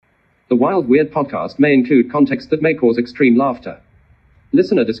The Wild Weird podcast may include context that may cause extreme laughter.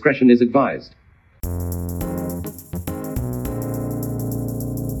 Listener discretion is advised. What's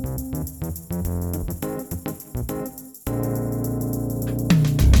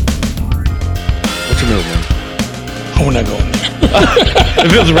your middle name? Oh, we're not going there.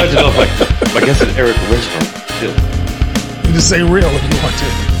 It feels original. Like, I guess it's Eric Original. Still. You can just say real if you want to.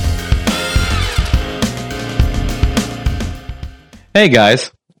 Hey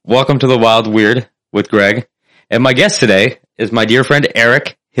guys, welcome to the Wild Weird with Greg. And my guest today is my dear friend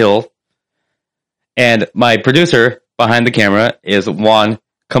Eric Hill. And my producer behind the camera is Juan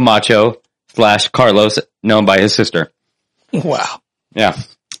Camacho / Carlos, known by his sister. Wow. Yeah.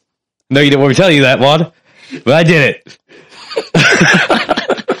 No, you didn't want me to tell you that, Juan, but I did it.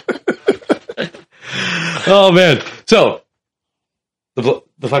 Oh man. So, the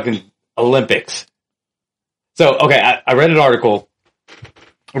fucking Olympics. So, okay, I read an article.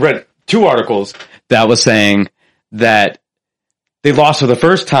 I read 2 articles that was saying that they lost for the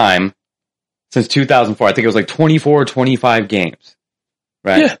first time since 2004. I think it was like 24 or 25 games.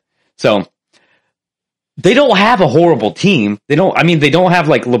 Right? Yeah. So, they don't have a horrible team. They don't have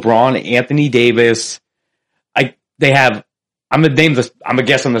like LeBron, Anthony Davis. I'm gonna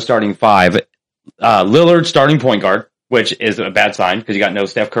guess on the starting 5. Lillard starting point guard, which is a bad sign because you got no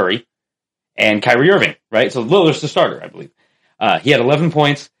Steph Curry, and Kyrie Irving, right? So Lillard's the starter, I believe. He had 11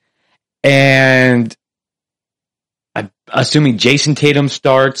 points, and I'm assuming Jason Tatum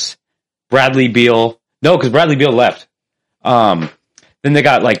starts. Bradley Beal, no, because Bradley Beal left. Then they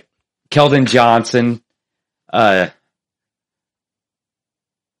got like Keldon Johnson. I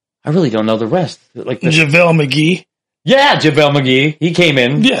really don't know the rest. Like JaVale McGee. Yeah, JaVale McGee. He came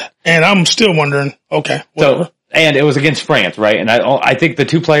in. Yeah, and I'm still wondering. Okay, whatever. So, and it was against France, right? And I think the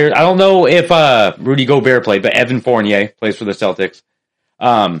 2 players. I don't know if Rudy Gobert played, but Evan Fournier plays for the Celtics.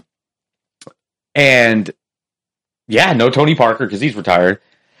 And yeah, no Tony Parker because he's retired.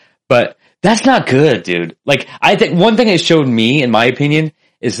 But that's not good, dude. Like, I think one thing it showed me, in my opinion,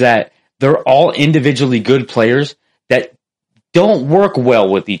 is that they're all individually good players that don't work well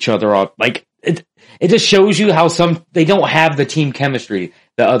with each other. Like, it just shows you how they don't have the team chemistry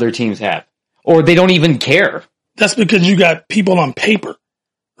that other teams have. Or they don't even care. That's because you got people on paper,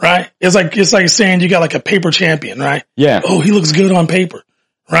 right? It's like saying you got like a paper champion, right? Yeah. Oh, he looks good on paper,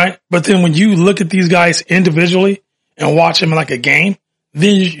 right? But then when you look at these guys individually and watch them in like a game,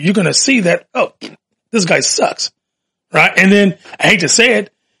 then you're going to see that, oh, this guy sucks, right? And then, I hate to say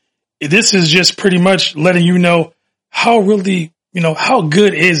it, this is just pretty much letting you know how really, how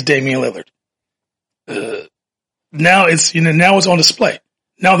good is Damian Lillard. Now it's on display.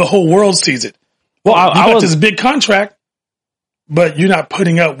 Now the whole world sees it. Well, you got this big contract, but you're not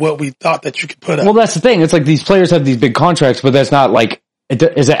putting up what we thought that you could put up. Well, that's the thing. It's like these players have these big contracts, but that's not like,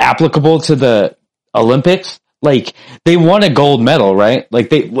 is it applicable to the Olympics? Like, they won a gold medal, right? Like,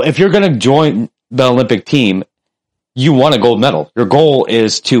 if you're going to join the Olympic team, you want a gold medal. Your goal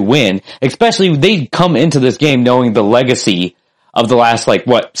is to win. Especially, they come into this game knowing the legacy of the last,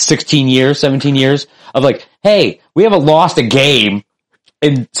 17 years of like, hey, we haven't lost a game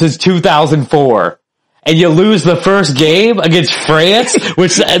since 2004. And you lose the first game against France,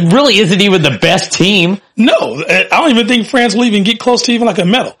 which really isn't even the best team. No, I don't even think France will even get close to even like a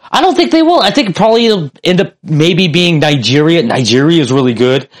medal. I don't think they will. I think probably it'll end up maybe being Nigeria. Nigeria is really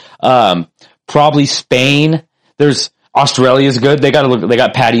good. Probably Spain. There's Australia's good. They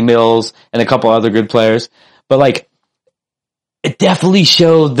got Patty Mills and a couple other good players. But it definitely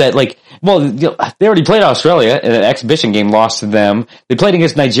showed that they already played Australia in an exhibition game, lost to them. They played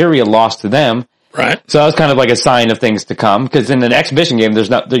against Nigeria, lost to them. Right. So that was kind of like a sign of things to come, because in an exhibition game, there's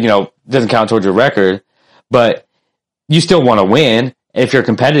not, doesn't count towards your record, but you still want to win if you're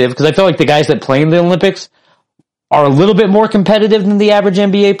competitive, because I feel like the guys that play in the Olympics are a little bit more competitive than the average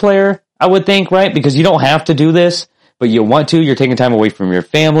NBA player, I would think, right? Because you don't have to do this, but you want to. You're taking time away from your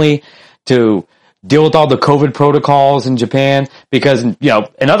family to deal with all the COVID protocols in Japan, because, in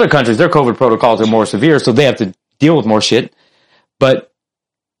other countries, their COVID protocols are more severe, so they have to deal with more shit. But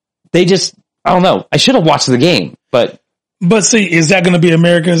they just, I don't know. I should have watched the game, but see, is that going to be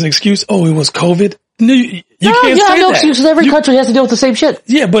America's excuse? Oh, it was COVID. No, you can't say no that. Excuses. Every country has to deal with the same shit.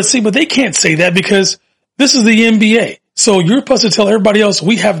 Yeah, but they can't say that because this is the NBA. So you're supposed to tell everybody else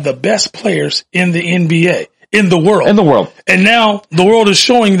we have the best players in the NBA, in the world. And now the world is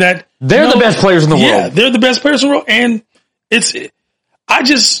showing that they're the best players in the world. Yeah, they're the best players in the world. And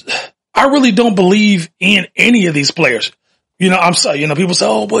I really don't believe in any of these players. I'm sorry, people say,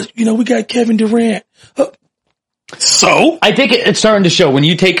 oh, but, we got Kevin Durant. So? I think it's starting to show when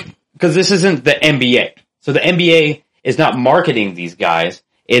you because this isn't the NBA. So the NBA is not marketing these guys.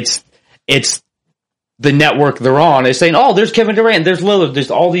 It's it's the network they're on is saying, oh, there's Kevin Durant, there's Lillard, there's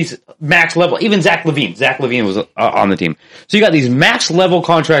all these max level, even Zach LaVine. Zach LaVine was on the team. So you got these max level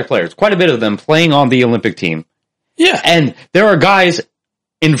contract players, quite a bit of them playing on the Olympic team. Yeah. And there are guys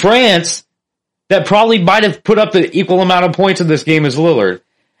in France that probably might have put up the equal amount of points in this game as Lillard,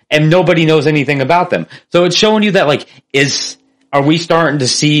 and nobody knows anything about them. So it's showing you that, like, are we starting to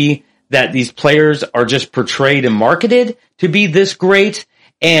see that these players are just portrayed and marketed to be this great,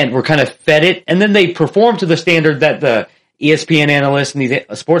 and we're kind of fed it, and then they perform to the standard that the ESPN analysts and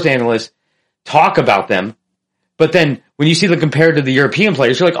these sports analysts talk about them. But then when you see them compared to the European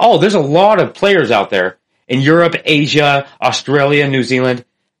players, you're like, oh, there's a lot of players out there in Europe, Asia, Australia, New Zealand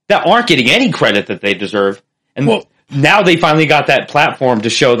that aren't getting any credit that they deserve. And now they finally got that platform to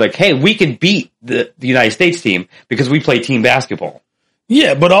show, like, hey, we can beat the United States team because we play team basketball.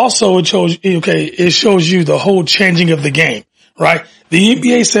 Yeah, but also it shows you the whole changing of the game, right? The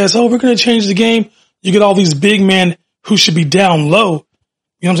NBA says, oh, we're going to change the game. You get all these big men who should be down low,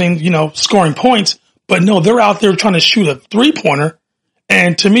 you know what I'm saying, scoring points. But no, they're out there trying to shoot a 3-pointer.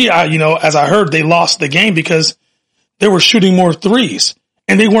 And to me, as I heard, they lost the game because they were shooting more threes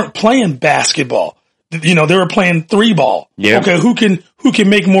and they weren't playing basketball. They were playing 3-ball. Yeah. Okay. Who can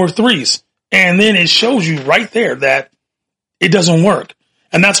make more threes? And then it shows you right there that it doesn't work.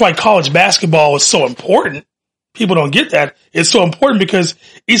 And that's why college basketball is so important. People don't get that. It's so important because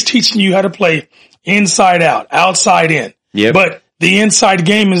it's teaching you how to play inside out, outside in. Yep. But the inside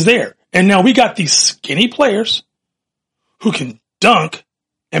game is there. And now we got these skinny players who can dunk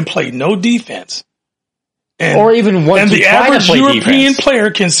and play no defense. Or even want to the try average to play European defense.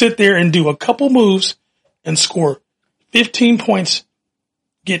 player can sit there and do a couple moves and score 15 points,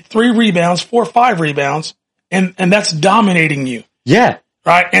 get 3 rebounds, 4 or 5 rebounds, and that's dominating you. Yeah.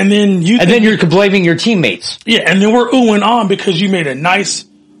 Right? And then you're blaming your teammates. Yeah, and then we're oohing on because you made a nice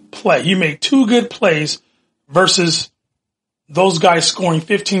play. You made 2 good plays versus those guys scoring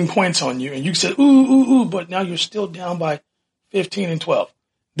 15 points on you. And you said, ooh, but now you're still down by 15 and 12.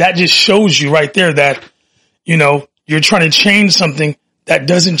 That just shows you right there that, you're trying to change something that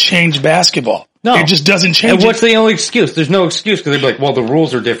doesn't change basketball. No. It just doesn't change. And what's the only excuse? There's no excuse because they'd be like, well, the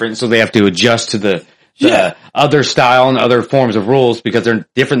rules are different, so they have to adjust to the other style and other forms of rules because they're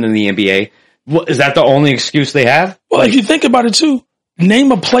different than the NBA. Is that the only excuse they have? Well, if you think about it too,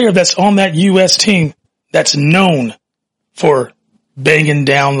 name a player that's on that U.S. team that's known for banging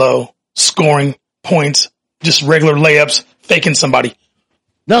down low, scoring points, just regular layups, faking somebody.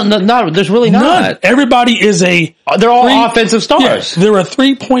 No, there's really not. None. Everybody is they're all offensive stars. Yeah, there are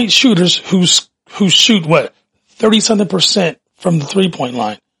 3-point shooters who shoot 30-something% from the 3-point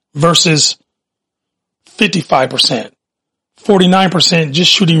line versus 55%, 49%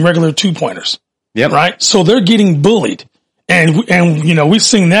 just shooting regular 2-pointers. Yep. Right? So they're getting bullied. And we've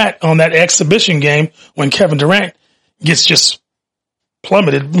seen that on that exhibition game when Kevin Durant gets just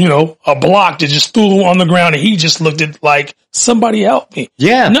plummeted, a block that just threw on the ground and he just looked at like, somebody help me.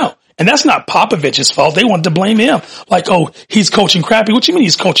 Yeah. No. And that's not Popovich's fault. They want to blame him. Like, oh, he's coaching crappy. What do you mean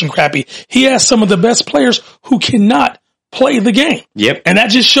he's coaching crappy? He has some of the best players who cannot play the game. Yep. And that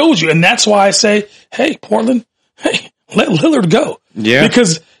just shows you. And that's why I say, hey, Portland, let Lillard go. Yeah.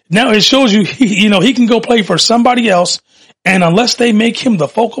 Because now it shows you, he can go play for somebody else. And unless they make him the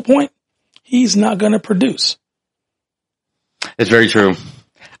focal point, he's not going to produce. It's very true.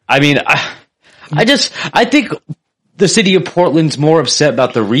 I mean, I think the city of Portland's more upset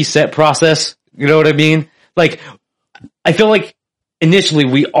about the reset process. You know what I mean? Like, I feel like initially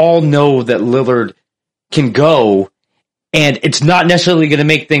we all know that Lillard can go and it's not necessarily going to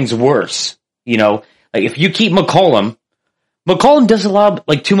make things worse. Like if you keep McCollum does a lot of,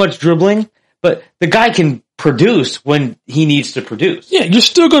 like, too much dribbling, but the guy can produce when he needs to produce. Yeah, you're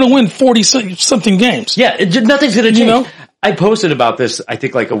still going to win 40-something games. Yeah, nothing's going to change. I posted about this, I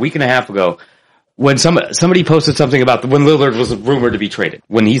think, like a week and a half ago when somebody posted something about when Lillard was rumored to be traded.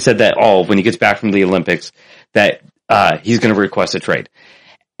 When he said that, when he gets back from the Olympics, that he's going to request a trade.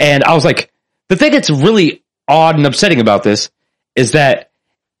 And I was like, the thing that's really odd and upsetting about this is that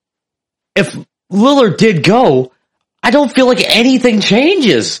if Lillard did go, I don't feel like anything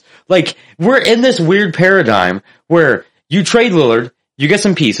changes. Like, we're in this weird paradigm where you trade Lillard, you get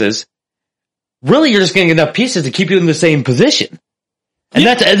some pieces. Really, you're just getting enough pieces to keep you in the same position. And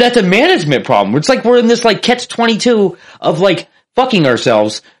that's a management problem. It's like we're in this like catch-22 of like fucking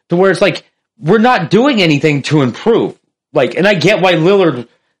ourselves to where it's like we're not doing anything to improve. Like, and I get why Lillard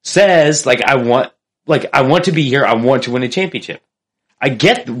says like I want to be here. I want to win a championship. I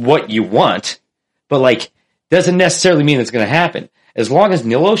get what you want, but like doesn't necessarily mean it's going to happen. As long as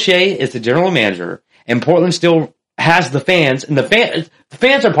Neil O'Shea is the general manager and Portland still has the fans, and the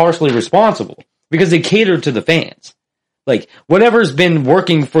fans are partially responsible because they cater to the fans. Like, whatever's been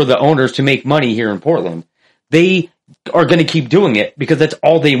working for the owners to make money here in Portland, they are going to keep doing it because that's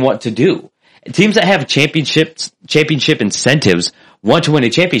all they want to do. Teams that have championship incentives want to win a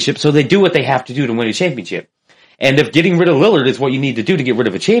championship, so they do what they have to do to win a championship. And if getting rid of Lillard is what you need to do to get rid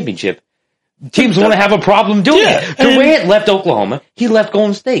of a championship, teams want to have a problem doing it. Durant left Oklahoma. He left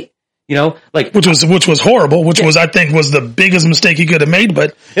Golden State. You know, like which was horrible. Which was, I think, was the biggest mistake he could have made.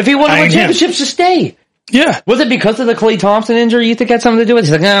 But if he wanted to win championships, to stay. Yeah. Was it because of the Klay Thompson injury? You think that had something to do with it?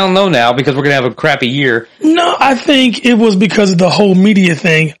 He's like, I don't know now because we're going to have a crappy year. No, I think it was because of the whole media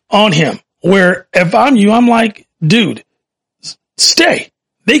thing on him. Where if I'm you, I'm like, dude, stay.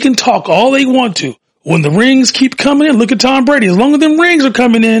 They can talk all they want to. When the rings keep coming in, look at Tom Brady. As long as them rings are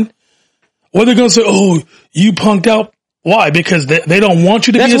coming in, what they're going to say, oh, you punked out. Why? Because they don't want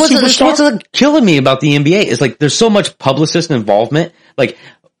you to be a superstar. That's what's killing me about the NBA is like there's so much publicist involvement. Like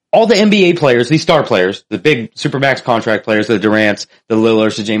all the NBA players, these star players, the big supermax contract players, the Durants, the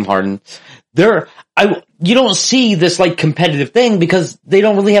Lillards, the James Harden, you don't see this like competitive thing because they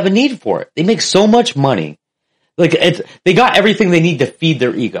don't really have a need for it. They make so much money. Like they got everything they need to feed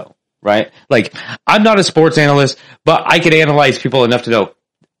their ego, right? Like I'm not a sports analyst, but I could analyze people enough to know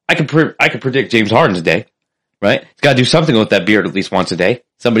I could predict James Harden's day. Right? He's got to do something with that beard at least once a day.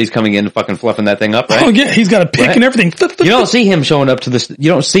 Somebody's coming in and fucking fluffing that thing up, right? Oh yeah, he's got a pick and everything. You don't see him showing up to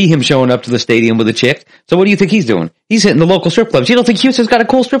the stadium with a chick. So what do you think he's doing? He's hitting the local strip clubs. You don't think Houston's got a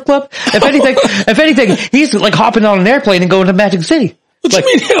cool strip club? If anything, he's like hopping on an airplane and going to Magic City. What do you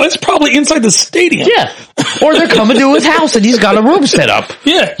mean? Hell, it's probably inside the stadium. Yeah. Or they're coming to his house and he's got a room set up.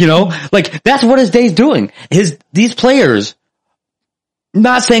 Yeah. You know, like that's what his day's doing. These players,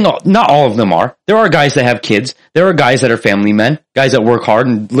 not saying not all of them are. There are guys that have kids. There are guys that are family men, guys that work hard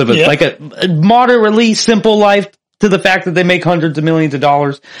and live like a moderately simple life to the fact that they make hundreds of millions of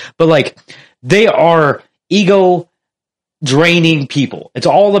dollars. But like they are ego draining people. It's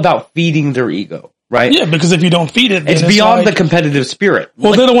all about feeding their ego, right? Yeah, because if you don't feed it, then it's beyond the competitive spirit.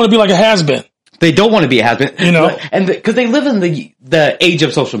 Well, they don't want to be like a has-been. They don't want to be a has-been, you know, and because they live in the age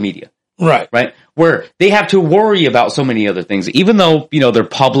of social media. Right. Right. Where they have to worry about so many other things, even though, you know, they're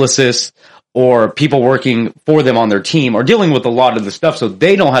publicists or people working for them on their team are dealing with a lot of the stuff. So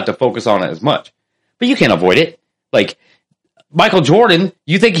they don't have to focus on it as much, but you can't avoid it. Like Michael Jordan,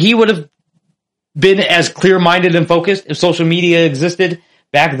 you think he would have been as clear-minded and focused if social media existed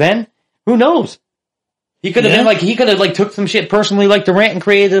back then? Who knows? He could have been like, he could have like took some shit personally like Durant and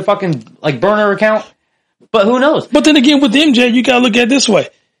created a fucking like burner account, but who knows? But then again with MJ, you gotta look at it this way.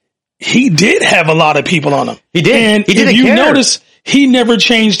 He did have a lot of people on him. He did. And he didn't if you care. notice, he never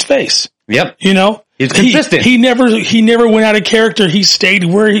changed face. Yep. You know? He's consistent. He never went out of character. He stayed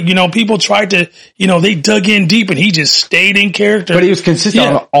where, you know, people tried to, you know, they dug in deep and he just stayed in character. But he was consistent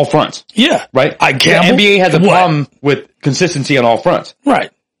on all fronts. Yeah. Right? I gamble. The NBA has a problem with consistency on all fronts. Right.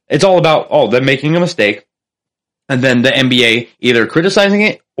 It's all about, them making a mistake and then the NBA either criticizing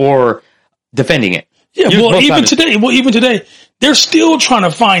it or defending it. Yeah, even today, they're still trying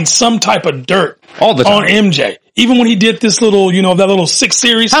to find some type of dirt all the time on MJ. Even when he did this little, you know, that little 6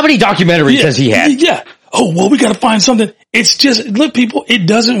 series. How many documentaries has he had? Yeah. Oh, well, we got to find something. It's just, look, people, it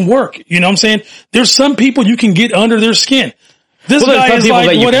doesn't work. You know what I'm saying? There's some people you can get under their skin. This guy is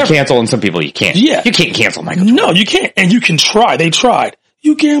like, you whatever. Can cancel and some people you can't. Yeah. You can't cancel Michael Jordan. No, you can't. And you can try. They tried.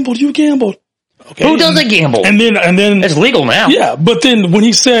 You gambled. Okay. Who doesn't gamble? And then it's legal now. Yeah. But then when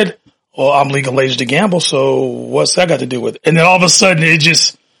he said, well, I'm legal age to gamble, so what's that got to do with it? And then all of a sudden it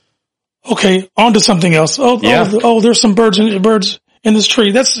just, okay, on to something else. Oh, there's some birds in this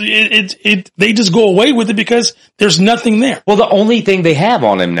tree. That's it. They just go away with it because there's nothing there. Well, the only thing they have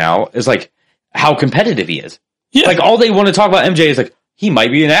on him now is like how competitive he is. Yeah. Like all they want to talk about MJ is like, he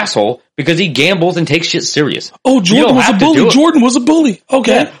might be an asshole because he gambles and takes shit serious. Oh, Jordan was a bully. Jordan was a bully.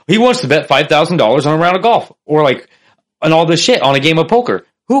 Okay. Yeah. He wants to bet $5,000 on a round of golf or like on all this shit on a game of poker.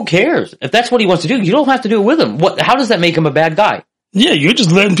 Who cares? If that's what he wants to do, you don't have to do it with him. How does that make him a bad guy? Yeah, you're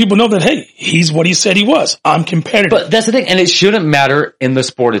just letting people know that, hey, he's what he said he was. I'm competitive. But that's the thing. And it shouldn't matter in the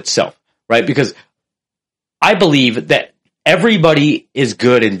sport itself, right? Because I believe that everybody is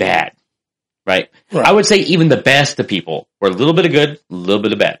good and bad, right? I would say even the best of people were a little bit of good, a little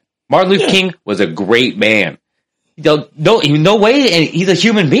bit of bad. Martin Luther King was a great man. No way, and he's a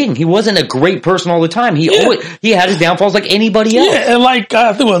human being. He wasn't a great person all the time. He had his downfalls like anybody else. Yeah, and like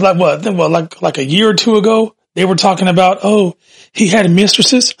I think it was like a year or two ago, they were talking about, oh, he had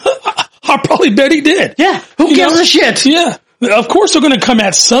mistresses. I probably bet he did. Yeah, who gives a shit? Yeah, of course they're going to come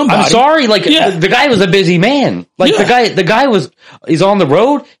at somebody. I'm sorry, the guy was a busy man. Like the guy he's on the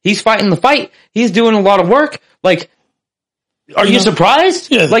road. He's fighting the fight. He's doing a lot of work. Like, are you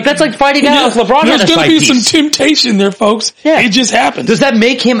surprised? Yeah. Like, that's like fighting out with LeBron. There's going to be some temptation there, folks. Yeah. It just happens. Does that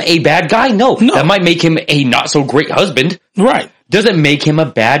make him a bad guy? No. That might make him a not so great husband. Right. Doesn't make him a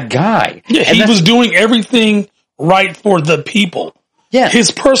bad guy. Yeah, he was doing everything right for the people. Yeah.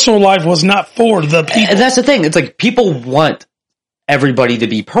 His personal life was not for the people. And that's the thing. It's like people want everybody to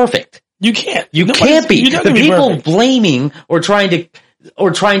be perfect. You can't. You can't be. The people blaming or trying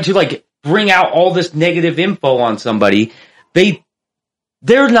to like bring out all this negative info on somebody,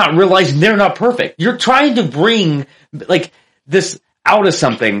 they're not realizing they're not perfect. You're trying to bring like this out of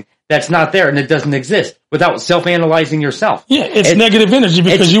something that's not there and it doesn't exist without self-analyzing yourself. Yeah, it's negative energy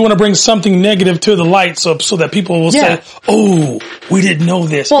because you want to bring something negative to the light so that people will say, oh, we didn't know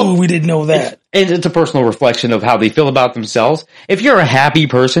this. Oh, we didn't know that. It's a personal reflection of how they feel about themselves. If you're a happy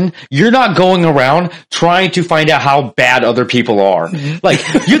person, you're not going around trying to find out how bad other people are. Like,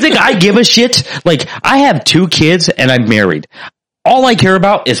 you think I give a shit? Like, I have 2 kids and I'm married. All I care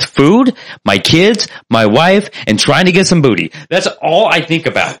about is food, my kids, my wife, and trying to get some booty. That's all I think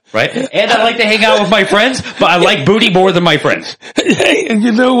about, right? And I like to hang out with my friends, but I like booty more than my friends. Hey, and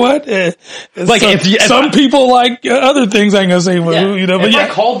you know what? Like some people like other things. I ain't gonna say, you know. But if I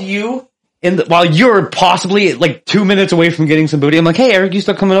called you while you're possibly like 2 minutes away from getting some booty, I'm like, hey, Eric, you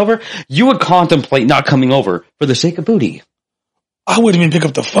still coming over? You would contemplate not coming over for the sake of booty. I wouldn't even pick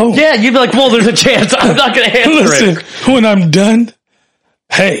up the phone. Yeah, you'd be like, well, there's a chance I'm not going to answer it. When I'm done,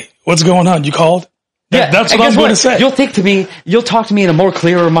 hey, what's going on? You called? That's what I'm going to say. You'll talk to me in a more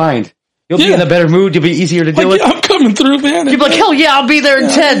clearer mind. You'll be in a better mood. You'll be easier to deal with. I'm coming through, man. You'll be like, hell yeah, I'll be there in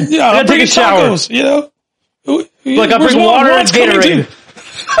 10. Yeah, I'll take a shower. Tacos, you know? Like, I'll bring water and Gatorade.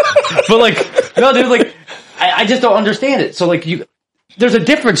 But like, no, dude, like, I just don't understand it. So like, there's a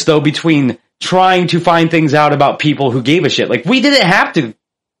difference though between trying to find things out about people who gave a shit. Like, we didn't have to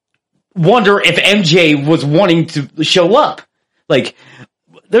wonder if MJ was wanting to show up. Like,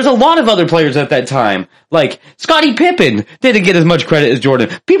 there's a lot of other players at that time. Like, Scottie Pippen didn't get as much credit as Jordan.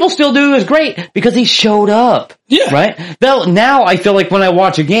 People still do as great because he showed up. Yeah. Right? Now I feel like when I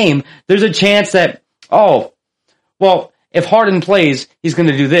watch a game, there's a chance that, oh, well, if Harden plays, he's going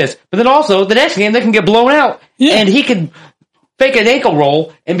to do this. But then also, the next game, they can get blown out. Yeah. And he can fake an ankle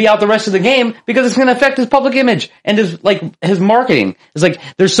roll and be out the rest of the game because it's going to affect his public image and his marketing. It's like,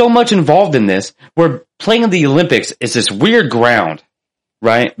 there's so much involved in this where playing in the Olympics is this weird ground,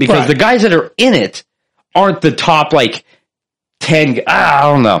 right? Because the guys that are in it aren't the top, 10, I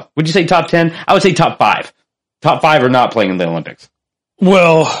don't know. Would you say top 10? I would say top 5. Top 5 are not playing in the Olympics.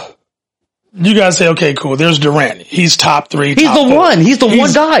 Well, you guys say, okay, cool. There's Durant. He's top 3. He's the one. He's the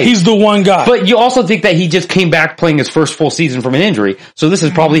one guy. He's the one guy. But you also think that he just came back playing his first full season from an injury. So this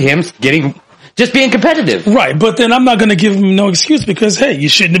is probably him just being competitive. Right. But then I'm not going to give him no excuse because, hey, you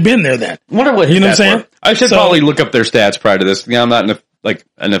shouldn't have been there then. Wonder what you know what I'm saying? I should probably look up their stats prior to this. I'm not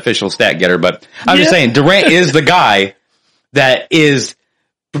an official stat getter, but I'm just saying Durant is the guy that is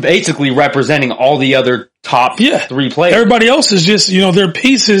basically representing all the other top 3 players. Everybody else is just, they're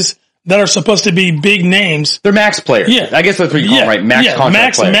pieces that are supposed to be big names. They're max players. Yeah. I guess that's what you call them, right? Max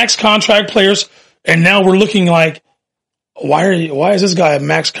contract players. Max contract players. And now we're looking like, why is this guy a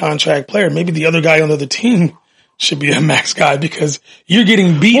max contract player? Maybe the other guy on the other team should be a max guy because you're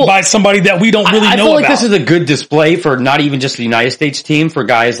getting beat by somebody that we don't really know about. I feel like this is a good display for not even just the United States team, for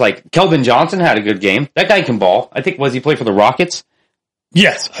guys like Keldon Johnson had a good game. That guy can ball. I think, he play for the Rockets?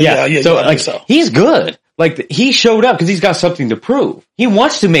 Yes. Yeah. So he's good. Like, he showed up because he's got something to prove. He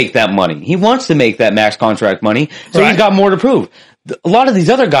wants to make that money. He wants to make that max contract money. So he's got more to prove. A lot of these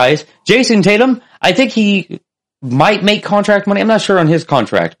other guys, Jason Tatum, I think he might make contract money. I'm not sure on his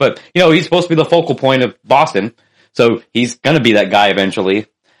contract, but he's supposed to be the focal point of Boston. So he's going to be that guy eventually.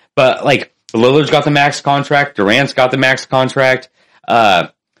 But Lillard's got the max contract. Durant's got the max contract.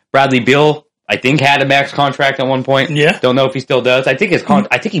 Bradley Beal, I think, had a max contract at one point. Yeah. Don't know if he still does. I think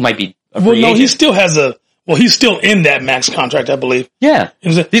I think he might be a free agent. He still has he's still in that max contract, I believe. Yeah.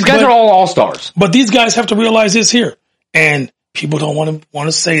 These guys are all stars. But these guys have to realize this here. And people don't want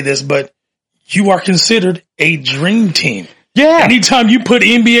to say this, but you are considered a dream team. Yeah. Anytime you put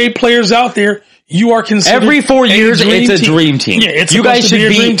NBA players out there, you are considered every 4 years it's a dream team. Yeah, it's you guys should be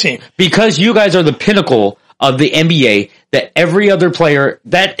a dream team. Because you guys are the pinnacle of the NBA that every other player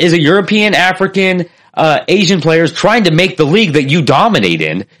that is a European, African, Asian players trying to make the league that you dominate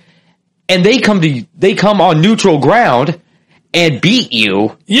in. And they come on neutral ground and beat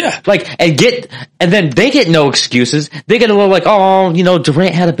you. Yeah. And then they get no excuses. They get a little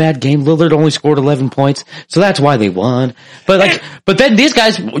Durant had a bad game. Lillard only scored 11 points. So that's why they won. But then these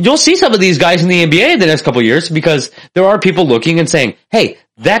guys, you'll see some of these guys in the NBA in the next couple of years because there are people looking and saying, hey,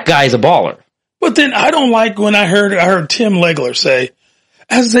 that guy's a baller. But then I don't like when I heard Tim Legler say,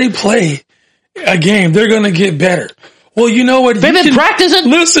 as they play a game, they're going to get better. Well, you know what? They've been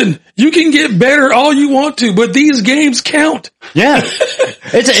practicing. Listen, you can get better all you want to, but these games count. Yeah.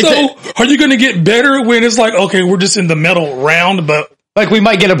 Are you going to get better when it's like, okay, we're just in the middle round, but like we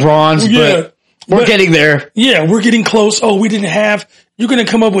might get a bronze, but we're getting there. Yeah, we're getting close. Oh, we didn't have. You're going to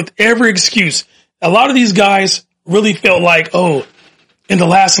come up with every excuse. A lot of these guys really felt like, oh, in the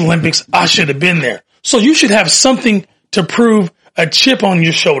last Olympics, I should have been there. So you should have something to prove, a chip on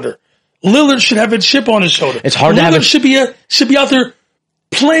your shoulder. Lillard should have a chip on his shoulder. It's hard Lillard to have should be out there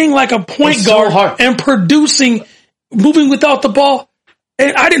playing like a point guard and producing, moving without the ball.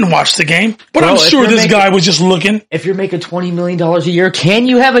 And I didn't watch the game, but I'm sure this guy was just looking. If you're making $20 million a year, can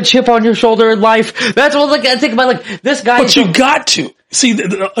you have a chip on your shoulder in life? That's what I think about. Like this guy, but you got to see,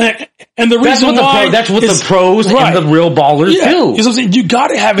 and the reason why that's what the pros and the real ballers do. You got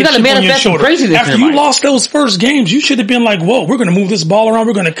to have a chip on your shoulder. After you lost those first games, you should have been like, "Whoa, we're going to move this ball around.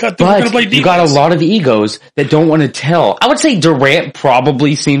 We're going to cut through. We're going to play defense." You got a lot of egos that don't want to tell. I would say Durant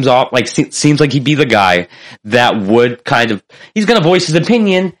probably seems like he'd be the guy that would he's going to voice his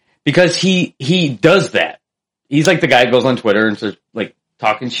opinion because he does that. He's like the guy that goes on Twitter and starts like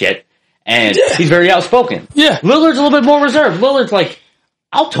talking shit. And he's very outspoken. Yeah. Lillard's a little bit more reserved. Lillard's like,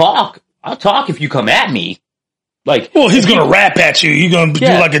 I'll talk if you come at me. Like, well, he's going to rap at you. You're going to do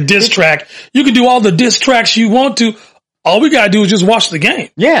like a diss track. You can do all the diss tracks you want to. All we got to do is just watch the game.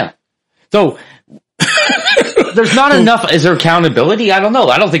 Yeah. So, there's not enough. Is there accountability? I don't know.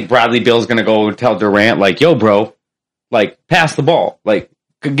 I don't think Bradley Beal's going to go tell Durant, like, yo, bro, like, pass the ball. Like,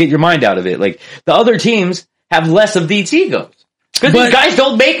 get your mind out of it. Like, the other teams have less of these egos. Because these guys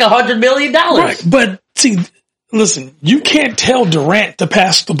don't make $100 million. Right. But see, listen, you can't tell Durant to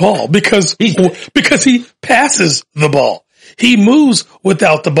pass the ball because he passes the ball. He moves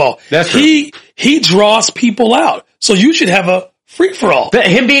without the ball. That's true. He draws people out. So you should have a free for all.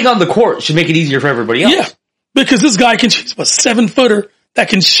 Him being on the court should make it easier for everybody else. Yeah. Because this guy he's a 7-footer that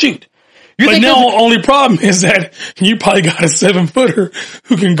can shoot. But now the only problem is that you probably got a 7-footer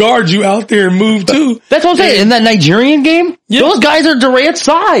who can guard you out there and move too. That's what I'm saying. In that Nigerian game, those guys are Durant's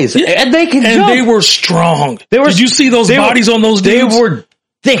size. Yeah. And they can jump. They were strong. Did you see those bodies on those dudes? They were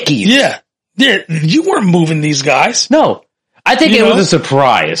thickies. Yeah. Yeah. You weren't moving these guys. No. I think it was a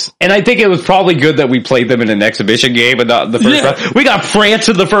surprise. And I think it was probably good that we played them in an exhibition game and not the first round. We got France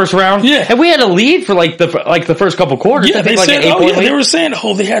in the first round. Yeah. And we had a lead for the first couple quarters. Yeah, they were saying,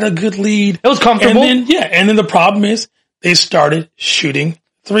 they had a good lead. It was comfortable. And then the problem is they started shooting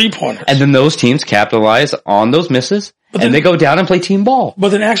 3-pointers. And then those teams capitalize on those misses and they go down and play team ball. But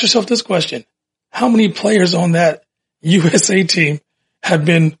then ask yourself this question. How many players on that USA team have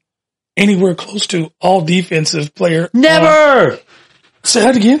been anywhere close to all defensive player? Never! Say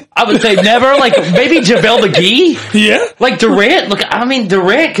that again? I would say never. Like, maybe JaVale McGee? Yeah. Like Durant. Look, I mean,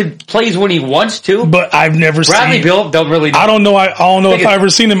 Durant plays when he wants to. But I've never seen Bradley Beal don't really know. I don't know if I've ever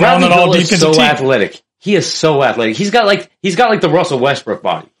seen him on an all defensive team. Bradley Beal is so athletic. He is so athletic. He's got like the Russell Westbrook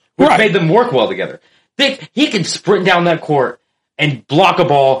body, which made them work well together. He can sprint down that court and block a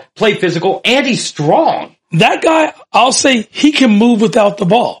ball, play physical, and he's strong. That guy, I'll say he can move without the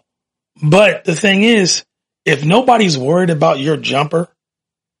ball. But the thing is, if nobody's worried about your jumper,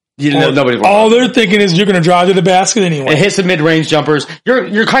 all they're thinking is you're going to drive to the basket anyway. And hit some mid-range jumpers.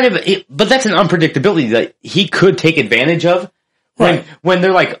 You're kind of, but that's an unpredictability that he could take advantage of when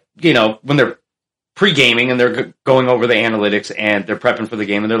they're like, when they're pre-gaming and they're going over the analytics and they're prepping for the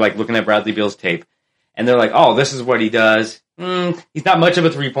game and they're like looking at Bradley Beal's tape and they're like, oh, this is what he does. He's not much of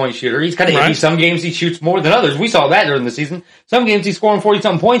a 3-point shooter. He's kind of iffy. Some games he shoots more than others. We saw that during the season. Some games he's scoring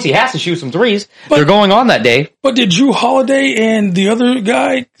 40-something points. He has to shoot some threes. They're going on that day. But did Drew Holiday and the other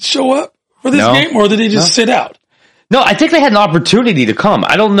guy show up for this game, or did they just sit out? No, I think they had an opportunity to come.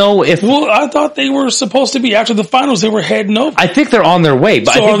 I don't know if... Well, I thought they were supposed to be, after the finals, they were heading over. I think they're on their way.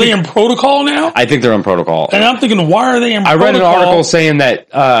 But so are they in protocol now? I think they're in protocol. And I'm thinking, why are they in protocol? I read an article saying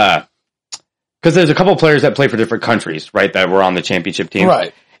that... because there's a couple of players that play for different countries, right, that were on the championship team.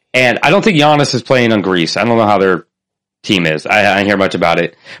 Right. And I don't think Giannis is playing on Greece. I don't know how their team is. I didn't hear much about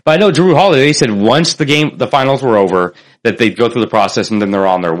it. But I know Drew Holiday said once the finals were over, that they'd go through the process and then they're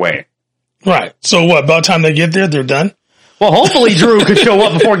on their way. Right. So what, by the time they get there, they're done? Well, hopefully Drew could show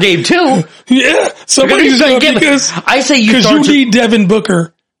up before game 2. Yeah. Somebody's because I say you need Devin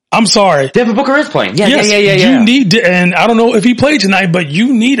Booker. I'm sorry. Devin Booker is playing. Yeah. You need, and I don't know if he played tonight, but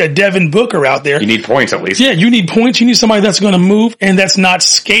you need a Devin Booker out there. You need points at least. Yeah, you need points. You need somebody that's going to move and that's not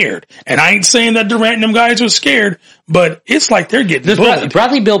scared. And I ain't saying that Durant and them guys are scared, but it's like they're getting bullied.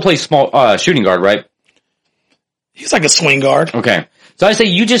 Bradley Beal plays small shooting guard, right? He's like a swing guard. Okay. So I say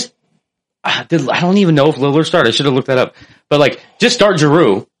you just I don't even know if Lillard started. I should have looked that up. But like, just start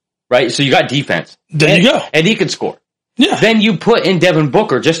Giroux, right? So you got defense. There you go. And he can score. Yeah. Then you put in Devin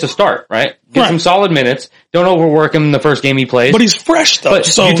Booker just to start, right? Get some solid minutes. Don't overwork him in the first game he plays. But he's fresh though. But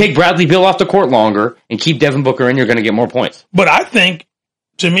so you take Bradley Beal off the court longer and keep Devin Booker in, you're going to get more points. But I think,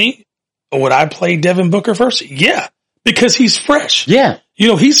 to me, would I play Devin Booker first? Yeah. Because he's fresh. Yeah. You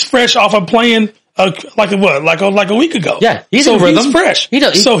know, he's fresh off of playing like a week ago. Yeah. He's fresh.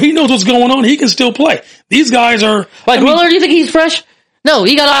 So he knows what's going on. He can still play. These guys are Lillard, do you think he's fresh? No,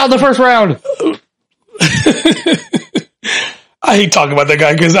 he got out of the first round. I hate talking about that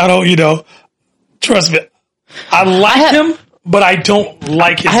guy because I don't, trust me. I like him, but I don't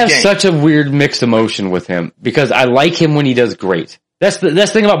like his game. I have such a weird mixed emotion with him because I like him when he does great. That's the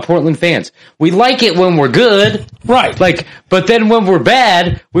thing about Portland fans. We like it when we're good. Right. But then when we're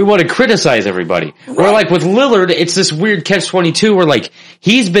bad, we want to criticize everybody. Right. Where like with Lillard, it's this weird catch-22 where like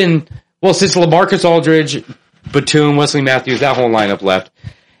he's been, since LaMarcus Aldridge, Batum, Wesley Matthews, that whole lineup left,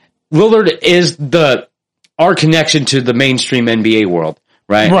 Lillard is our connection to the mainstream NBA world,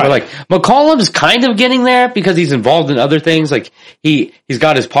 right? Where like McCollum's kind of getting there because he's involved in other things. Like he's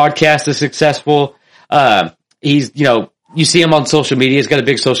got his podcast is successful. He's, you see him on social media. He's got a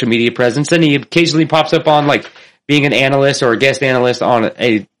big social media presence, and he occasionally pops up on like being an analyst or a guest analyst on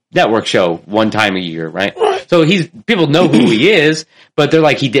a network show one time a year, right? So people know who he is, but they're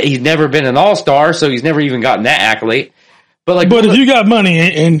like he's never been an all-star, so he's never even gotten that accolade. But if you got money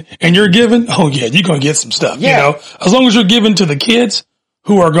and you're giving, oh yeah, you're gonna get some stuff. Yeah. As long as you're giving to the kids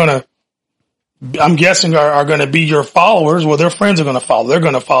who are gonna, I'm guessing are gonna be your followers. Well, their friends are gonna follow. They're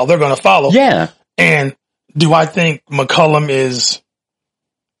gonna follow. Yeah. And do I think McCollum is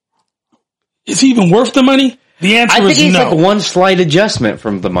he even worth the money? The answer is no. I think he's like one slight adjustment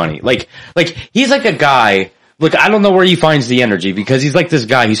from the money. Like he's like a guy. Look, I don't know where he finds the energy because he's like this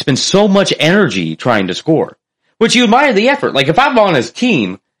guy who spends so much energy trying to score, which you admire the effort. Like if I'm on his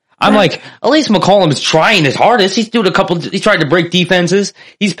team, I'm like, at least McCollum is trying his hardest. He's doing he's tried to break defenses.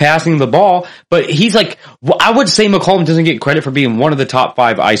 He's passing the ball, but he's like, I would say McCollum doesn't get credit for being one of the top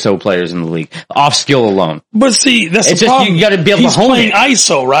 5 ISO players in the league, off skill alone. But see, that's the problem. You got to be able to hone it. He's playing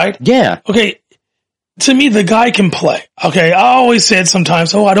ISO, right? Yeah. Okay. To me, the guy can play. Okay. I always said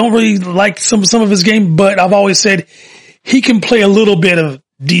sometimes, I don't really like some of his game, but I've always said he can play a little bit of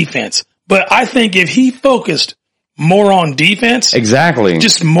defense. But I think if he focused more on defense. Exactly.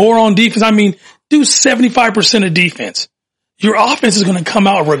 Just more on defense. I mean, do 75% of defense. Your offense is going to come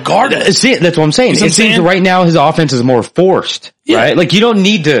out regardless. See, that's what I'm saying. It seems right now his offense is more forced, right? Like you don't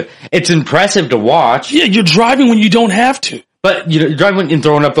need to, it's impressive to watch. Yeah, you're driving when you don't have to. But you're driving and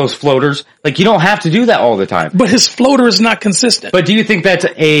throwing up those floaters. Like you don't have to do that all the time. But his floater is not consistent. But do you think that's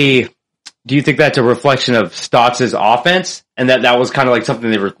a reflection of Stotts' offense? And that was kind of like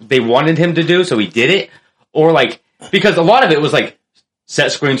something they wanted him to do, so he did it? Or like, because a lot of it was like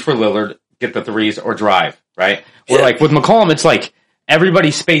set screens for Lillard, get the threes, or drive, right? Where like with McCollum, it's like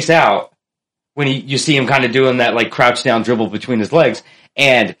everybody space out when you see him kind of doing that like crouch down dribble between his legs,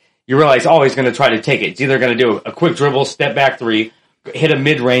 and you realize, he's going to try to take it. It's either going to do a quick dribble, step back 3, hit a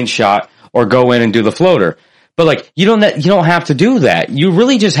mid-range shot, or go in and do the floater. But like you don't have to do that. You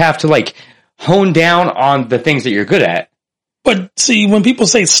really just have to like hone down on the things that you're good at. But see, when people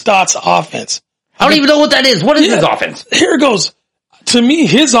say Stotts' offense, I don't even know what that is. What is his offense? Here it goes. To me,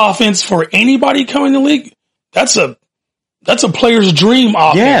 his offense for anybody coming to the league, that's a player's dream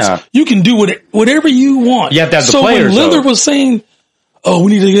offense. Yeah. You can do whatever you want. You have to have the players. So when Lillard was saying, we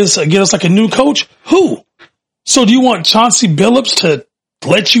need to get us like a new coach, who? So do you want Chauncey Billups to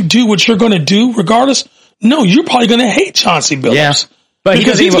let you do what you're going to do regardless? No, you're probably going to hate Chauncey Billups. Yeah. But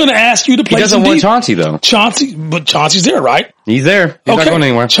because he's going to ask you to play some defense. He doesn't want Chauncey, though. But Chauncey's there, right? He's there. He's not going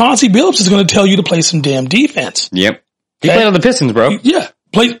anywhere. Chauncey Billups is going to tell you to play some damn defense. Yep. He played on the Pistons, bro. Yeah.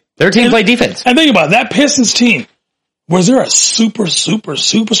 Their team played defense. And think about it, that Pistons team. Was there a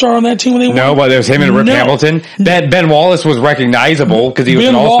superstar on that team when they won? No, but there was him and Rip Hamilton. That Ben Wallace was recognizable because he was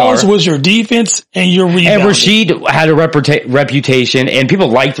an all-star. Ben Wallace was your defense and your rebounding. And Rasheed had a reputation, and people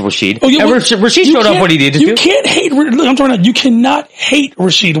liked Rasheed. And Rasheed showed up what he needed to. You can't hate. Look, I'm talking about. You cannot hate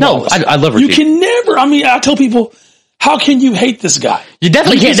Rasheed Wallace. No, I love Rasheed. You can never. I mean, I tell people, how can you hate this guy? You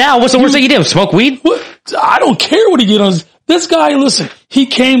definitely can't now. What's the worst thing you did? Smoke weed? What? I don't care what he did on this guy. Listen, he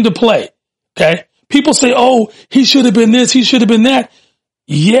came to play. Okay. People say, he should have been this, he should have been that.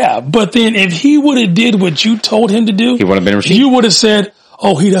 Yeah, but then if he would have did what you told him to do, he would have been Rasheed. You would have said,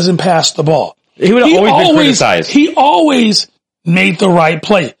 he doesn't pass the ball. He would have always been criticized. He always made the right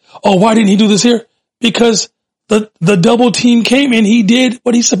play. Why didn't he do this here? Because the double team came and he did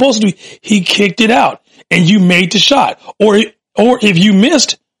what he's supposed to do. He kicked it out and you made the shot. Or if you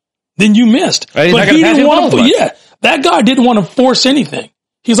missed, then you missed. Right, but he didn't want to. Yeah, that guy didn't want to force anything.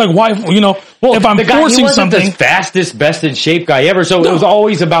 He's like, why? If I'm forcing he wasn't something, the fastest, best in shape guy ever. So it was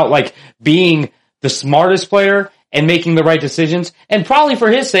always about like being the smartest player and making the right decisions, and probably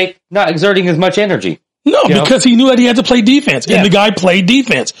for his sake, not exerting as much energy. No, because he knew that he had to play defense, and the guy played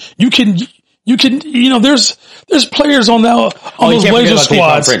defense. You can, there's players on those Blazer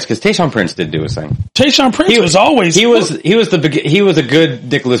squads. Because Tayshaun Prince did do his thing. Tayshaun Prince was always he was a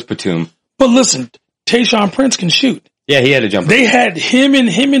good Nicholas Batum. But listen, Tayshaun Prince can shoot. Yeah, he had a jumper. They had him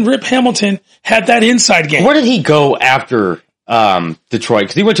and Rip Hamilton had that inside game. Where did he go after Detroit?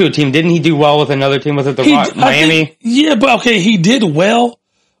 Because he went to a team. Didn't he do well with another team? Was it Miami? But okay, he did well.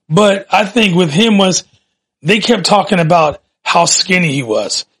 But I think with him they kept talking about how skinny he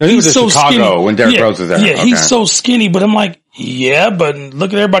was. No, he was in Chicago when Derrick Rose was there. Yeah, he's so skinny. But I'm like, but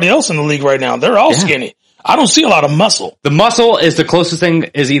look at everybody else in the league right now. They're all skinny. I don't see a lot of muscle. The muscle is the closest thing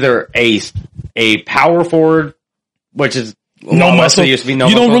is either a power forward, which is no muscle. Used to be you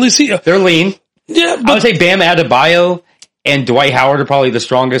don't really see it. They're lean. Yeah, I would say Bam Adebayo and Dwight Howard are probably the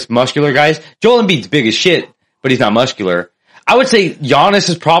strongest muscular guys. Joel Embiid's big as shit, but he's not muscular. I would say Giannis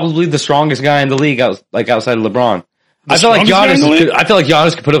is probably the strongest guy in the league, outside of LeBron. I feel like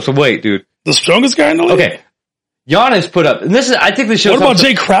Giannis could put up some weight, dude. The strongest guy in the league. Okay, Giannis put up, and I think this shows. What about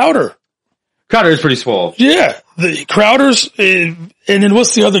Jay Crowder? Crowder is pretty swole. Yeah, the Crowder's, and then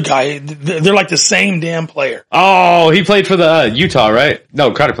what's the other guy? They're like the same damn player. Oh, he played for the Utah, right?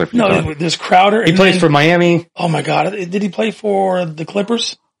 No, Crowder played for Utah. No, there's Crowder. He plays for Miami. Oh my God, did he play for the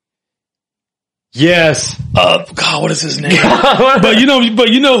Clippers? Yes. God, what is his name? but you know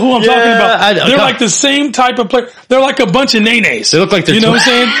who I'm talking about. They're like the same type of player. They're like a bunch of nays. They look like they're what I'm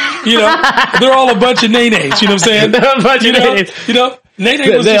saying? They're all a bunch of nays. You know what I'm saying? They're a bunch of nays.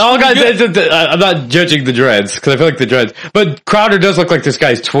 Nene was they all got. I'm not judging the dreads because I feel like the dreads, but Crowder does look like this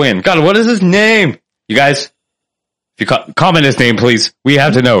guy's twin. God, what is his name? You guys, if you comment his name, please. We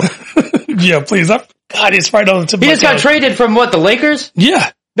have to know. Yeah, please. God, it's right on the tip. He just got traded from what? The Lakers?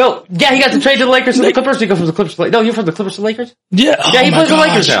 Yeah. No, yeah, he got traded to the Lakers to the Clippers. He goes from the Clippers to you're from the Clippers to the Lakers? Yeah. Yeah, he plays in the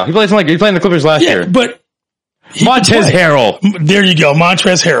Lakers now. He plays in the Lakers. He played in the Clippers last year. But Montrezl Harrell. There you go.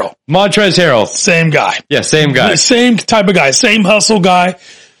 Montrezl Harrell. Same guy. Yeah, same guy. Same type of guy. Same hustle guy.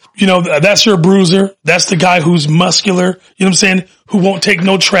 That's your bruiser. That's the guy who's muscular. You know what I'm saying? Who won't take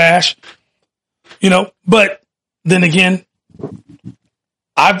no trash. But then again,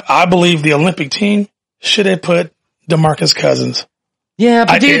 I believe the Olympic team should have put DeMarcus Cousins. Yeah,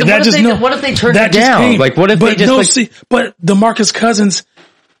 but dude, what if they turned it down? Like, what if they just but DeMarcus Cousins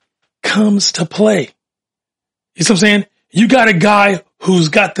comes to play. You see what I'm saying? You got a guy who's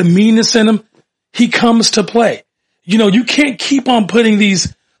got the meanness in him. He comes to play. You can't keep on putting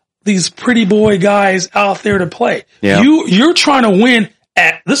these pretty boy guys out there to play. Yeah. You're trying to win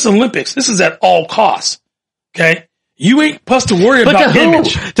at this Olympics. This is at all costs. Okay. You ain't supposed to worry about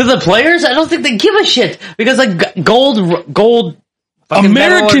image. To the players? I don't think they give a shit because like gold.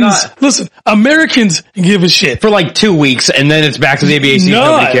 Americans give a shit for like 2 weeks, and then it's back to the NBA season.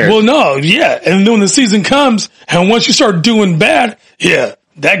 Nobody cares. Well, no, yeah, and then when the season comes, and once you start doing bad, yeah,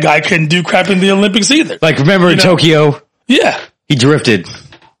 that guy couldn't do crap in the Olympics either. Like remember in Tokyo? Yeah, he drifted.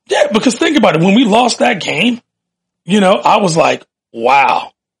 Yeah, because think about it. When we lost that game, I was like,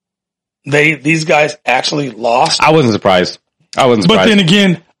 wow, these guys actually lost. I wasn't surprised. But then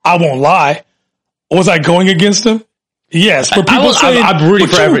again, I won't lie. Was I going against them? Yes, for people saying, I'm rooting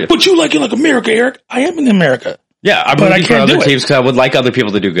for everything. But you like America, Eric. I am in America. Yeah, I'm rooting for other teams because I would like other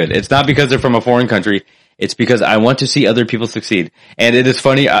people to do good. It's not because they're from a foreign country. It's because I want to see other people succeed. And it is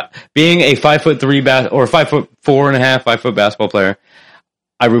funny, being a 5'3" or 5'4.5", 5 foot basketball player,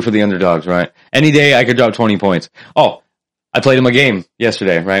 I root for the underdogs, right? Any day I could drop 20 points. Oh, I played in my game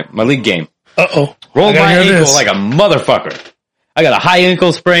yesterday, right? My league game. Uh-oh. Rolled my ankle like a motherfucker. I got a high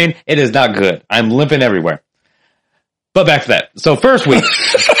ankle sprain. It is not good. I'm limping everywhere. But back to that. So first week, I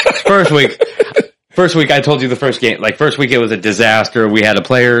told you the first game, first week it was a disaster. We had a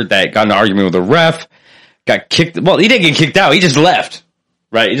player that got in an argument with a ref, got kicked. Well, he didn't get kicked out. He just left,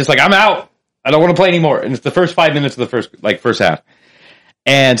 right? He just I'm out. I don't want to play anymore. And it's the first 5 minutes of the first half.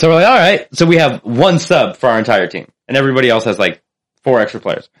 And so we're like, all right. So we have one sub for our entire team and everybody else has 4 extra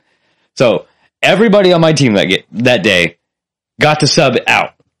players. So everybody on my team that day got to sub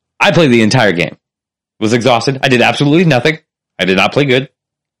out. I played the entire game. Was exhausted. I did absolutely nothing. I did not play good.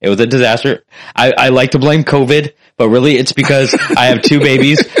 It was a disaster. I like to blame COVID, but really it's because I have 2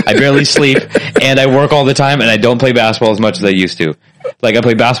 babies, I barely sleep, and I work all the time, and I don't play basketball as much as I used to. I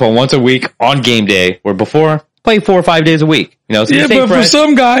play basketball once a week on game day, where before, play 4 or 5 days a week. So yeah, but fresh. For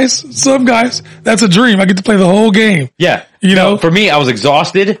some guys, that's a dream. I get to play the whole game. Yeah. No, for me, I was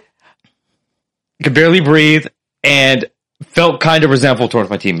exhausted. could barely breathe, and felt kind of resentful towards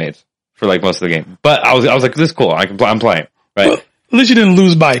my teammates for like most of the game. But I was like, this is cool. I'm playing, right? Well, at least you didn't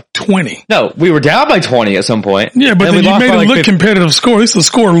lose by 20. No, we were down by 20 at some point. Yeah, but then you made it look like competitive score. At least the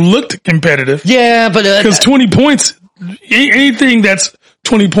score looked competitive. Yeah, but because 20 points, anything that's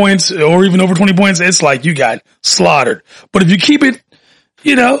 20 points or even over 20 points, it's like you got slaughtered. But if you keep it,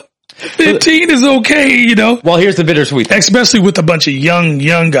 15 is okay, Well, here's the bittersweet thing. Especially with a bunch of young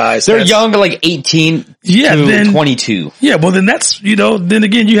guys. They're young, like 18 to 22. Yeah, well then that's, then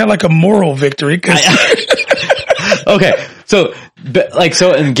again, you have like a moral victory. Okay, so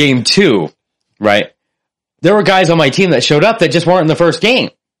in game 2, right, there were guys on my team that showed up that just weren't in the first game.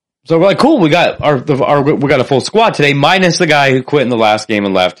 So we're like, cool, we got we got a full squad today, minus the guy who quit in the last game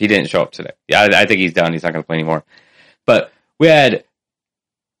and left. He didn't show up today. Yeah, I think he's done. He's not going to play anymore. But we had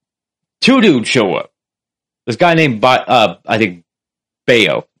 2 dudes show up. This guy named, I think,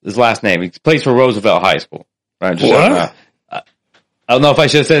 Bayo, his last name. He plays for Roosevelt High School. Right? What? I don't know if I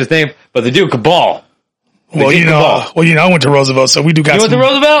should have said his name, but the dude could ball. Well, I went to Roosevelt, so we do got. You went to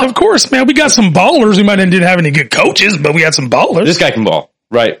Roosevelt? Of course, man. We got some ballers. We didn't have any good coaches, but we had some ballers. This guy can ball.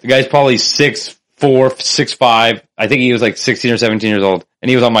 Right. The guy's probably 6'4", 6'5". I think he was like 16 or 17 years old, and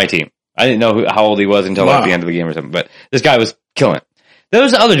he was on my team. I didn't know how old he was until like the end of the game or something, but this guy was killing it. There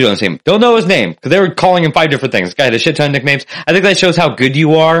was the other dude on the team. Don't know his name, because they were calling him 5 different things. This guy had a shit ton of nicknames. I think that shows how good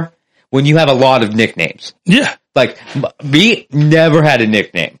you are when you have a lot of nicknames. Yeah. Like, me never had a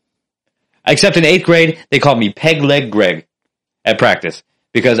nickname. Except in 8th grade, they called me Peg Leg Greg at practice,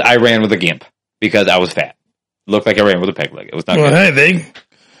 because I ran with a gimp, because I was fat. Looked like I ran with a peg leg. It was not good. Hey,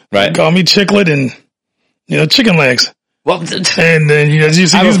 they call me Chicklet and, chicken legs. Well, and then, as you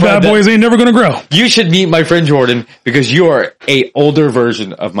see, these bad boys ain't never going to grow. You should meet my friend Jordan, because you are a older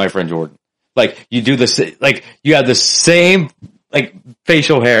version of my friend Jordan. Like, you do you have the same,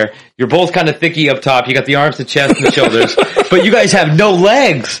 facial hair. You're both kind of thicky up top. You got the arms, the chest, and the shoulders. But you guys have no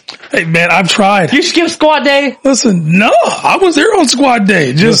legs. Hey, man, I've tried. You skip squat day? Listen, no, I was there on squat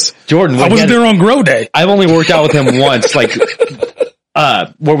day. Jordan, I wasn't there on grow day. I've only worked out with him once,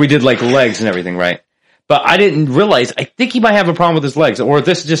 where we did legs and everything, right? But I didn't realize, I think he might have a problem with his legs, or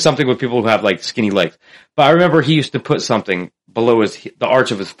this is just something with people who have skinny legs. But I remember he used to put something below the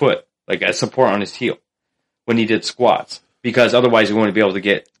arch of his foot, like as support on his heel when he did squats, because otherwise he wouldn't be able to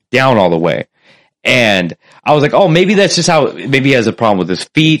get down all the way. And I was like, oh, maybe that's just maybe he has a problem with his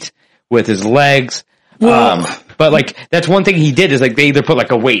feet, with his legs. Well, but that's one thing he did is they either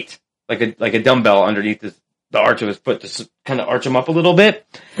put a weight, like a dumbbell underneath the arch of his foot to kind of arch him up a little bit.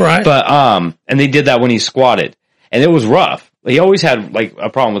 Right. But, and they did that when he squatted, and it was rough. He always had a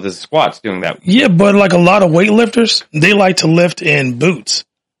problem with his squats doing that. Yeah, but a lot of weightlifters, they like to lift in boots.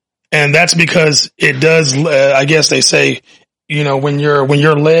 And that's because it does, I guess they say, when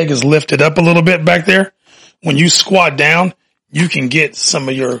your leg is lifted up a little bit back there, when you squat down, you can get some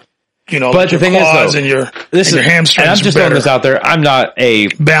of your, but your quads and your hamstrings. And I'm just throwing this out there. I'm not a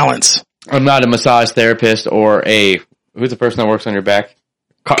balance. I'm not a massage therapist or who's the person that works on your back?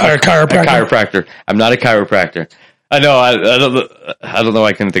 Chiropractor. A chiropractor. I'm not a chiropractor. I know. I don't know.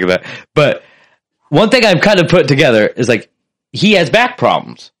 I couldn't think of that. But one thing I've kind of put together is he has back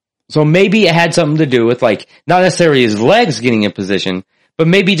problems. So maybe it had something to do with not necessarily his legs getting in position, but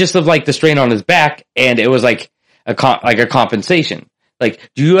maybe just of the strain on his back, and it was a compensation. Do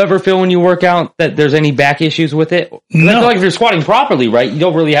you ever feel when you work out that there's any back issues with it? No. I feel if you're squatting properly, right, you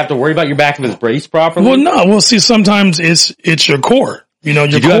don't really have to worry about your back if it's braced properly. Well, no. Well, see, sometimes it's your core. Your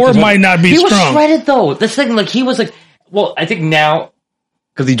core might not be strong. He was shredded though. This thing, he was well, I think now,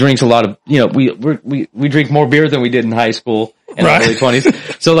 because he drinks a lot of, we drink more beer than we did in high school in our early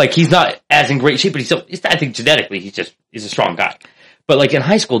 20s. So he's not as in great shape, but I think genetically he's a strong guy. But in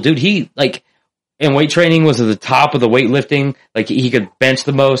high school, dude, he in weight training was at the top of the weightlifting. He could bench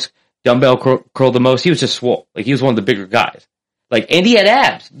the most, dumbbell curl the most. He was just swole. He was one of the bigger guys. And he had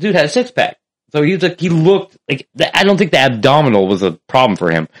abs. Dude had a 6-pack. So he looked I don't think the abdominal was a problem for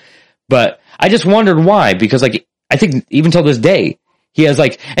him. But I just wondered why, because I think even till this day, he has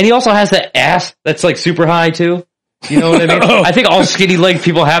and he also has that ass that's super high too. You know what I mean? I think all skinny leg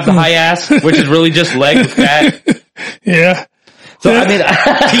people have the high ass, which is really just leg with fat. Yeah. So I mean,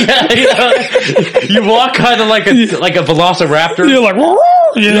 you walk kind of like a velociraptor.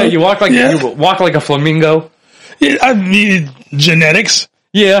 You're you walk like a flamingo. Yeah, I mean, genetics.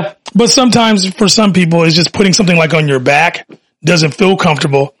 Yeah, but sometimes for some people, it's just putting something on your back doesn't feel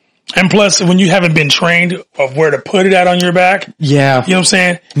comfortable. And plus, when you haven't been trained of where to put it on your back, you know what I'm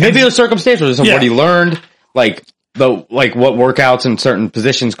saying? Maybe it was circumstantial. There's something he learned, what workouts in certain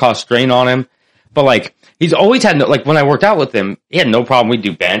positions cause strain on him. But he's always had when I worked out with him, he had no problem. We'd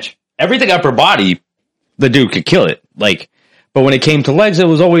do bench everything upper body, the dude could kill it. Like, but when it came to legs, it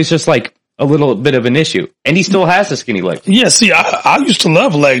was always just like a little bit of an issue. And he still has the skinny legs. Yeah, see, I used to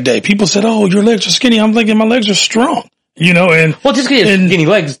love leg day. People said, "Oh, your legs are skinny." I'm thinking my legs are strong. You know, and well, just because you have skinny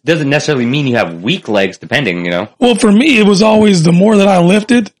legs doesn't necessarily mean you have weak legs, depending, you know. Well, for me, it was always the more that I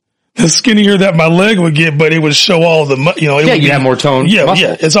lifted, the skinnier that my leg would get, but it would show all the, you know. You have more tone. Yeah, muscle.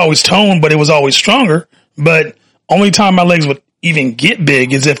 yeah. It's always tone, but it was always stronger. But only time my legs would even get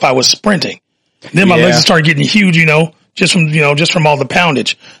big is if I was sprinting. Then my legs would start getting huge, you know, just from all the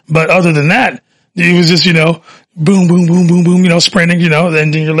poundage. But other than that, it was just, you know, boom, boom, boom, boom, boom, you know, sprinting, you know,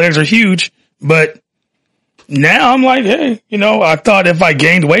 then your legs are huge. But now I'm like, hey, you know, I thought if I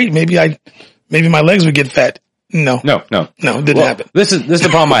gained weight, maybe my legs would get fat. No, it didn't happen. This is the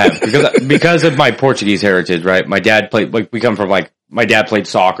problem I have because of my Portuguese heritage, right? My dad played, like, we come from, like, my dad played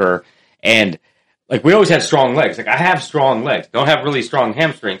soccer, and like we always had strong legs. Like, I have strong legs. Don't have really strong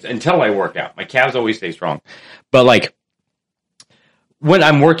hamstrings until I work out. My calves always stay strong. But like, when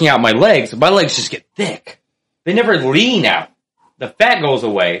I'm working out my legs just get thick. They never lean out. The fat goes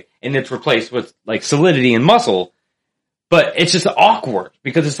away and it's replaced with like solidity and muscle. But it's just awkward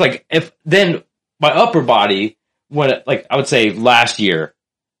because it's like, if then my upper body, like I would say last year,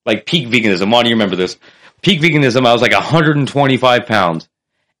 like peak veganism, Juan, you remember this? Peak veganism, I was like 125 pounds.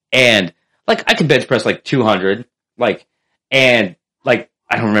 And like I could bench press like 200, and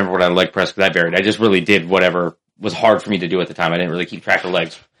I don't remember what I leg press because I varied. I just really did whatever was hard for me to do at the time. I didn't really keep track of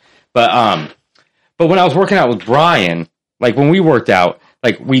legs. But when I was working out with Brian, like when we worked out,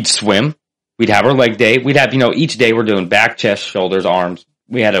 like we'd swim, we'd have our leg day, we'd have, you know, each day we're doing back, chest, shoulders, arms.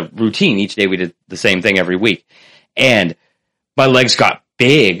 We had a routine. Each day we did the same thing every week. And my legs got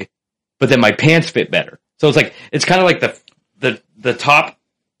big, but then my pants fit better. So it's like, it's kind of like the top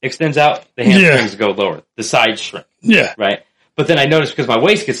extends out, the hamstrings go lower, the sides shrink. Yeah. Right? But then I noticed because my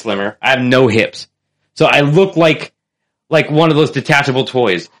waist gets slimmer, I have no hips. So I look like one of those detachable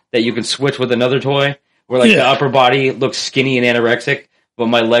toys that you can switch with another toy, where like the upper body looks skinny and anorexic, but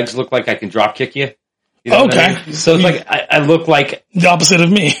my legs look like I can drop kick you. You know okay. I mean? So it's like I look like the opposite of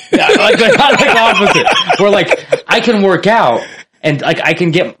me. Yeah, like the opposite. Where like I can work out and like I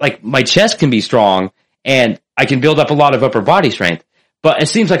can get like my chest can be strong and I can build up a lot of upper body strength. But it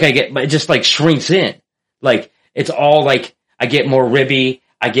seems like it just like shrinks in. Like it's all like I get more ribby,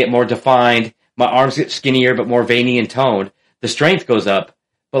 I get more defined, my arms get skinnier but more veiny and toned. The strength goes up,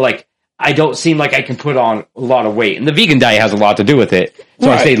 but like I don't seem like I can put on a lot of weight. And the vegan diet has a lot to do with it.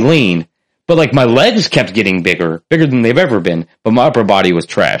 So I stayed lean. But like my legs kept getting bigger than they've ever been, but my upper body was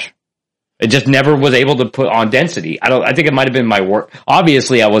trash. It just never was able to put on density. I think it might have been my work.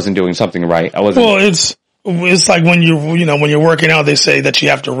 Obviously I wasn't doing something right. Well, it's like when you're working out, they say that you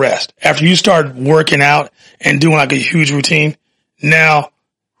have to rest. After you start working out and doing like a huge routine, now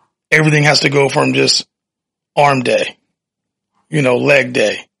everything has to go from just arm day, leg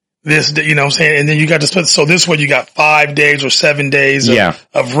day, this, you know what I'm saying? And then you got to split. So this way you got 5 days or 7 days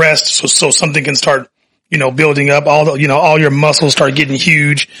of rest. So something can start, building up. All your muscles start getting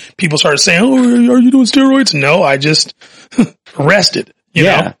huge. People start saying, "Oh, are you doing steroids?" No, I just rested. You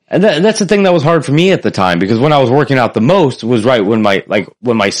know? And that's the thing that was hard for me at the time, because when I was working out the most was right when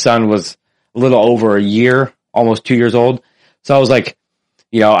my son was a little over a year, almost 2 years old. So I was like,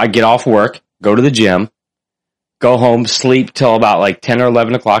 I get off work, go to the gym, go home, sleep till about like 10 or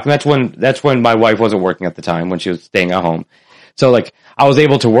 11 o'clock. And that's when my wife wasn't working at the time, when she was staying at home. So like I was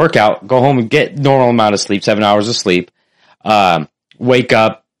able to work out, go home and get normal amount of sleep, 7 hours of sleep, wake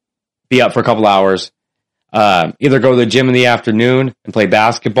up, be up for a couple hours, either go to the gym in the afternoon and play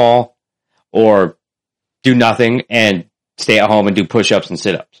basketball, or do nothing and stay at home and do push-ups and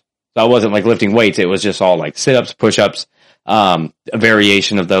sit-ups. So I wasn't like lifting weights. It was just all like sit-ups, push-ups, a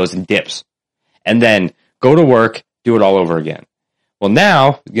variation of those, and dips. And then go to work, do it all over again. Well,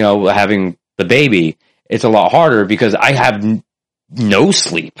 now, having the baby, it's a lot harder because I have no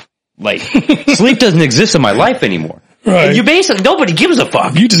sleep. Like, sleep doesn't exist in my life anymore. Right. And you basically, nobody gives a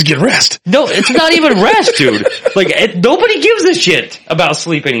fuck. You just get rest. No, it's not even rest, dude. Like, nobody gives a shit about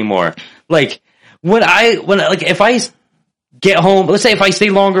sleep anymore. Like, if I get home, let's say if I stay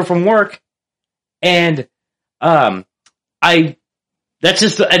longer from work, and, that's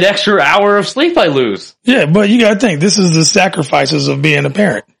just an extra hour of sleep I lose. Yeah, but you gotta think, this is the sacrifices of being a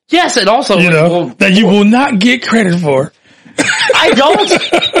parent. Yes, and also, that you will not get credit for. I don't.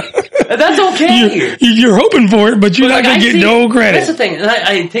 That's okay. You're hoping for it, but you're not going to get no credit. That's the thing. And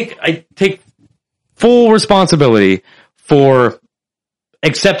I take full responsibility for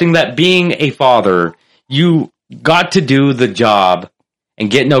accepting that being a father, you got to do the job and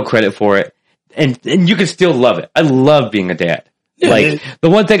get no credit for it. And you can still love it. I love being a dad. Like, the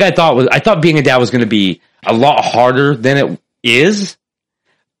one thing I thought being a dad was going to be a lot harder than it is,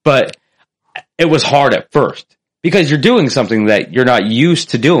 but it was hard at first because you're doing something that you're not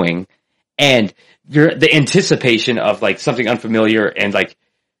used to doing, and the anticipation of like something unfamiliar and like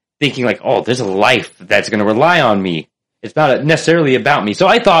thinking like, oh, there's a life that's going to rely on me. It's not necessarily about me. So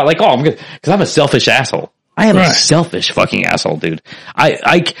I thought like, oh, I'm good because I'm a selfish asshole. I am a selfish fucking asshole, dude.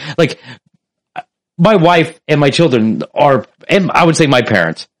 I like my wife and my children are, and I would say my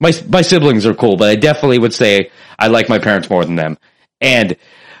parents, my siblings are cool, but I definitely would say I like my parents more than them.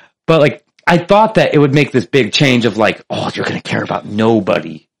 But like, I thought that it would make this big change of like, oh, you're going to care about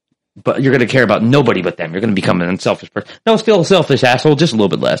nobody, but you're going to care about nobody but them. You're going to become an unselfish person. No, still a selfish asshole, just a little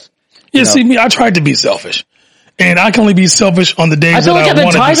bit less. Yeah, see me, I tried to be selfish. And I can only be selfish on the days I feel that like I I'm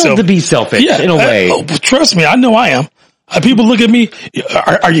want entitled to be selfish in a way. Trust me, I know I am. People look at me,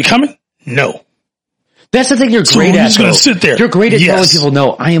 are you coming? No. That's the thing you're great at. You're just going to sit there. You're great at telling people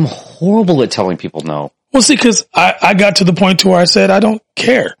no. I am horrible at telling people no. Well, see, because I got to the point to where I said, I don't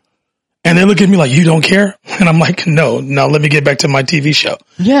care. And they look at me like, you don't care? And I'm like, no, let me get back to my TV show.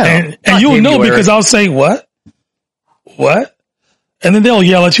 Yeah. And you'll know because I'll say, what? And then they'll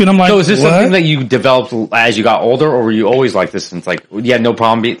yell at you, and I'm like, so is this something that you developed as you got older, or were you always like this since, like, you had no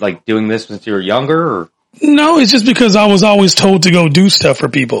problem like doing this since you were younger? Or? No, it's just because I was always told to go do stuff for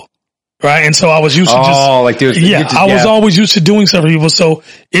people, right? And so I was used to I was always used to doing stuff for people, so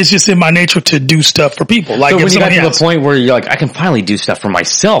it's just in my nature to do stuff for people. Like, so when you got to the point where you're like, I can finally do stuff for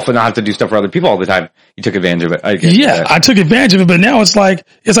myself and not have to do stuff for other people all the time, you took advantage of it. I took advantage of it, but now it's like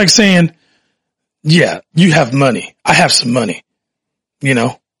saying, yeah, you have money. I have some money. You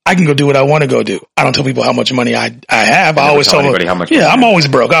know, I can go do what I want to go do. I don't tell people how much money I have. I always tell anybody how much. Yeah, I'm always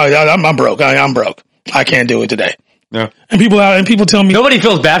broke. I'm broke. I'm broke. I can't do it today. Yeah. And people tell me nobody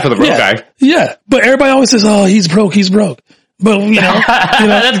feels bad for the broke guy. Yeah, but everybody always says, "Oh, he's broke. He's broke." But you know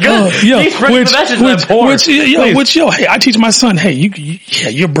that's good. Hey, I teach my son, hey,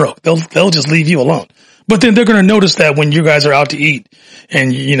 you're broke. They'll just leave you alone. But then they're going to notice that when you guys are out to eat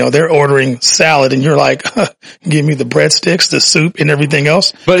and, you know, they're ordering salad and you're like, give me the breadsticks, the soup and everything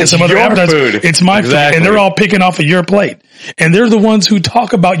else. But and it's some other food. It's my food. And they're all picking off of your plate. And they're the ones who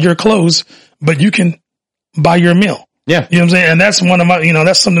talk about your clothes, but you can buy your meal. Yeah. You know what I'm saying? And that's one of my,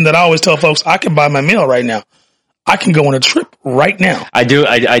 that's something that I always tell folks, I can buy my meal right now. I can go on a trip right now. I do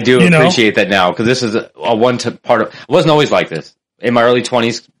appreciate that now because this is a part of, I wasn't always like this. In my early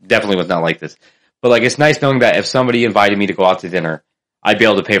 20s, definitely was not like this. But like, it's nice knowing that if somebody invited me to go out to dinner, I'd be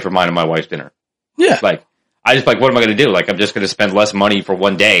able to pay for mine and my wife's dinner. Yeah. Like, I just like, what am I going to do? Like, I'm just going to spend less money for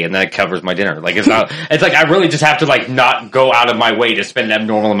one day and then it covers my dinner. Like, it's not, it's like, I really just have to like not go out of my way to spend that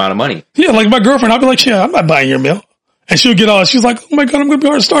normal amount of money. Yeah. Like my girlfriend, I'll be like, yeah, I'm not buying your meal. And she'll get all, she's like, oh my God, I'm going to be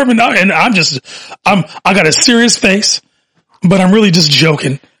hard starving now. And I got a serious face, but I'm really just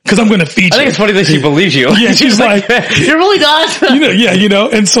joking. Cause I'm going to feed you. I think it's funny that she believes you. Yeah. She's like, you're really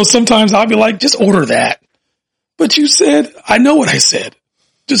not. And so sometimes I'll be like, just order that. But you said, I know what I said.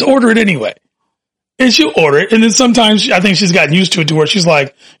 Just order it anyway. And she'll order it. And then sometimes I think she's gotten used to it to where she's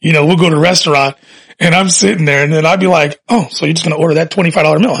like, we'll go to a restaurant and I'm sitting there and then I'd be like, oh, so you're just going to order that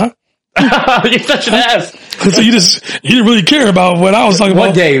 $25 meal, huh? You're such an ass. So you didn't really care about what I was talking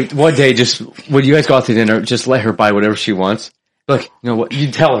about. One day, just when you guys go out to dinner, just let her buy whatever she wants. Like, you know what?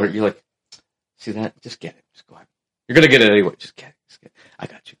 You tell her, you're like, see that? Just get it. Just go ahead. You're going to get it anyway. Just get it. I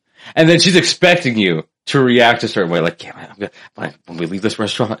got you. And then she's expecting you to react a certain way. Like, damn it, when we leave this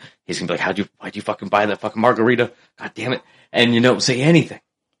restaurant, he's going to be like, why'd you fucking buy that fucking margarita? God damn it. And say anything.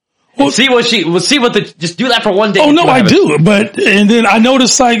 Well, just do that for one day. Oh, no, I do. And then I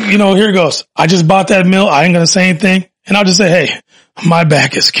notice like, here it goes. I just bought that meal. I ain't going to say anything. And I'll just say, hey, my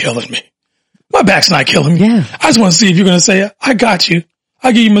back is killing me. My back's not killing me. Yeah. I just want to see if you're going to say, I got you.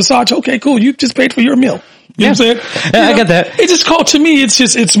 I give you a massage. Okay, cool. You just paid for your meal. You know what I'm saying? Yeah, I get that. It's just called, to me,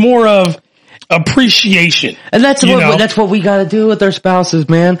 it's more of appreciation. And that's what we got to do with our spouses,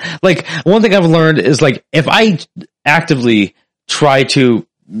 man. Like, one thing I've learned is like, if I actively try to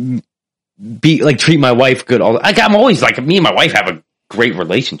treat my wife good, I'm always like, me and my wife have a great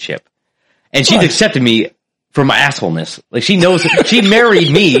relationship. And she's accepted me for my assholeness. Like, she knows, she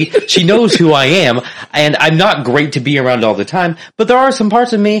married me, she knows who I am, and I'm not great to be around all the time, but there are some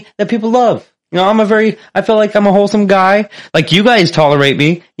parts of me that people love. I feel like I'm a wholesome guy. Like, you guys tolerate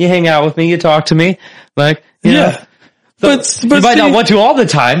me, you hang out with me, you talk to me, like, you know. But you might not want to all the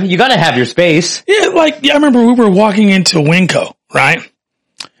time, you gotta have your space. Yeah, I remember we were walking into Winco, right?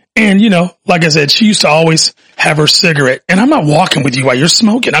 And, like I said, she used to always have her cigarette. And I'm not walking with you while you're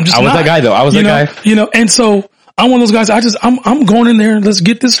smoking. I was that guy, though. I was that guy. And so I'm one of those guys. I'm going in there. Let's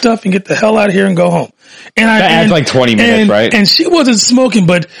get this stuff and get the hell out of here and go home. And That adds like 20 minutes, right? And she wasn't smoking,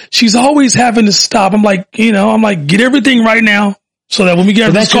 but she's always having to stop. I'm like, get everything right now so that when we get out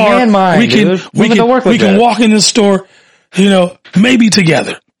of this car, we can walk in the store, maybe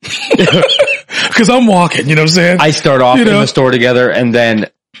together. Cause I'm walking, you know what I'm saying? I start off in the store together and then,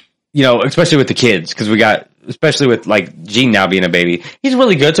 especially with the kids, cause especially with like Gene now being a baby, he's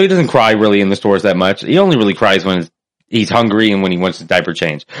really good. So he doesn't cry really in the stores that much. He only really cries when he's hungry and when he wants a diaper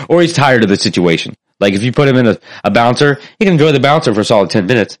change or he's tired of the situation. Like if you put him in a bouncer, he can enjoy the bouncer for a solid 10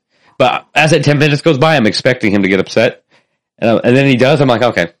 minutes. But as that 10 minutes goes by, I'm expecting him to get upset. And then he does. I'm like,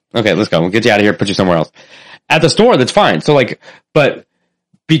 okay, let's go. We'll get you out of here. Put you somewhere else. At the store, that's fine. So but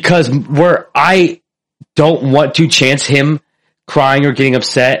because I don't want to chance him crying or getting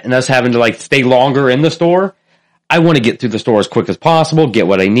upset and us having to stay longer in the store, I want to get through the store as quick as possible, get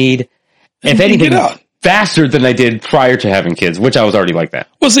what I need. If anything, faster than I did prior to having kids, which I was already like that.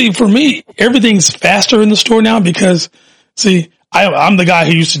 Well, see, for me, everything's faster in the store now because, see, I'm the guy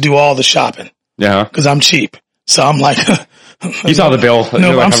who used to do all the shopping. Yeah. Because I'm cheap. So I'm like, you saw the bill.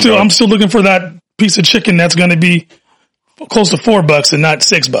 No, I'm still looking for that piece of chicken that's going to be close to $4 and not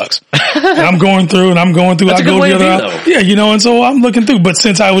 $6. And I'm going through. I go the other out. Yeah, and so I'm looking through. But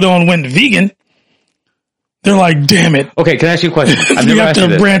since I went vegan, they're like, damn it. Okay, can I ask you a question? I've you never have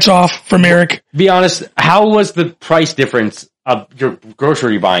to branch off from Eric. Be honest, how was the price difference of your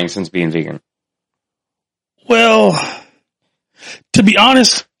grocery buying since being vegan? Well, to be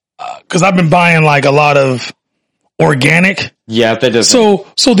honest, because I've been buying a lot of organic. Yeah, that does. So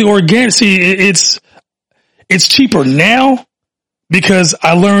the organic, see, it's cheaper now because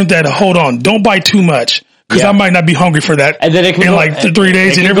I learned that, hold on, don't buy too much. Because I might not be hungry for that and then it can in 3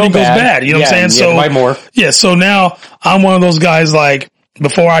 days and everything goes bad. You know what I'm saying? So buy more. Yeah. So now I'm one of those guys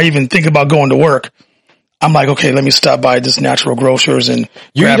before I even think about going to work, I'm like, okay, let me stop by this Natural Grocers and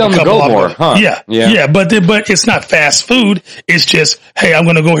grab a couple of more. Huh? Yeah. But it's not fast food. It's just, hey, I'm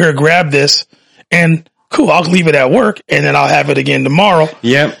going to go here and grab this and cool. I'll leave it at work and then I'll have it again tomorrow.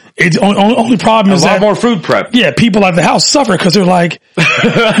 Yep. It's only problem is a lot more food prep. Yeah, people at the house suffer because they're like,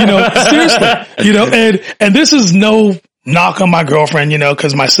 seriously, and this is no knock on my girlfriend,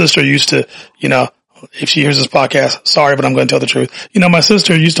 because my sister used to, if she hears this podcast, sorry, but I'm going to tell the truth. My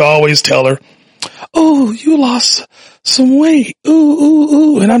sister used to always tell her, "Oh, you lost some weight,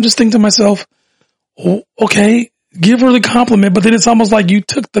 ooh," and I'm just thinking to myself, oh, okay, give her the compliment, but then it's almost like you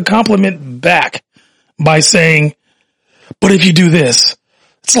took the compliment back by saying, "But if you do this."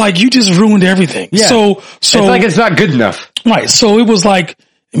 It's like you just ruined everything. Yeah. So it's like it's not good enough. Right. So it was like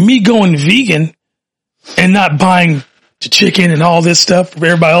me going vegan and not buying the chicken and all this stuff for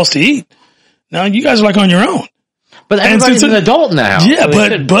everybody else to eat. Now you guys are on your own. But everybody's an adult now. Yeah,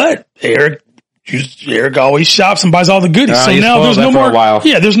 so but Eric always shops and buys all the goodies. So now there's no more.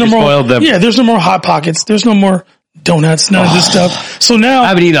 Yeah, there's no more. Yeah, there's no more Hot Pockets. There's no more donuts, none of this stuff. So now I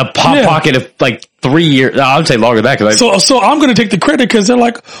haven't eaten a Hot Pocket of 3 years. I would say longer than that. So I'm going to take the credit because they're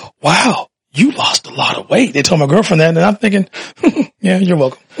like, wow, you lost a lot of weight. They told my girlfriend that, and I'm thinking, yeah, you're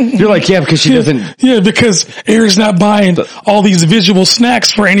welcome. You're like, yeah, because she doesn't. Yeah, because Eric's not buying all these visual snacks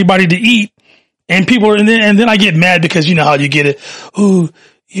for anybody to eat, and people, and then I get mad because you know how you get it. Ooh,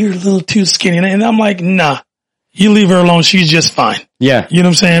 you're a little too skinny, and I'm like, nah. You leave her alone. She's just fine. Yeah. You know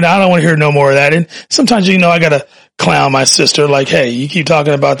what I'm saying? I don't want to hear no more of that. And sometimes, I got to clown my sister like, hey, you keep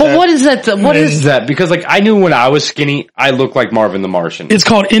talking about that. But what is that? What is that? Because I knew when I was skinny, I looked like Marvin the Martian. It's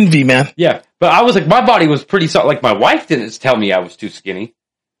called envy, man. Yeah. But I was my body was pretty solid. My wife didn't tell me I was too skinny.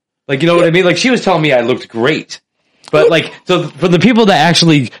 You know what I mean? She was telling me I looked great. But so for the people that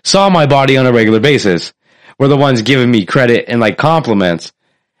actually saw my body on a regular basis were the ones giving me credit and compliments.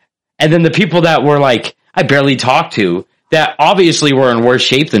 And then the people that were I barely talked to that obviously were in worse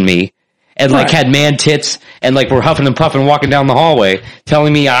shape than me and had man tits and were huffing and puffing walking down the hallway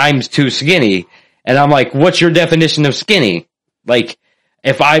telling me I'm too skinny. And I'm like, what's your definition of skinny?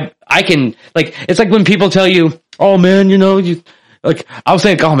 If I can, it's like when people tell you, oh man, I was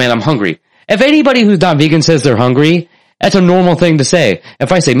saying, oh man, I'm hungry. If anybody who's not vegan says they're hungry, that's a normal thing to say.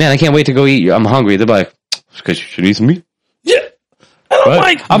 If I say, man, I can't wait to go eat, I'm hungry, they're like, because you should eat some meat. Yeah.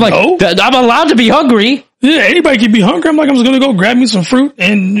 I'm allowed to be hungry. Yeah, anybody can be hungry. I'm just going to go grab me some fruit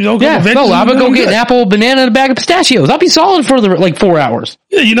and, I'm going to go get an apple, banana, and a bag of pistachios. I'll be solid for 4 hours.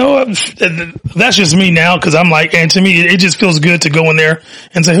 Yeah, that's just me now because I'm and to me, it just feels good to go in there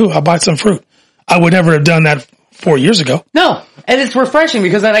and say, I'll buy some fruit. I would never have done that 4 years ago. No, and it's refreshing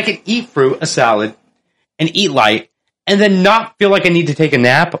because then I can eat fruit, a salad, and eat light, and then not feel like I need to take a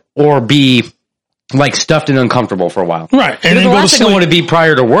nap or be like stuffed and uncomfortable for a while. Right. And then the last thing I want to be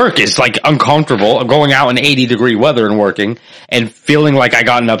prior to work is like uncomfortable, going out in 80-degree weather and working and feeling like I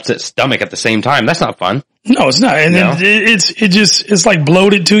got an upset stomach at the same time. That's not fun. No, it's not. And then it's like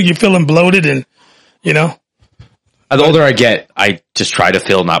bloated too. You're feeling bloated and, you know. The older I get, I just try to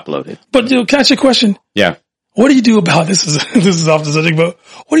feel not bloated. But dude, can I ask you a question? Yeah. What do you do about, this is off the subject, but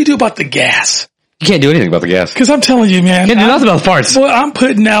what do you do about the gas? You can't do anything about the gas. Cause I'm telling you, man. You can't do nothing about the farts. Well, I'm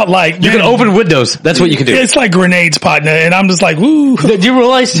putting out like, you can open windows. That's what you can do. It's like grenades, partner. And I'm just like, woo. Do you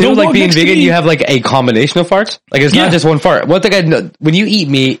realize too, like being vegan, you have like a combination of farts? Like it's not just one fart. One thing I know, when you eat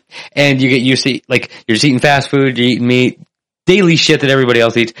meat and you get used to, like you're just eating fast food, you're eating meat, daily shit that everybody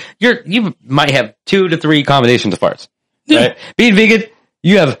else eats, you might have 2 to 3 combinations of farts. Yeah. Right? Being vegan,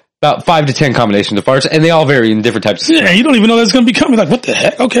 you have about 5 to 10 combinations of farts, and they all vary in different types of Yeah, you don't even know that's going to be coming. Like, what the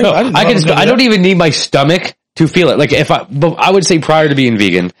heck? Okay. No, I don't even need my stomach to feel it. Like but I would say prior to being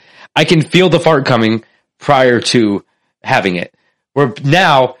vegan, I can feel the fart coming prior to having it. Where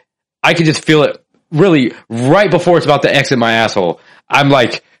now, I can just feel it really right before it's about to exit my asshole. I'm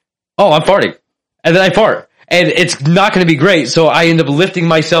like, oh, I'm farting. And then I fart. And it's not going to be great, so I end up lifting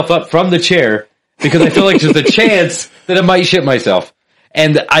myself up from the chair because I feel like there's a chance that I might shit myself.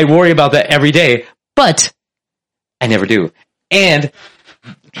 And I worry about that every day, but I never do. And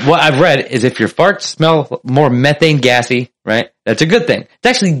what I've read is if your farts smell more methane gassy, right, that's a good thing. It's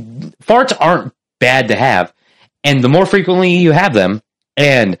actually, farts aren't bad to have. And the more frequently you have them,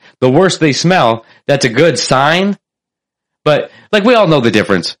 and the worse they smell, that's a good sign. But, like, we all know the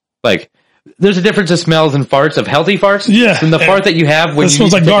difference. Like, there's a difference of smells and farts, of healthy farts. Yeah. From the fart that you have when it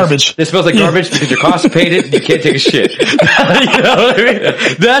smells like garbage. It smells like garbage because you're constipated and you can't take a shit. You know what I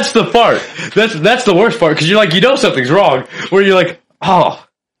mean? That's the fart. That's the worst part because you're like, you know something's wrong. Where you're like, oh,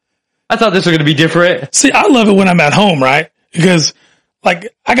 I thought this was going to be different. See, I love it when I'm at home, right? Because,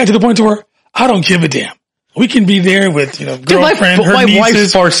 like, I got to the point to where I don't give a damn. We can be there with, you know, girlfriend, her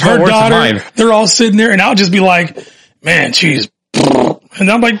nieces, her daughter. They're all sitting there and I'll just be like, man, geez. And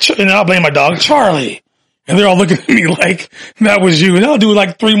I'm like, and I'll blame my dog, Charlie. And they're all looking at me like, that was you. And I'll do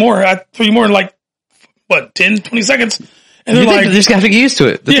like 3 more in like, what, 10, 20 seconds? And they're like, you just have to get used to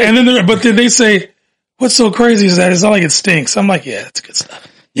it. And then but then they say, what's so crazy is that it's not like it stinks. I'm like, yeah, that's good stuff.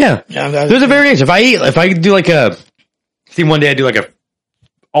 Yeah. There's a variation. If I do like one day I do like a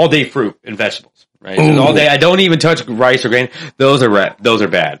all day fruit and vegetables, right? So all day, I don't even touch rice or grain. Those are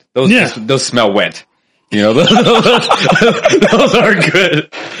bad. Those smell wet. You know, those aren't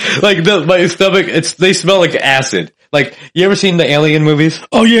good. Like my stomach, they smell like acid. Like, you ever seen the Alien movies?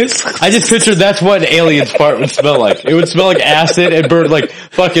 Oh yes. I just pictured that's what an alien's fart would smell like. It would smell like acid and burn like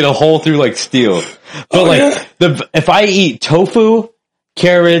fucking a hole through like steel. But if I eat tofu,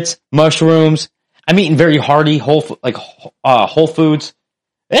 carrots, mushrooms, I'm eating very hearty whole foods.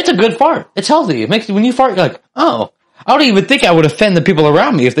 It's a good fart. It's healthy. It makes when you fart, you're like, oh. I don't even think I would offend the people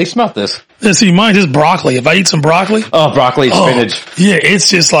around me if they smelled this. Yeah, see, mine is broccoli. If I eat some broccoli. Oh, broccoli, spinach. Yeah,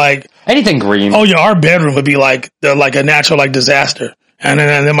 it's just like. Anything green. Oh, yeah, our bedroom would be like a natural like disaster. And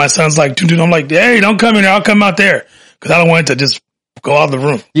then my son's like, dude, I'm like, hey, don't come in here. I'll come out there. Cause I don't want it to just go out of the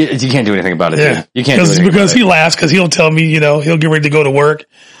room. You can't do anything about it. Yeah. Dude. You can't do anything because he laughs cause he'll tell me, you know, he'll get ready to go to work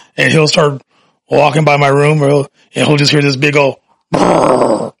and he'll start walking by my room and he'll just hear this big old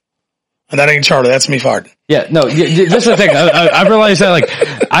brrr. And that ain't Charlie. That's me farting. Yeah, no, that's the thing. I realized that, like,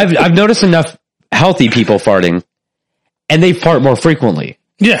 I've noticed enough healthy people farting, and they fart more frequently.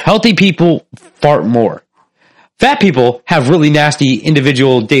 Yeah. Healthy people fart more. Fat people have really nasty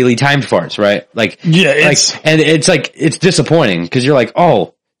individual daily timed farts, right? Like, yeah, it's disappointing because you're like,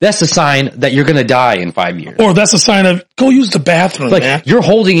 oh, that's a sign that you're going to die in 5 years. Or that's a sign of go use the bathroom, like, man. You're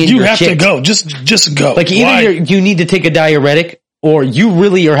holding in your shit. You have to go. Just go. Like, either you need to take a diuretic, or you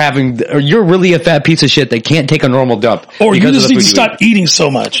really or you're really a fat piece of shit that can't take a normal dump. Or you just need to stop eating so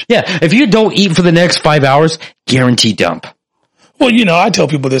much. Yeah. If you don't eat for the next 5 hours, guarantee dump. Well, you know, I tell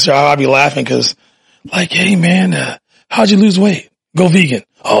people this, I'll be laughing because, like, hey man, how'd you lose weight? Go vegan.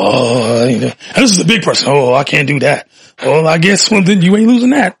 Oh, you know, and this is a big person. Oh, I can't do that. Well, I guess then you ain't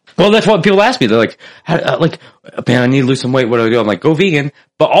losing that. Well, that's what people ask me. They're like, man, I need to lose some weight. What do I do? I'm like, go vegan.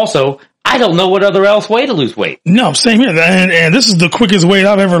 But also, I don't know what other else way to lose weight. No, same here. And this is the quickest weight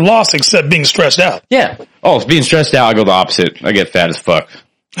I've ever lost except being stressed out. Yeah. Oh, being stressed out, I go the opposite. I get fat as fuck.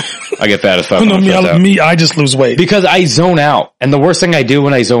 I just lose weight. Because I zone out. And the worst thing I do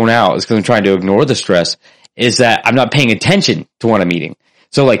when I zone out is because I'm trying to ignore the stress is that I'm not paying attention to what I'm eating.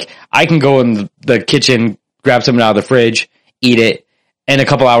 So like, I can go in the kitchen, grab something out of the fridge, eat it, and a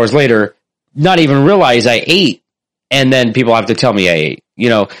couple hours later, not even realize I ate. And then people have to tell me I ate, you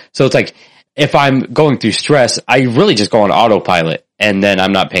know? So it's like, if I'm going through stress, I really just go on autopilot and then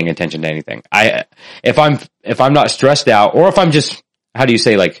I'm not paying attention to anything. If I'm not stressed out, or if I'm just, how do you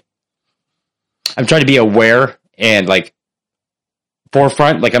say, like, I'm trying to be aware and like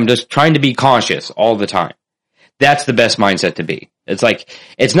forefront, like I'm just trying to be conscious all the time. That's the best mindset to be. It's like,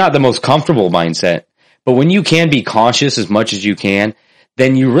 it's not the most comfortable mindset, but when you can be conscious as much as you can,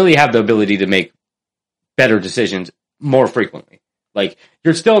 then you really have the ability to make better decisions more frequently. Like,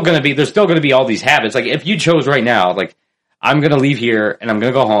 there's still going to be all these habits. Like, if you chose right now, like, I'm going to leave here and I'm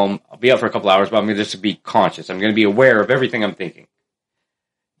going to go home. I'll be up for a couple hours, but I'm going to just be conscious. I'm going to be aware of everything I'm thinking.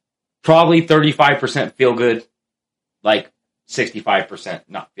 Probably 35% feel good, like 65%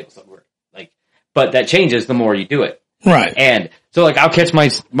 not feel so good. Like, but that changes the more you do it. Right. And so, like, I'll catch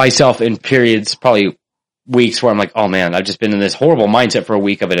myself in periods, probably weeks, where I'm like, oh man, I've just been in this horrible mindset for a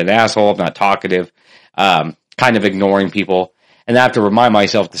week. I've been an asshole. I'm not talkative, kind of ignoring people. And I have to remind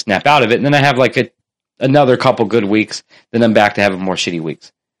myself to snap out of it. And then I have like another couple good weeks. Then I'm back to having more shitty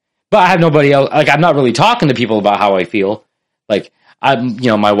weeks. But I have nobody else. Like, I'm not really talking to people about how I feel. Like,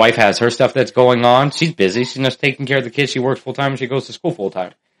 my wife has her stuff that's going on. She's busy. She's just taking care of the kids. She works full time and she goes to school full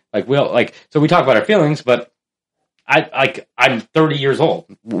time. So we talk about our feelings, but I'm 30 years old.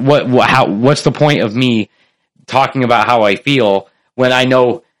 What's the point of me talking about how I feel when I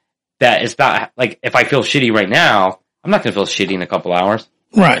know that it's not, like, if I feel shitty right now, I'm not going to feel shitty in a couple hours.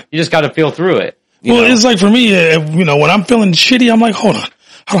 Right. You just got to feel through it. Well, it's like, for me, when I'm feeling shitty, I'm like, hold on,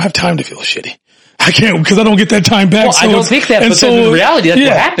 I don't have time to feel shitty. I can't, because I don't get that time back. Well, so I don't think that, but then in reality, that's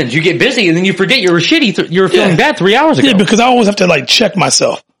what happens. You get busy and then you forget you were shitty. You were feeling bad 3 hours ago. Yeah, because I always have to, like, check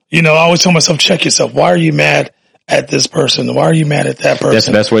myself. I always tell myself, check yourself. Why are you mad at this person? Why are you mad at that person? That's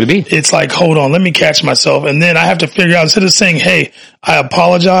the best way to be. It's like, hold on, let me catch myself. And then I have to figure out, instead of saying, hey, I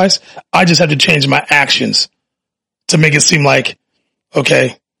apologize, I just have to change my actions to make it seem like,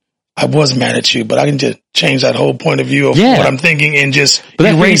 okay, I was mad at you, but I can just change that whole point of view of what I'm thinking and just But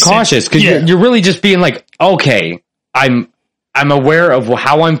that's being cautious, because you're really just being like, okay, I'm aware of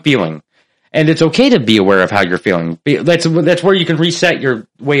how I'm feeling. And it's okay to be aware of how you're feeling. That's where you can reset your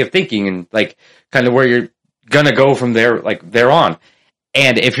way of thinking and, like, kind of where you're gonna go from there, like, there on.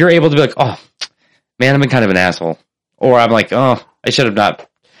 And if you're able to be like, oh man, I'm kind of an asshole, or I'm like, oh, I should have not.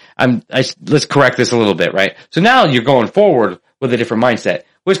 Let's correct this a little bit, right? So now you're going forward with a different mindset,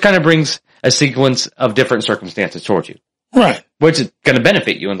 which kind of brings a sequence of different circumstances towards you. Right. Which is going to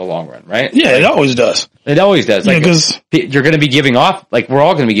benefit you in the long run, right? Yeah, it always does. It always does. Like, because you're going to be giving off, like, we're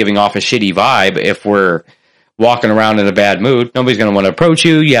all going to be giving off a shitty vibe if we're walking around in a bad mood. Nobody's going to want to approach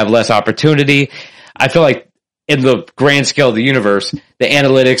you. You have less opportunity. I feel like in the grand scale of the universe, the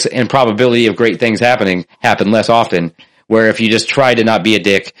analytics and probability of great things happen less often, where if you just try to not be a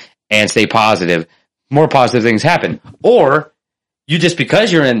dick and stay positive, more positive things happen. Or you just,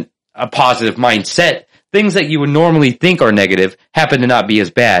 because you're in a positive mindset, things that you would normally think are negative happen to not be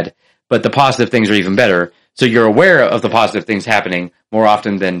as bad, but the positive things are even better. So you're aware of the positive things happening more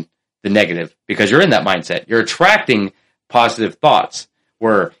often than the negative, because you're in that mindset. You're attracting positive thoughts,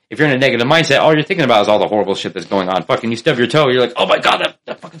 where if you're in a negative mindset, all you're thinking about is all the horrible shit that's going on. Fucking, you stub your toe, you're like, oh my God,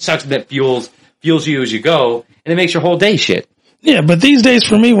 that fucking sucks. And that fuels you as you go, and it makes your whole day shit. Yeah, but these days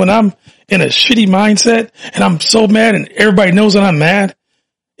for me, when I'm in a shitty mindset and I'm so mad and everybody knows that I'm mad,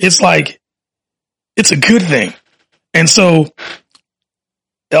 it's like, it's a good thing. And so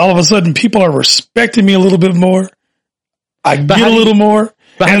all of a sudden people are respecting me a little bit more. I get a little more.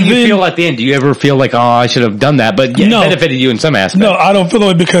 But how do you feel at the end? Do you ever feel like, oh, I should have done that, but it benefited you in some aspect? No, I don't feel that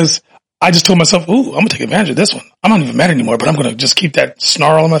way, because I just told myself, ooh, I'm going to take advantage of this one. I'm not even mad anymore, but I'm going to just keep that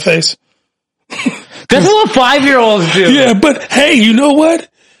snarl on my face. That's what 5-year-olds do. Yeah, but hey, you know what?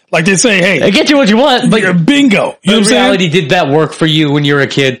 Like they say, hey, I get you what you want, but bingo. You know what I'm reality, did that work for you when you were a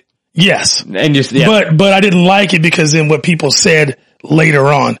kid? Yes. And just, yeah. But I didn't like it, because then what people said later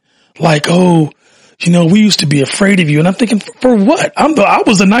on, like, oh, we used to be afraid of you. And I'm thinking, for what? I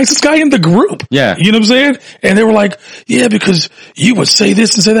was the nicest guy in the group. Yeah. You know what I'm saying? And they were like, yeah, because you would say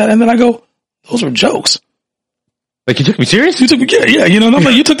this and say that. And then I go, those were jokes. Like, you took me serious? You took me, yeah. And I'm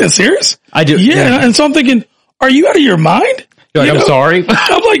like, you took that serious? I do. Yeah. And so I'm thinking, are you out of your mind? You're like, I'm sorry.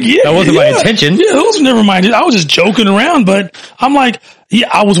 I'm like, yeah. That wasn't my intention. Yeah, that was never mind. I was just joking around, but I'm like, yeah,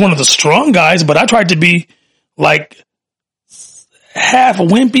 I was one of the strong guys, but I tried to be like half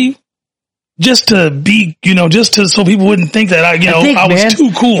wimpy. Just to be, so people wouldn't think that I was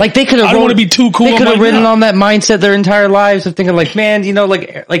too cool. Like, they could have, I don't want to be too cool. They could have ridden on that mindset their entire lives of thinking like, man,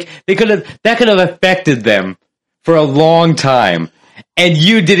 like they could have, that could have affected them for a long time. And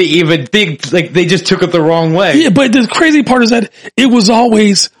you didn't even think, like, they just took it the wrong way. Yeah, but the crazy part is that it was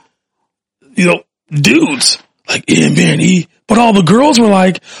always, dudes like, yeah, man, But all the girls were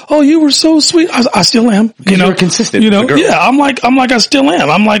like, "Oh, you were so sweet." I still am. You know, you're consistent. You know, with the girls. yeah. I'm like, I still am.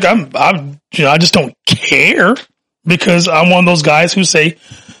 I'm like, I just don't care because I'm one of those guys who say,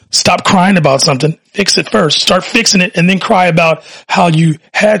 stop crying about something, fix it first, start fixing it, and then cry about how you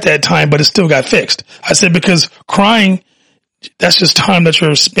had that time, but it still got fixed. I said, because crying, that's just time that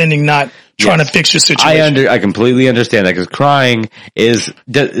you're spending not trying to fix your situation. I completely understand that because crying is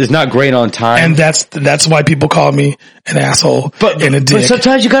not great on time. And that's why people call me an asshole and a dick. But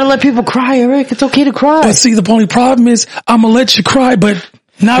sometimes you gotta let people cry, Eric. It's okay to cry. But see, the only problem is I'm gonna let you cry, but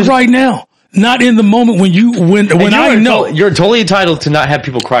not right now. Not in the moment when I know. You're totally entitled to not have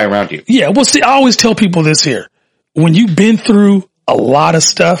people cry around you. Yeah. Well, see, I always tell people this here. When you've been through a lot of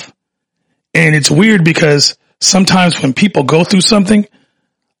stuff, and it's weird because sometimes when people go through something,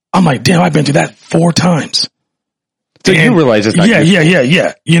 I'm like, damn, I've been through that 4 times. So you realize it's not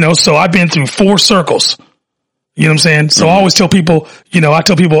Yeah. You know, so I've been through 4 circles. You know what I'm saying? So I always tell people,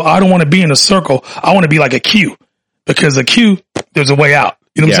 I don't want to be in a circle. I want to be like a Q, because a Q, there's a way out.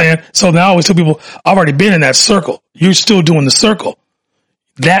 You know what I'm saying? So now I always tell people, I've already been in that circle. You're still doing the circle.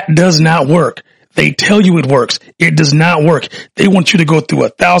 That does not work. They tell you it works. It does not work. They want you to go through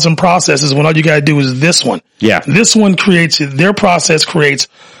 1,000 processes when all you got to do is this one. Yeah. This one their process creates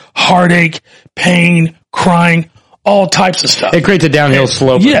heartache, pain, crying, all types of stuff. It creates a downhill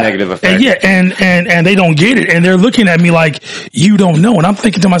slope of negative effects. And they don't get it. And they're looking at me like, you don't know. And I'm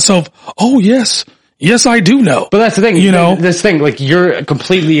thinking to myself, oh, yes. Yes, I do know. But that's the thing. This thing, like, you're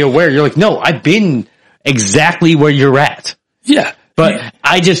completely aware. You're like, no, I've been exactly where you're at. Yeah. But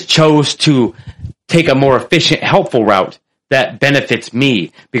I just chose to take a more efficient, helpful route that benefits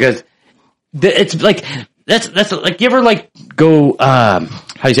me, because it's like, that's like, you ever like go,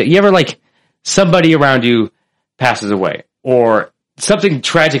 you ever like somebody around you passes away or something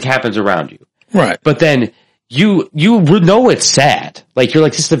tragic happens around you. Right. But then you know it's sad. Like, you're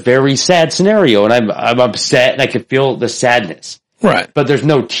like, this is a very sad scenario, and I'm upset, and I can feel the sadness. Right. But there's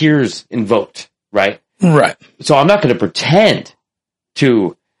no tears invoked, right? Right. So I'm not going to pretend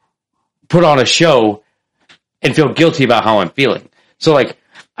to put on a show and feel guilty about how I'm feeling. So, like,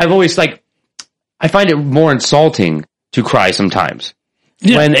 I've always, like, I find it more insulting to cry sometimes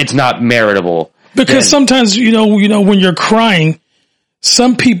when it's not meritable. Because sometimes, when you're crying,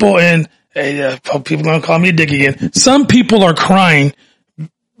 some people, and people gonna call me a dick again. Some people are crying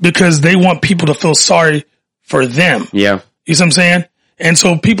because they want people to feel sorry for them. Yeah. You see what I'm saying? And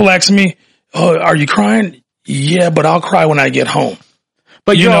so people ask me, "Oh, are you crying?" Yeah, but I'll cry when I get home.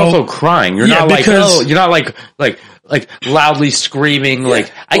 But you're also crying. You're not like, you're not like loudly screaming.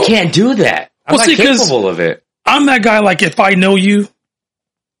 Like, I can't do that. I'm not capable of it. I'm that guy. Like, if I know you,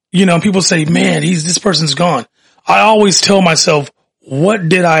 people say, "Man, this person's gone." I always tell myself, what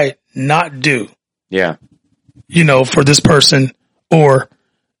did I not do? Yeah. For this person, or,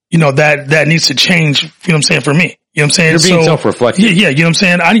 that needs to change, what I'm saying, for me. You know what I'm saying? You're being self-reflective. Yeah, you know what I'm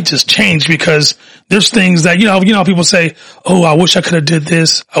saying? I need to change because there's things that, people say, "Oh, I wish I could have did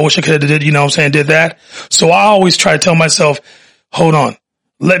this. I wish I could have did that." So I always try to tell myself, hold on,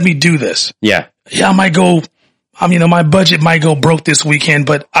 let me do this. Yeah. Yeah, I might go, my budget might go broke this weekend,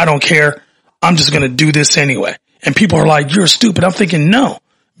 but I don't care. I'm just going to do this anyway. And people are like, "You're stupid." I'm thinking, no,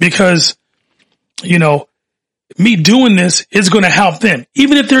 because, me doing this is going to help them.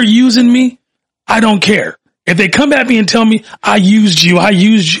 Even if they're using me, I don't care. If they come at me and tell me, I used you, I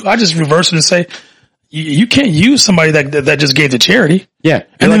just reverse it and say, you can't use somebody that just gave to charity. Yeah.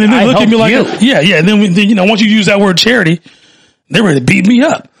 And then they look at me like, yeah. And then once you use that word charity, they're ready to beat me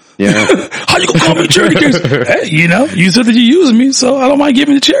up. Yeah. How you gonna call me a charity case? Hey, you said that you're using me, so I don't mind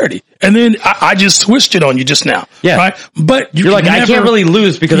giving to charity. And then I just switched it on you just now. Yeah. Right? But you're like, I can't really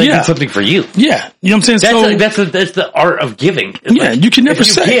lose because I did something for you. Yeah. You know what I'm saying? That's the art of giving. Yeah. You can never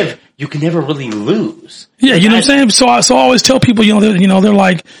say. You can never really lose. Yeah. You know what I'm saying? So I always tell people, they're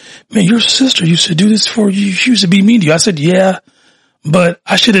like, "Man, your sister used to do this for you. She used to be mean to you." I said, "Yeah, but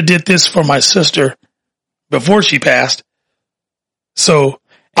I should have did this for my sister before she passed. So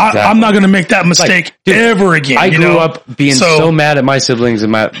exactly. I'm not going to make that mistake ever again." I grew up being so mad at my siblings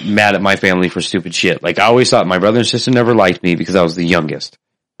and mad at my family for stupid shit. Like, I always thought my brother and sister never liked me because I was the youngest.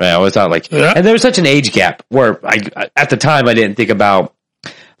 Right? I always thought and there was such an age gap where at the time I didn't think about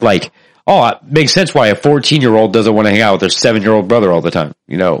it makes sense why a 14-year-old doesn't want to hang out with their 7-year-old brother all the time,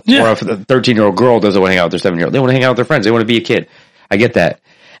 or if a 13-year-old girl doesn't want to hang out with their 7-year-old. They want to hang out with their friends. They want to be a kid. I get that.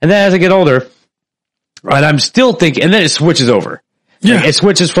 And then as I get older, and I'm still thinking, and then it switches over. Yeah. Like, it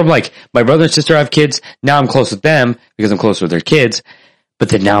switches from my brother and sister have kids. Now I'm close with them because I'm close with their kids. But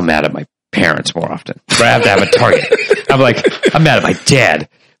then now I'm mad at my parents more often. Right? I have to have a target. I'm mad at my dad.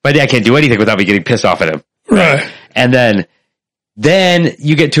 My dad can't do anything without me getting pissed off at him. Right. And then then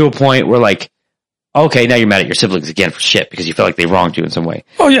you get to a point where like, okay, now you're mad at your siblings again for shit because you feel like they wronged you in some way.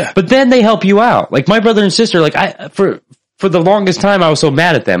 Oh yeah. But then they help you out. Like my brother and sister, like for the longest time I was so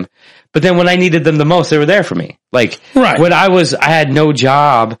mad at them. But then when I needed them the most, they were there for me. Like when I had no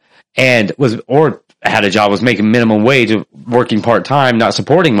job and had a job, was making minimum wage, working part-time, not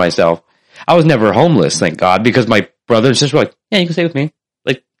supporting myself. I was never homeless, thank God, because my brother and sister were like, yeah, you can stay with me.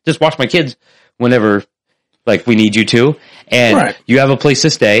 Like, just watch my kids whenever, like, we need you to. And you have a place to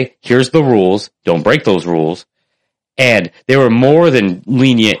stay. Here's the rules. Don't break those rules. And they were more than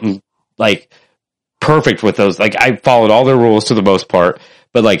lenient and, like, perfect with those. Like, I followed all their rules to the most part.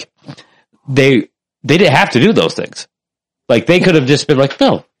 But, like, they didn't have to do those things. Like, they could have just been like,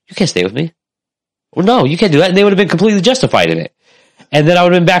 no, you can't stay with me. Well, no, you can't do that. And they would have been completely justified in it. And then I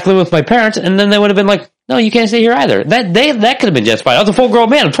would have been back living with my parents, and then they would have been like, no, you can't stay here either. That could have been justified. I was a full grown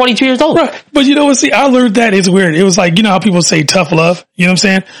man. I'm 22 years old. Right. But you know what? See, I learned that it's weird. It was like, you know how people say tough love? You know what I'm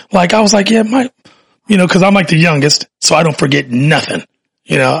saying? Like, I was like, yeah, cause I'm like the youngest, so I don't forget nothing.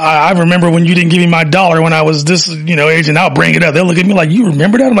 You know, I remember when you didn't give me my $1 when I was this, age, and I'll bring it up. They'll look at me like, you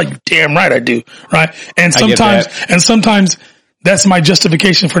remember that? I'm like, you damn right I do. Right. And sometimes that's my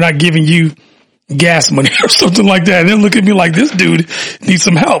justification for not giving you gas money or something like that. And they'll look at me like, this dude needs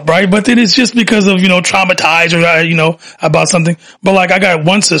some help, right? But then it's just because of, traumatized or, about something. But like, I got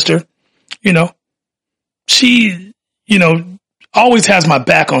one sister, she, always has my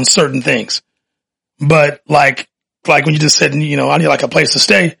back on certain things. But like when you just said, I need like a place to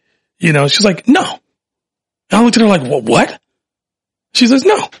stay, she's like, no. And I looked at her like, well, what? She says,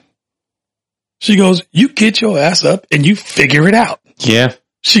 no. She goes, you get your ass up and you figure it out. Yeah.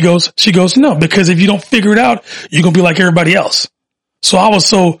 She goes, no, because if you don't figure it out, you're going to be like everybody else. So I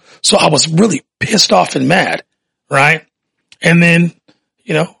was really pissed off and mad. Right. And then,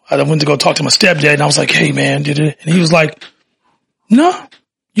 I went to go talk to my stepdad and I was like, hey man, and he was like, no,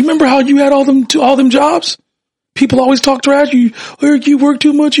 you remember how you had all them jobs? People always talk trash. You work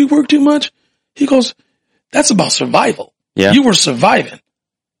too much. You work too much. He goes, that's about survival. Yeah. You were surviving.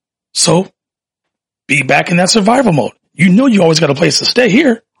 So be back in that survival mode. You always got a place to stay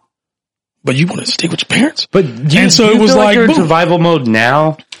here, but you want to stay with your parents. But it was like you're in survival mode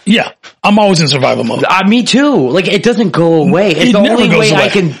now. Yeah, I'm always in survival mode. Me too. Like it doesn't go away. It's the only way I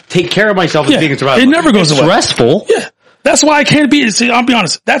can take care of myself is being in survival. It never goes away. Stressful. Yeah, that's why I can't be. See, I'll be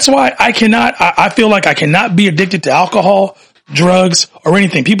honest. That's why I cannot. I feel like I cannot be addicted to alcohol, drugs, or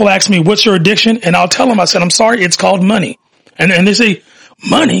anything. People ask me, "What's your addiction?" And I'll tell them, I said, "I'm sorry, it's called money." And they say,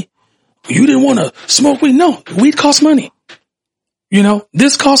 "Money? You didn't want to smoke weed?" No, weed costs money.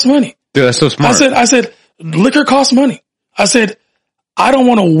 This costs money. Dude, that's so smart. I said, liquor costs money. I said, I don't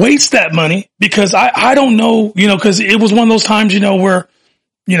want to waste that money because I don't know, cause it was one of those times, where,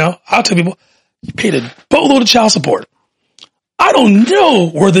 I'll tell people, you paid a boatload of child support. I don't know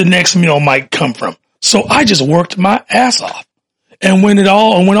where the next meal might come from. So I just worked my ass off. And when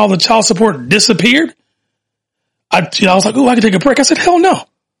all the child support disappeared, I was like, oh, I can take a break. I said, hell no,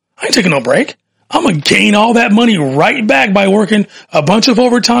 I ain't taking no break. I'm going to gain all that money right back by working a bunch of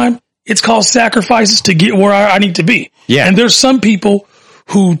overtime. It's called sacrifices to get where I need to be. Yeah. And there's some people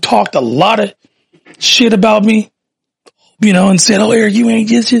who talked a lot of shit about me, and said, oh, Eric, you ain't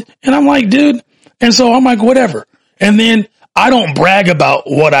just, and I'm like, dude. And so I'm like, whatever. And then I don't brag about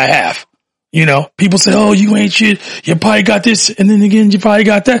what I have. People say, oh, you ain't shit. You probably got this. And then again, you probably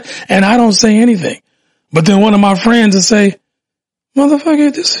got that. And I don't say anything. But then one of my friends will say,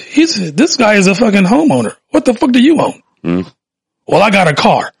 motherfucker, this guy is a fucking homeowner. What the fuck do you own? Mm. Well, I got a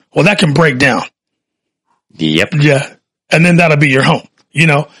car. Well, that can break down. Yep. Yeah. And then that'll be your home,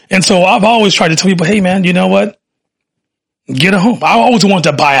 And so I've always tried to tell people, hey man, you know what? Get a home. I always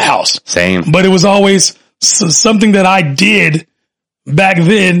wanted to buy a house. Same. But it was always something that I did back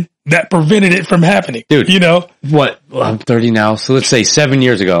then that prevented it from happening. Dude, what? Well, I'm 30 now. So let's say 7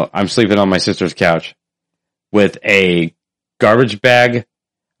 years ago, I'm sleeping on my sister's couch with a garbage bag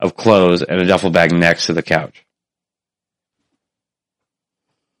of clothes and a duffel bag next to the couch.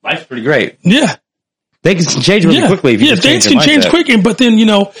 Life's pretty great. Yeah. Things can change really quickly. If you things can change quick. But then,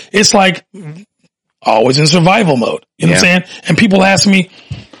 it's like always in survival mode. You know what I'm saying? And people ask me,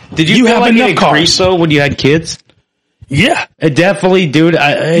 did you feel have like enough it increased though when you had kids? Yeah. It definitely, dude,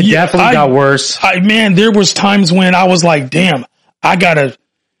 it definitely got worse. Man, there was times when I was like, damn, I gotta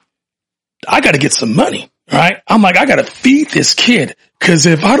get some money. Right? I'm like, I gotta feed this kid. Cause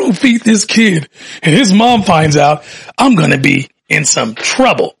if I don't feed this kid and his mom finds out, I'm gonna be in some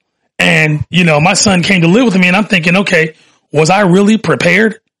trouble. And, my son came to live with me and I'm thinking, okay, was I really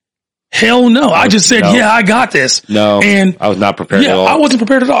prepared? Hell no. I just said, yeah, I got this. No. And I was not prepared at all. I wasn't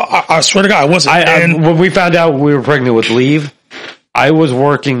prepared at all. I swear to God, I wasn't. When we found out we were pregnant with Leave, I was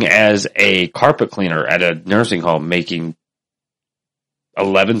working as a carpet cleaner at a nursing home, making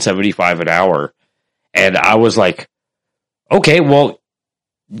 $11.75 an hour, and I was like, okay, well,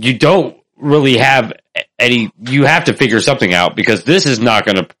 you don't really have any. You have to figure something out because this is not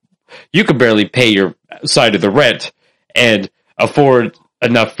going to. You can barely pay your side of the rent and afford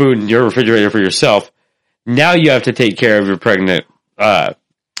enough food in your refrigerator for yourself. Now you have to take care of your pregnant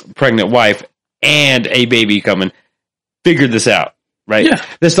wife and a baby coming. Figure this out, right? Yeah.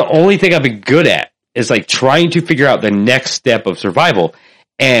 That's the only thing I've been good at is like trying to figure out the next step of survival.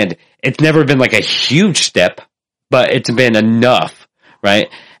 And it's never been like a huge step, but it's been enough, right?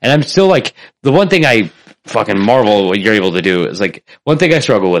 And I'm still like, the one thing I fucking marvel what you're able to do is like, one thing I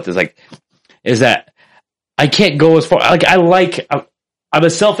struggle with is that I can't go as far, like I'm a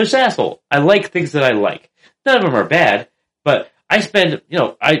selfish asshole. I like things that I like. None of them are bad, but I spend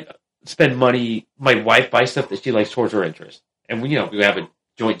money. My wife buys stuff that she likes towards her interest. And we have a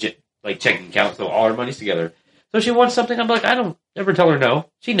joint like checking account, so all our money's together. So if she wants something, I'm like, I don't ever tell her no.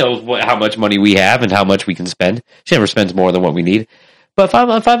 She knows how much money we have and how much we can spend. She never spends more than what we need. But if I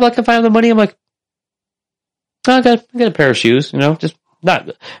have the money, I'm like, I got a pair of shoes, just not.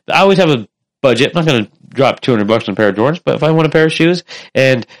 I always have a budget. I'm not going to drop $200 on a pair of Jordans, but if I want a pair of shoes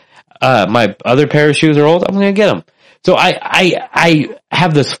and my other pair of shoes are old, I'm going to get them. So I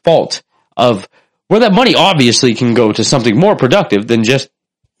have this fault of where that money obviously can go to something more productive than just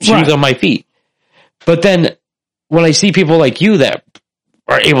shoes on my feet. But then when I see people like you that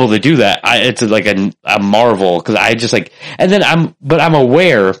are able to do that, it's like a marvel because I just like, and then I'm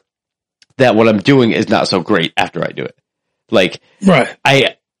aware that what I'm doing is not so great after I do it. Like, right.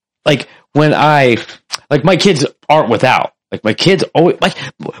 When my kids aren't without. Like my kids always, like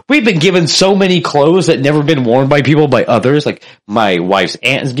we've been given so many clothes that never been worn by people by others. Like my wife's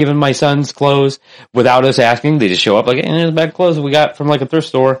aunt has given my sons clothes without us asking. They just show up like, hey, here's bad clothes we got from like a thrift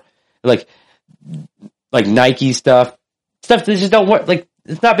store. Like Nike stuff that just don't work. Like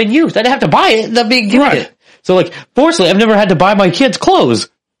it's not been used. I didn't have to buy it. It's not being given it. So like, fortunately, I've never had to buy my kids clothes.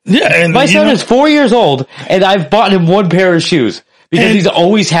 Yeah. And my son is 4 years old and I've bought him one pair of shoes. Because he's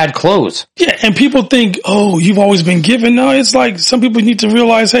always had clothes. Yeah, and people think, oh, you've always been given. No, it's like some people need to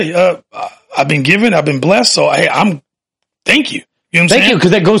realize, hey, I've been given, I've been blessed, so hey, thank you. You know what I'm saying? Thank you,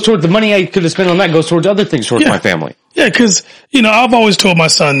 because that goes towards the money I could have spent on that goes towards other things towards my family. Yeah, because, I've always told my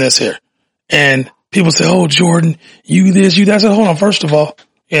son this here. And people say, oh, Jordan, you this, you that. I said, hold on, first of all,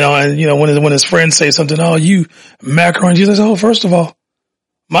 when his friends say something, oh, you macaroni, I said, oh, first of all,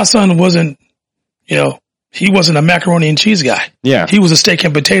 my son wasn't, he wasn't a macaroni and cheese guy. Yeah. He was a steak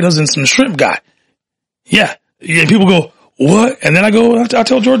and potatoes and some shrimp guy. Yeah. Yeah. People go, what? And then I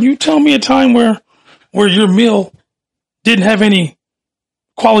tell Jordan, you tell me a time where your meal didn't have any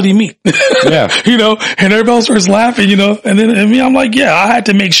quality meat. Yeah. And everybody else starts laughing, and then I'm like, yeah, I had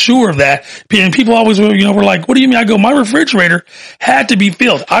to make sure of that. And people always, were like, what do you mean? I go, my refrigerator had to be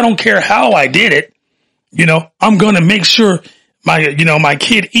filled. I don't care how I did it. I'm going to make sure my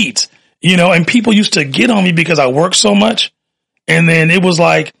kid eats. And people used to get on me because I work so much. And then it was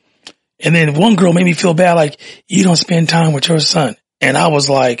like, and then one girl made me feel bad, like, you don't spend time with your son. And I was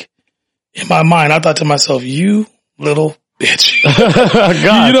like, in my mind, I thought to myself, you little bitch. God.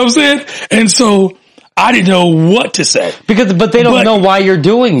 You know what I'm saying? And so I didn't know what to say. But they don't know why you're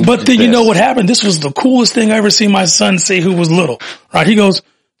doing But then you know what happened? This was the coolest thing I ever seen my son say who was little. Right? He goes,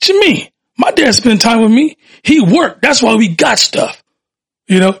 what you mean? My dad spent time with me. He worked. That's why we got stuff.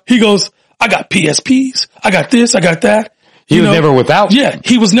 He goes, I got PSPs. I got this. I got that. He was never without. Yeah.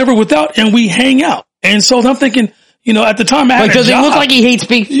 He was never without and we hang out. And so I'm thinking, at the time I had a job. Does he look like he hates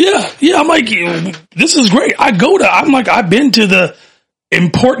me? Yeah. Yeah. I'm like, this is great. I've been to the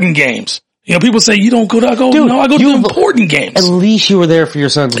important games. People say you don't go to, Dude, no, I go to the important games. At least you were there for your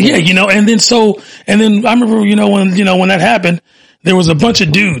son's game. Yeah. And then I remember, when that happened, there was a bunch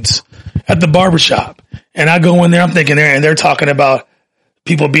of dudes at the barbershop and I go in there, I'm thinking and they're talking about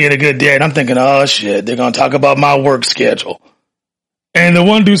people being a good dad. I'm thinking, oh shit, they're going to talk about my work schedule. And the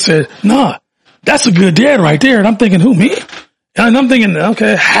one dude said, nah, that's a good dad right there. And I'm thinking, who, me? And I'm thinking,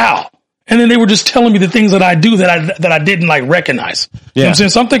 okay, how? And then they were just telling me the things that I do that I didn't like recognize. Yeah. You know what I'm saying?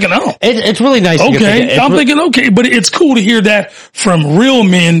 So I'm thinking, oh, it's really nice. Okay. I'm thinking, okay, but it's cool to hear that from real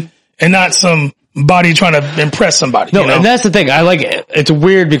men and not somebody trying to impress somebody. No, and that's the thing. I like it. It's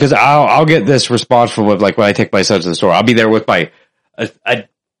weird because I'll get this response from when I take my son to the store. I'll be there with by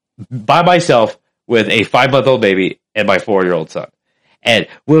myself with a 5-month-old baby and my 4-year-old son. And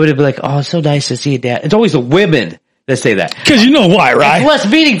women would be like, oh, it's so nice to see you, Dad. It's always the women that say that. Because you know why, right? It's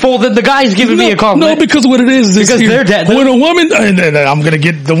less meaningful than the guys giving me a compliment. No, because what it is because they're dead. When a woman, and I'm going to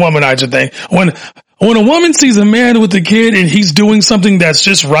get the womanizer thing. when a woman sees a man with a kid and he's doing something that's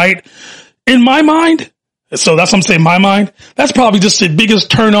just right, in my mind, so that's what I'm saying, my mind, that's probably just the biggest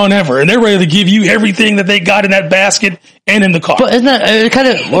turn on ever. And they're ready to give you everything that they got in that basket and in the car. But isn't that it kind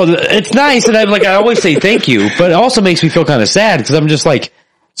of, well, it's nice. And I always say thank you, but it also makes me feel kind of sad because I'm just like,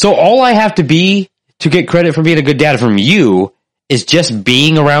 so all I have to be to get credit for being a good dad from you is just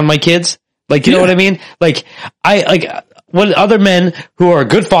being around my kids. Like, you know what I mean? Like, when other men who are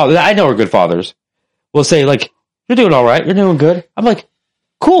good fathers, I know are good fathers, will say like, you're doing all right. You're doing good. I'm like,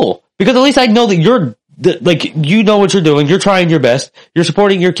 cool. Because at least I know that you know what you're doing. You're trying your best. You're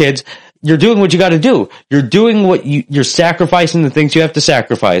supporting your kids. You're doing what you got to do. You're doing what you're sacrificing the things you have to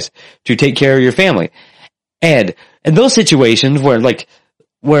sacrifice to take care of your family. And in those situations where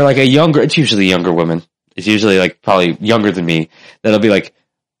it's usually a younger woman. It's usually like probably younger than me that'll be like,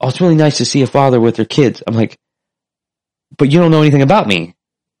 oh, it's really nice to see a father with their kids. I'm like, but you don't know anything about me.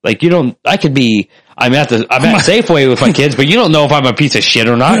 Like I'm at Safeway with my kids, but you don't know if I'm a piece of shit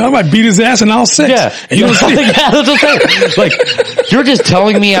or not. I might beat his ass in all six. Yeah. You know, that's what I'm saying. Like, you're just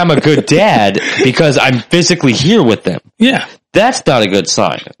telling me I'm a good dad because I'm physically here with them. Yeah. That's not a good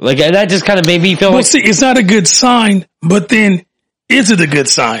sign. Like, that just kind of made me feel see, it's not a good sign, but then is it a good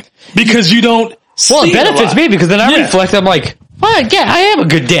sign? Because you don't see it benefits me because then I reflect, I'm like, oh, yeah, I am a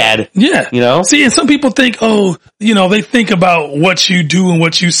good dad. Yeah. You know? See, and some people think, they think about what you do and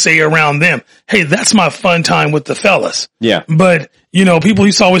what you say around them. Hey, that's my fun time with the fellas. Yeah. But, people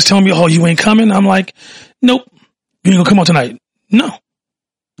used to always tell me, oh, you ain't coming? I'm like, nope. You ain't gonna come out tonight? No.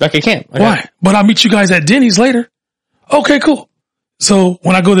 Like, I can't. Why? But I'll meet you guys at Denny's later. Okay, cool. So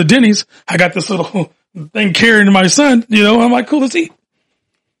when I go to Denny's, I got this little thing carrying my son, I'm like, cool, let's eat.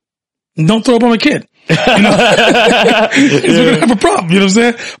 Don't throw up on my kid. We're gonna have a problem, you know what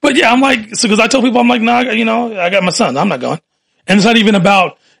I'm saying? But yeah, I'm like, because I tell people, I'm like, nah, I got my son, I'm not going. And it's not even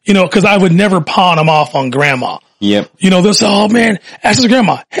about, because I would never pawn him off on grandma. Yep. They'll say, oh man, ask his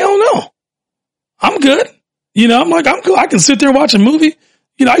grandma. Hell no. I'm good. I'm like, I'm cool. I can sit there and watch a movie.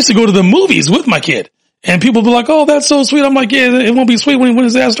 I used to go to the movies with my kid. And people be like, oh, that's so sweet. I'm like, yeah, it won't be sweet when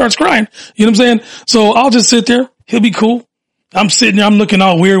his ass starts crying. You know what I'm saying? So I'll just sit there. He'll be cool. I'm sitting there. I'm looking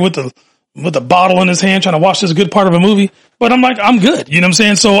all weird with the bottle in his hand trying to watch this good part of a movie. But I'm like, I'm good. You know what I'm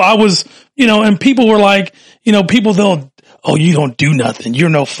saying? So I was, and people were like, oh, you don't do nothing. You're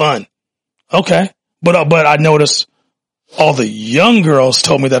no fun. Okay. But I noticed all the young girls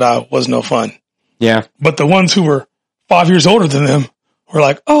told me that I was no fun. Yeah. But the ones who were 5 years older than them were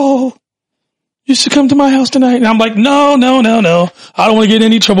like, oh, you should come to my house tonight. And I'm like, no. I don't want to get in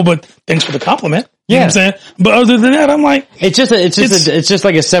any trouble, but thanks for the compliment. You know what I'm saying? But other than that, I'm like, it's just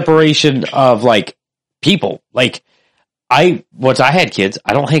like a separation of like people. Like once I had kids,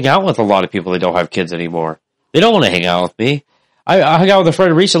 I don't hang out with a lot of people that don't have kids anymore. They don't want to hang out with me. I hung out with a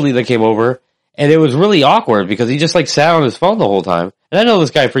friend recently that came over and it was really awkward because he just like sat on his phone the whole time. And I know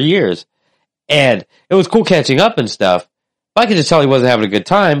this guy for years and it was cool catching up and stuff. But I could just tell he wasn't having a good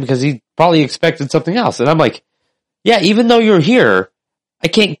time because he probably expected something else. And I'm like, yeah, even though you're here, I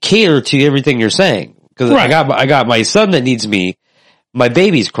can't cater to everything you're saying. Because I got my son that needs me. My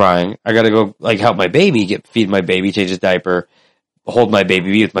baby's crying. I got to go like help my baby, feed my baby, change his diaper, hold my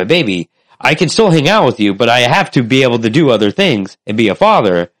baby, be with my baby. I can still hang out with you, but I have to be able to do other things and be a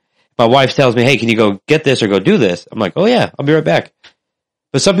father. My wife tells me, hey, can you go get this or go do this? I'm like, oh yeah, I'll be right back.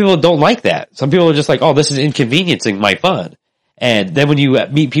 But some people don't like that. Some people are just like, oh, this is inconveniencing my fun. And then when you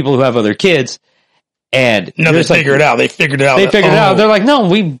meet people who have other kids and no, they figure it out. They figured it out. They're like, no,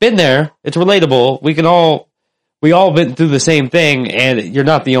 we've been there. It's relatable. We all been through the same thing and you're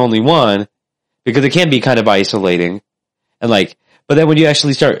not the only one because it can be kind of isolating. And like, but then when you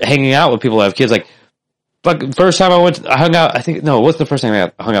actually start hanging out with people who have kids, like, first time I hung out, it wasn't the first time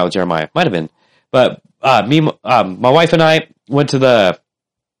I hung out with Jeremiah. Might have been. But, my wife and I went to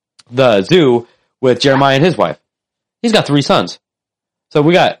the zoo with Jeremiah and his wife. He's got 3 sons. So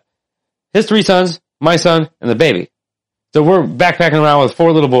we got his 3 sons, my son, and the baby. So we're backpacking around with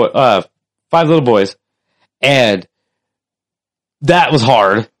 5 little boys. And that was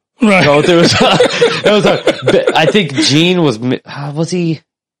hard. Right. So I think Gene was he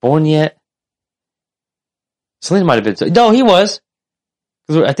born yet? Selena might have been. No, he was.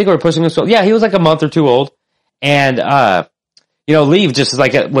 Because I think we were pushing him. Yeah, he was like a month or 2 old. And, Leave just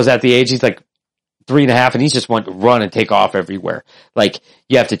like was at the age, he's like 3.5 and he's just wanting to run and take off everywhere. Like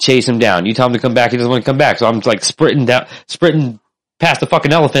you have to chase him down. You tell him to come back, he doesn't want to come back. So I'm like sprinting past the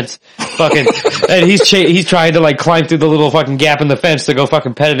fucking elephants, and he's trying to like climb through the little fucking gap in the fence to go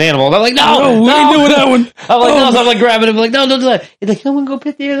fucking pet an animal. And I'm like, no, we ain't doing that one. I'm like, no, so I'm like grabbing him, like, no, don't do that. He's like, no one go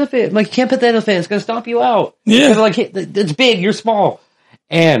pet the elephant. I'm like, you can't pet the elephant. It's gonna stomp you out. Yeah, like it's big, you're small,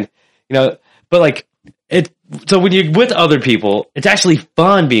 and but like So when you're with other people, it's actually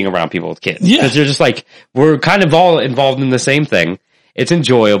fun being around people with kids. Yeah. Because you're just like, we're kind of all involved in the same thing. It's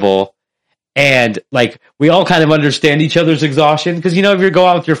enjoyable. And like, we all kind of understand each other's exhaustion. Because, you know, if you go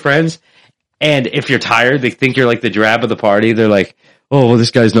out with your friends and if you're tired, they think you're like the drab of the party. They're like, oh, well,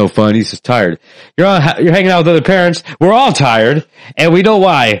 this guy's no fun. He's just tired. You're hanging out with other parents. We're all tired and we know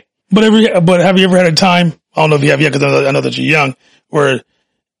why. But have you ever had a time, I don't know if you have yet, because I know that you're young, where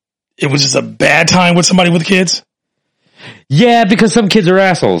it was just a bad time with somebody with kids? Yeah, because some kids are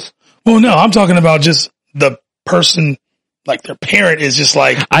assholes. Well, no, I'm talking about just the person, like their parent is just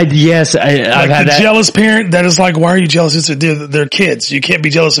like, I've had that. Jealous parent that is like, why are you jealous? It's they're kids. You can't be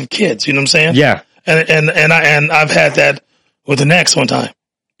jealous of kids. You know what I'm saying? Yeah. And I've had that with an ex one time,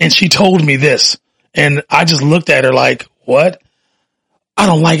 and she told me this, and I just looked at her like, what? I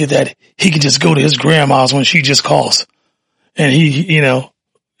don't like it that he can just go to his grandma's when she just calls, and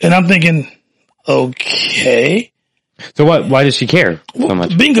and I'm thinking, okay. So why does she care so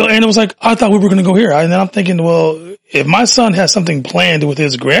much? Bingo. And it was like, I thought we were going to go here. And then I'm thinking, well, if my son has something planned with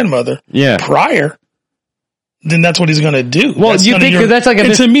his grandmother prior, then that's what he's going to do. Well, you think that's like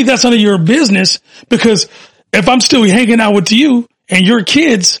to me, that's none of your business, because if I'm still hanging out with you and your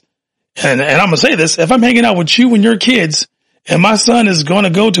kids, and I'm going to say this, if I'm hanging out with you and your kids and my son is going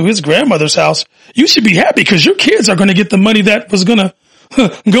to go to his grandmother's house, you should be happy because your kids are going to get the money that was going to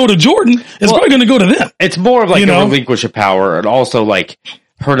go to Jordan. It's probably going to go to them. It's more of like a relinquish of power, and also like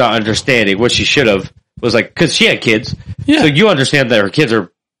her not understanding what she should have was like, because she had kids. Yeah. So you understand that her kids are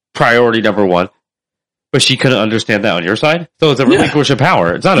priority number one, but she couldn't understand that on your side. So it's a relinquish of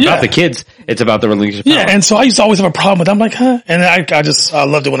power. It's not about the kids. It's about the relinquish of power. Yeah. And so I used to always have a problem with it. I'm like, huh? And I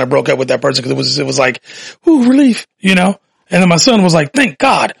loved it when I broke up with that person, because it was like, ooh, relief, And then my son was like, thank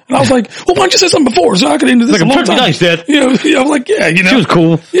God. And I was like, well, why don't you say something before? So I could end this like, a long time. Nice, Dad. I was like, yeah, She was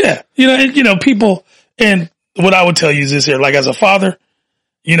cool. Yeah. People, and what I would tell you is this here, like as a father,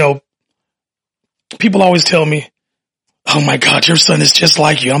 people always tell me, oh my God, your son is just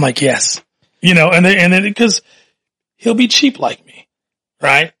like you. I'm like, yes. And then because he'll be cheap like me.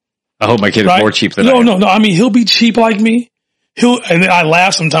 Right. I hope my kid is more cheap than I am. No. I mean, he'll be cheap like me. And then I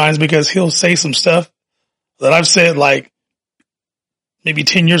laugh sometimes because he'll say some stuff that I've said like maybe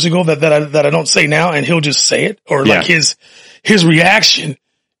 10 years ago that I don't say now, and he'll just say it, or like his reaction.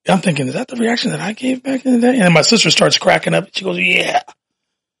 I'm thinking, is that the reaction that I gave back in the day? And then my sister starts cracking up. She goes, yeah.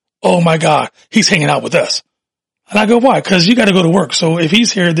 Oh my God. He's hanging out with us. And I go, why? Cause you got to go to work. So if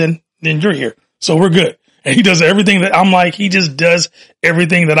he's here, then you're here. So we're good. And he does everything that I'm like, he just does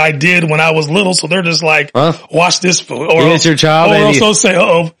everything that I did when I was little. So they're just like, watch this fool. Or else, your child, or also say,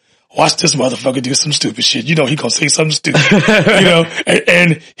 watch this motherfucker do some stupid shit. He gonna say something stupid,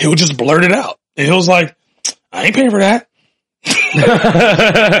 and he'll just blurt it out. And he was like, I ain't paying for that.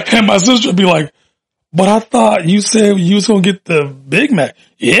 And my sister would be like, but I thought you said you was going to get the Big Mac.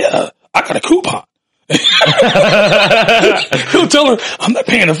 Yeah, I got a coupon. He'll tell her, I'm not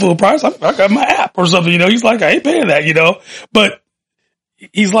paying the full price. I got my app or something, He's like, I ain't paying that, But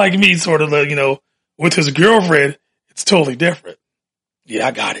he's like me, sort of, with his girlfriend, it's totally different. Yeah,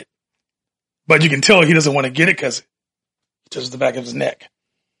 I got it. But you can tell he doesn't want to get it because he touches the back of his neck.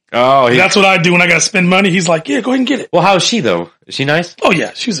 Oh, that's what I do when I got to spend money. He's like, yeah, go ahead and get it. Well, how is she though? Is she nice? Oh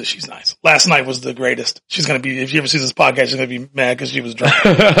yeah, she's nice. Last night was the greatest. She's going to be, if she ever sees this podcast, she's going to be mad because she was drunk. He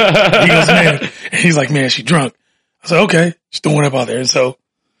goes, man, and he's like, man, she drunk. I said, okay, just don't worry about there. And so it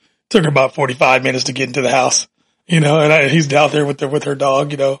took her about 45 minutes to get into the house, and he's out there with her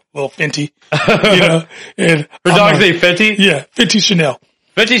dog, little Fenty, and her dog's name Fenty? Yeah, Fenty Chanel.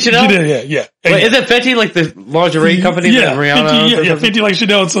 Fenty Chanel? Yeah. Wait, is it Fenty like the lingerie company that Rihanna owns? Yeah, Fenty like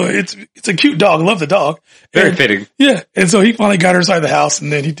Chanel. So it's a cute dog. I love the dog. Very fitting. Yeah. And so he finally got her inside the house,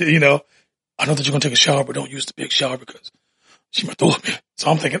 and then he did, I know that you're going to take a shower, but don't use the big shower because she might throw up me. So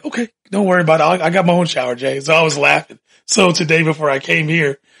I'm thinking, okay, don't worry about it. I got my own shower, Jay. So I was laughing. So today before I came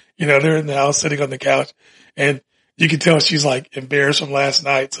here, they're in the house sitting on the couch, and you can tell she's like embarrassed from last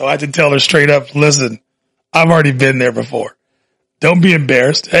night. So I had to tell her straight up, listen, I've already been there before. Don't be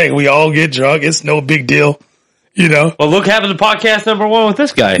embarrassed. Hey, we all get drunk. It's no big deal, Well, look, having the podcast number 1 with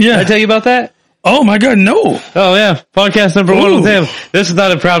this guy. Yeah. Did I tell you about that? Oh my God, no. Oh yeah. Podcast number 1 with him. This is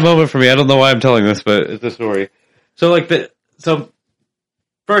not a proud moment for me. I don't know why I'm telling this, but it's a story. So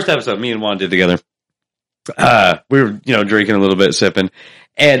first episode me and Juan did together. We were, drinking a little bit, sipping,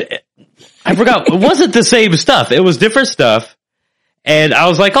 and I forgot, it wasn't the same stuff. It was different stuff. And I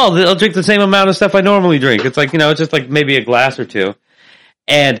was like, I'll drink the same amount of stuff I normally drink. It's like, it's just like maybe a glass or two.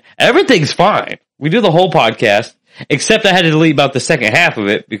 And everything's fine. We do the whole podcast, except I had to delete about the second half of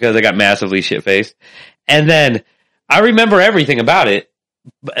it because I got massively shit-faced. And then I remember everything about it.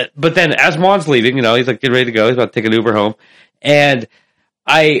 but then as Juan's leaving, he's like getting ready to go. He's about to take an Uber home. And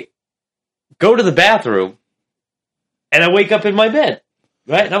I go to the bathroom and I wake up in my bed.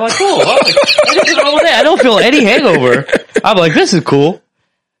 Right? And I'm like, cool. I don't feel any hangover. I'm like, this is cool.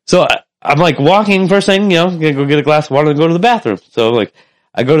 So I'm like walking first thing, gonna go get a glass of water and go to the bathroom. So like,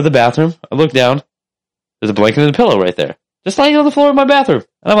 I go to the bathroom, I look down, there's a blanket and a pillow right there. Just laying on the floor in my bathroom.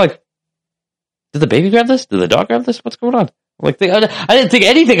 And I'm like, did the baby grab this? Did the dog grab this? What's going on? I'm like, I didn't think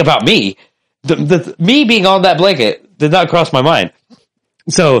anything about me. Me being on that blanket did not cross my mind.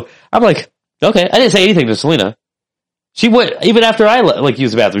 So I'm like, okay. I didn't say anything to Selena. She went, even after I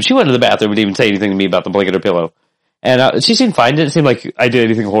used the bathroom, she went to the bathroom and didn't even say anything to me about the blanket or pillow. And she seemed fine. Didn't seem like I did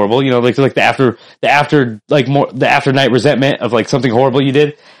anything horrible. Like the after night resentment of like something horrible you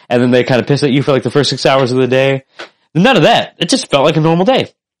did, and then they kind of piss at you for like the first 6 hours of the day. None of that. It just felt like a normal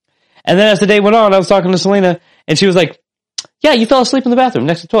day. And then as the day went on, I was talking to Selena, and she was like, yeah, you fell asleep in the bathroom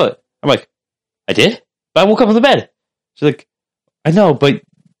next to the toilet. I'm like, I did? But I woke up in the bed. She's like, I know, but,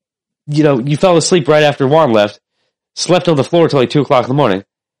 you fell asleep right after Juan left, slept on the floor till like 2 o'clock in the morning, and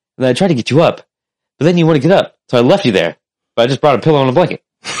then I tried to get you up, but then you want to get up, so I left you there, but I just brought a pillow and a blanket.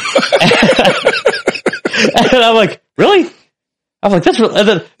 And I'm like, really? I was like, that's really,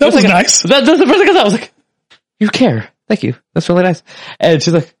 that was nice. That's the first thing I thought. I was like, you care. Thank you. That's really nice. And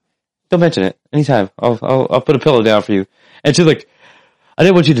she's like, don't mention it. Anytime. I'll put a pillow down for you. And she's like, I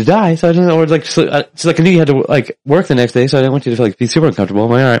didn't want you to die, so I didn't know, like, she's like, I knew you had to, like, work the next day, so I didn't want you to, like, be super uncomfortable.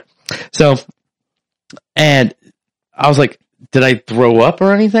 I'm like, alright. So, and I was like, did I throw up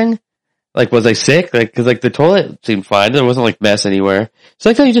or anything? Like, was I sick? Like, cause, like, the toilet seemed fine. There wasn't, like, mess anywhere. She's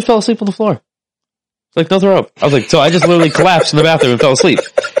like, no, you just fell asleep on the floor. She's like, don't throw up. I was like, so I just literally collapsed in the bathroom and fell asleep.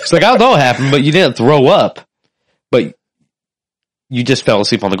 She's like, I don't know what happened, but you didn't throw up. But you just fell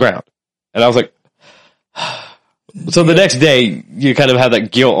asleep on the ground. And I was like, so the next day, you kind of have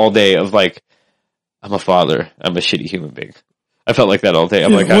that guilt all day of like, I'm a father. I'm a shitty human being. I felt like that all day.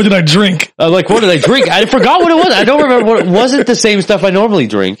 I'm like, what did I drink? I'm like, what did I drink? I forgot what it was. I don't remember what it wasn't the same stuff I normally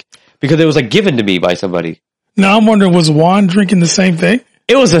drink because it was like given to me by somebody. Now I'm wondering, was Juan drinking the same thing?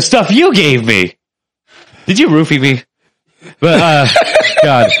 It was the stuff you gave me. Did you roofie me? But,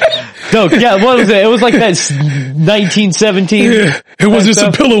 God. No, yeah, what was it? It was like that 1917. Yeah, it was just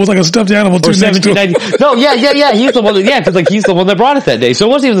stuff. A pillow. It was like a stuffed animal. Or 1790. No, yeah. He's the one. Because like he's the one that brought it that day. So it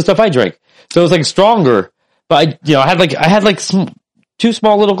wasn't even the stuff I drank. So it was like stronger. But I had like 2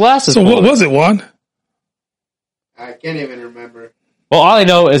 small little glasses. So what was it, Juan? I can't even remember. Well, all I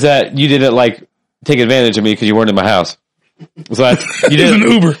know is that you didn't like take advantage of me because you weren't in my house. So you did an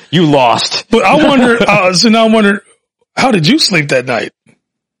Uber. You lost. But I wonder. So now I'm wondering, how did you sleep that night?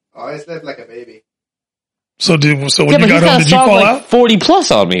 Oh, I slept like a baby. So when you got home, did you fall out? 40 plus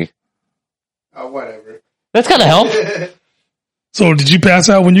on me. Oh, whatever. That's gotta help. So did you pass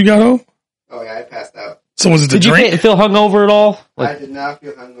out when you got home? Oh yeah, I passed out. So was it the drink? Did you feel hungover at all? I did not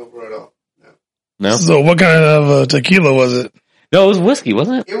feel hungover at all. No. So what kind of tequila was it? No, it was whiskey,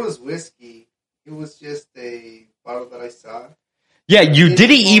 wasn't it? It was whiskey. It was just a bottle that I saw. Yeah, you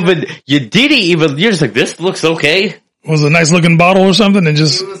didn't even, you're just like, this looks okay. Was it a nice looking bottle or something? And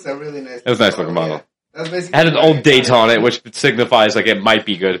just. It was a really nice. It was a nice looking bottle. Yeah. That's basically. It had an old date on it, which signifies like it might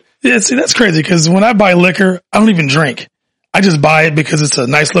be good. Yeah, see, that's crazy because when I buy liquor, I don't even drink. I just buy it because it's a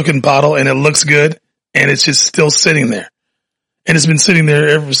nice looking bottle and it looks good and it's just still sitting there. And it's been sitting there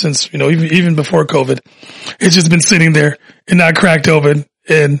ever since, even before COVID. It's just been sitting there and not cracked open.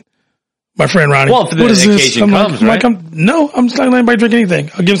 And my friend Ronnie, well, if the occasion comes, right? I'm just not letting anybody drink anything.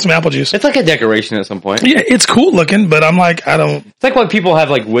 I'll give him some apple juice. It's like a decoration at some point. Yeah, it's cool looking, but I'm like, I don't. It's like when people have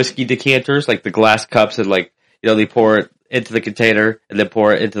like whiskey decanters, like the glass cups, and like they pour it into the container and then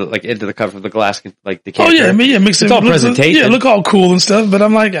pour it into the cup of the glass like decanter. Oh yeah, mix it. It's all presentation. Yeah, look all cool and stuff. But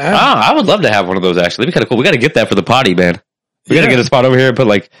I'm like, I would love to have one of those. Actually, it'd be kind of cool. We got to get that for the potty, man. We got to get a spot over here and put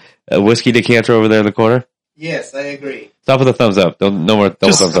like a whiskey decanter over there in the corner. Yes, I agree. Stop with the thumbs up. No more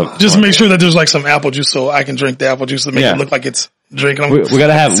thumbs up. Just make sure that there's like some apple juice so I can drink the apple juice to make it look like it's drinking. We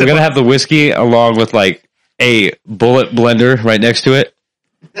gotta have the whiskey along with like a bullet blender right next to it,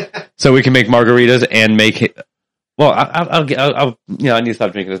 so we can make margaritas and make it. Well, I'll I need to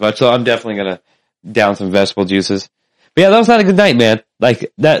stop drinking as much, so I'm definitely gonna down some vegetable juices. But yeah, that was not a good night, man.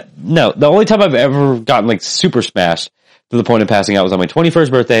 Like that. No, the only time I've ever gotten like super smashed to the point of passing out was on my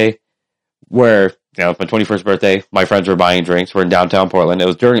 21st birthday, where. My 21st birthday, my friends were buying drinks. We're in downtown Portland. It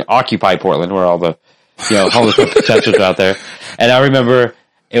was during Occupy Portland where all the, homeless protesters were out there. And I remember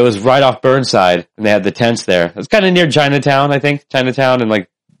it was right off Burnside and they had the tents there. It was kind of near Chinatown, I think. Chinatown and like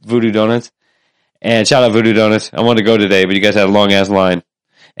Voodoo Donuts. And shout out Voodoo Donuts. I wanted to go today, but you guys had a long ass line.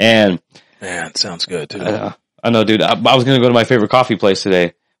 And. Man, it sounds good too. I know, dude. I was going to go to my favorite coffee place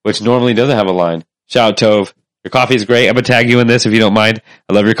today, which normally doesn't have a line. Shout out, Tove. Your coffee is great. I'm going to tag you in this if you don't mind.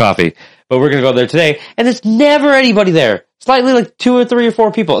 I love your coffee. But we're going to go there today, and there's never anybody there. Slightly like 2 or 3 or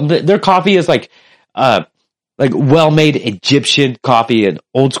 4 people. And their coffee is like well-made Egyptian coffee and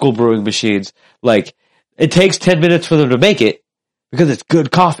old school brewing machines. Like, it takes 10 minutes for them to make it because it's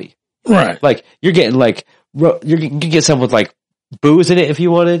good coffee. Right. Like, you're getting like, you can get some with like booze in it if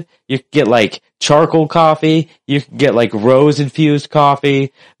you wanted. You can get like charcoal coffee. You can get like rose infused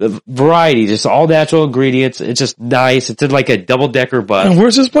coffee. The variety, just all natural ingredients. It's just nice. It's in like a double-decker bus. And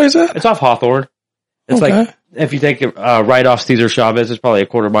where's this place at? It's off Hawthorne. It's Okay. like, if you take it right off Cesar Chavez, it's probably a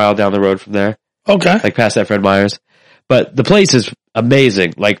quarter mile down the road from there. Okay. Like past that Fred Meyer's. But the place is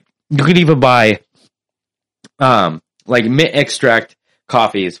amazing. Like, you can even buy, like mint extract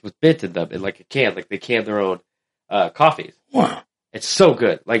coffees with mint in them in like a can. Like, they can their own, coffees. Wow. It's so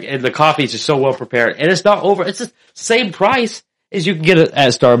good. Like, and the coffee is just so well prepared. And it's not over. It's the same price as you can get it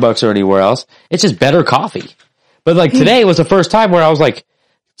at Starbucks or anywhere else. It's just better coffee. But like, today was the first time where I was like,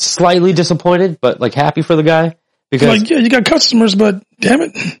 slightly disappointed, but like happy for the guy because Like, yeah, you got customers, but damn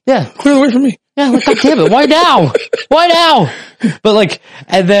it, yeah, clear the way from me. yeah, like God damn it, why now? Why now? But like,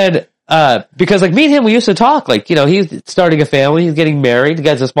 and then because like me and him, we used to talk. Like, you know, he's starting a family, he's getting married, the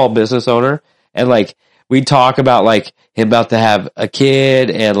guy's a small business owner, and like we talk about like him about to have a kid,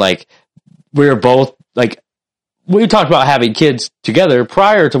 and like we were both like we talked about having kids together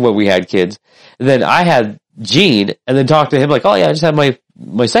prior to when we had kids, and then I had Gene, and then talked to him like, oh yeah, I just had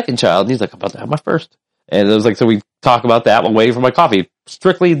my second child, and he's like, I'm about to have my first. And it was like, so we talk about that while waiting for my coffee.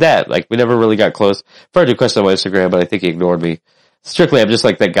 Strictly that. Like, we never really got close. Tried to question on my Instagram, but I think he ignored me. Strictly, I'm just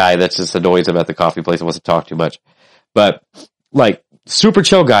like that guy that's just annoys him at the coffee place and wants to talk too much. But, like, super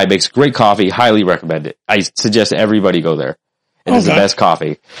chill guy, makes great coffee, highly recommend it. I suggest everybody go there. It is the best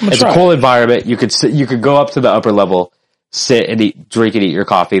coffee. It's a cool environment. You could go up to the upper level, sit and drink and eat your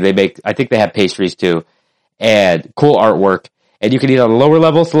coffee. I think they have pastries too, and cool artwork. And you can eat on the lower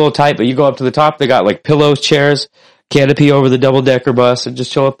level. It's a little tight, but you go up to the top. They got like pillows, chairs, canopy over the double-decker bus, and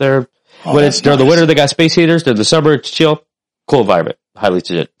just chill up there. When it's during the winter, they got space heaters. During the summer, it's chill. Cool environment. Highly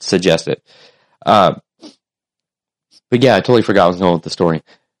suggest it. But yeah, I totally forgot I was going with the story.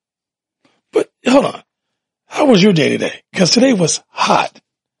 But hold on. How was your day today? Because today was hot.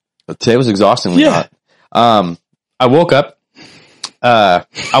 Today was exhaustingly hot. I woke up. I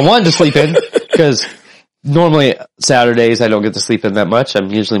wanted to sleep in because normally Saturdays I don't get to sleep in that much.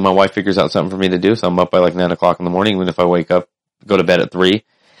 Usually my wife figures out something for me to do, so I'm up by like 9 o'clock in the morning, even if I wake up, go to bed at 3.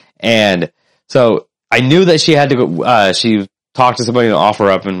 And so I knew that she had to go, she talked to somebody to offer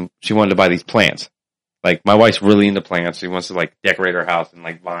up, and she wanted to buy these plants. Like, my wife's really into plants. She wants to like decorate her house and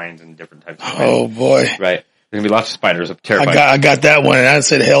like vines and different types of plants. Oh boy. Right. There's gonna be lots of spiders. I'm terrified. I got that one, and I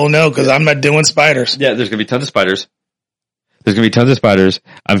said hell no, because I'm not doing spiders. Yeah, there's gonna be tons of spiders.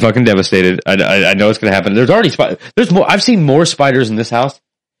 I'm fucking devastated. I know it's gonna happen. There's already spiders. There's more. I've seen more spiders in this house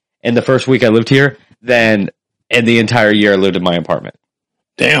in the first week I lived here than in the entire year I lived in my apartment.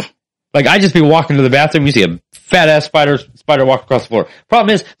 Damn. Like, I just be walking to the bathroom, you see a fat ass spider walk across the floor.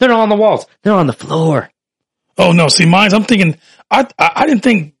 Problem is, they're not on the walls. They're on the floor. Oh no, see, I'm thinking, I didn't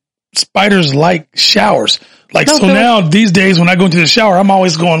think spiders like showers. Like, no, so now these days when I go into the shower, I'm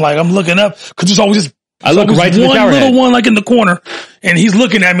always going like, I'm looking up, cause there's always this, I look right to the shower one little head. one like in the corner, and he's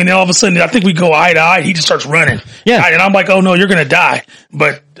looking at me, and then all of a sudden I think we go eye to eye. He just starts running. Yeah. And I'm like, oh no, you're going to die.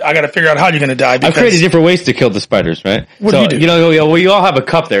 But I got to figure out how you're going to die. I've created different ways to kill the spiders, right? What do you do? You know, we all have a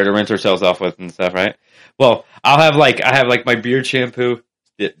cup there to rinse ourselves off with and stuff, right? Well, I have like my beard shampoo.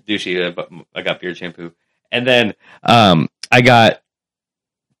 Douchey, but I got beard shampoo. And then, I got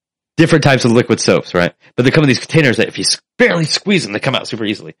different types of liquid soaps, right? But they come in these containers that if you barely squeeze them, they come out super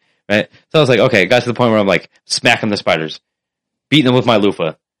easily, right? So I was like, okay, it got to the point where I'm like smacking the spiders, beating them with my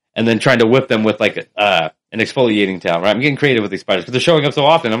loofah, and then trying to whip them with like, an exfoliating towel, right? I'm getting creative with these spiders because they're showing up so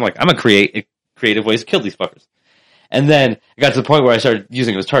often. I'm like, I'm gonna create creative ways to kill these fuckers. And then it got to the point where I started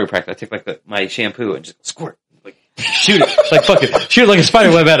using it as target practice. I take my shampoo and just squirt, like shoot it, like fucking shoot it like a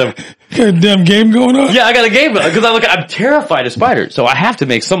spider web at him. Got a damn game going on? Yeah, I got a game because I'm terrified of spiders, so I have to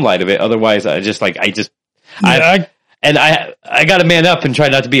make some light of it. Otherwise, I got to man up and try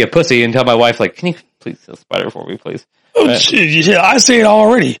not to be a pussy and tell my wife like, can you please kill a spider for me, please? Oh, shit, yeah, I say it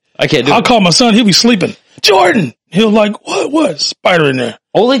already. I can't do I'll it. call my son. He'll be sleeping. Jordan. He'll like, what? Spider in there.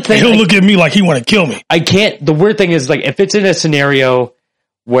 Only thing and he'll look at me like he want to kill me. I can't. The weird thing is, like, if it's in a scenario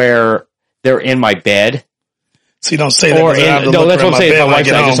where they're in my bed. See, don't say that. Or no, that's what I'm saying. If my wife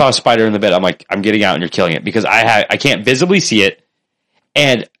said, I just saw a spider in the bed, I'm like, I'm getting out and you're killing it because I can't visibly see it,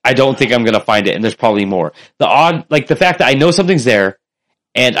 and I don't think I'm gonna find it. And there's probably more. The fact that I know something's there,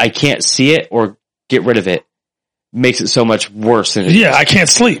 and I can't see it or get rid of it, makes it so much worse than it Yeah, is. I can't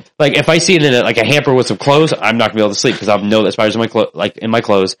sleep. Like if I see it in a hamper with some clothes, I'm not gonna be able to sleep because I'll know that spiders in my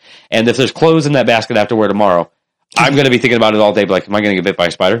clothes. And if there's clothes in that basket I have to wear tomorrow, I'm gonna be thinking about it all day. Like, am I gonna get bit by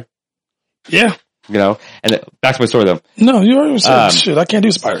a spider? Yeah. You know. And back to my story though. No, you already said shit. I can't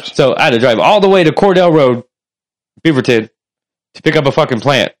do spiders. So I had to drive all the way to Cordell Road, Beaverton, to pick up a fucking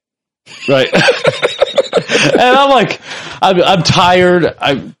plant. Right. And I'm like, I'm tired.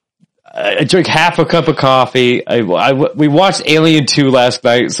 I drank half a cup of coffee. We watched Alien 2 last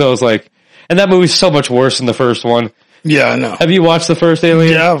night, so I was like, and that movie's so much worse than the first one. Yeah, I know. Have you watched the first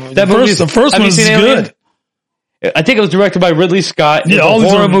Alien? Yeah, the first one was good. I think it was directed by Ridley Scott. Yeah, all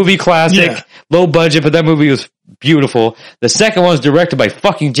horror movie classic, low budget, but that movie was beautiful. The second one was directed by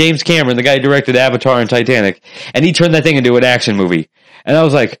fucking James Cameron, the guy who directed Avatar and Titanic, and he turned that thing into an action movie. And I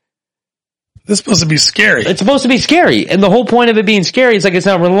was like, this is supposed to be scary. it's supposed to be scary. And the whole point of it being scary is like it's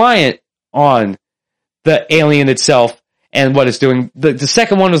not reliant on the alien itself and what it's doing. The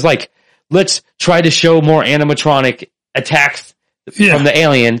second one was like, let's try to show more animatronic attacks from the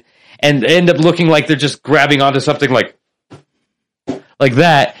alien and end up looking like they're just grabbing onto something like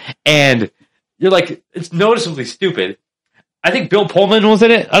that. And you're like, it's noticeably stupid. I think Bill Pullman was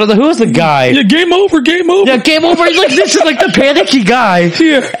in it. I don't know who was the guy. Yeah, game over. Yeah, game over. He's like, this is like the panicky guy.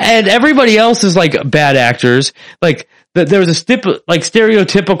 Yeah. And everybody else is like bad actors. Like there was a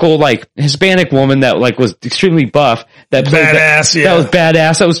stereotypical like Hispanic woman that like was extremely buff that played badass. that was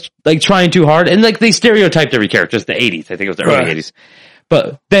badass. That was like trying too hard. And like they stereotyped every character. It's the 80s. I think it was the early 80s.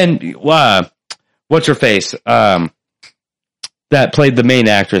 But then, what's her face? That played the main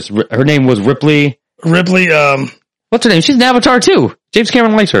actress. Her name was Ripley. What's her name? She's in Avatar too. James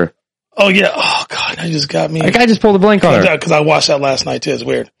Cameron likes her. Oh yeah. Oh god, that just got me. That guy just pulled a blank on her. Because I watched that last night too. It's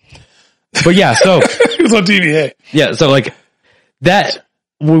weird. But yeah, so it was on TV. Hey. Yeah, so like that.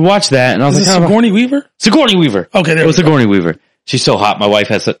 We watched that, and I was Is like, it Sigourney Weaver? Sigourney Weaver. Okay, there it was Sigourney Weaver. She's so hot. My wife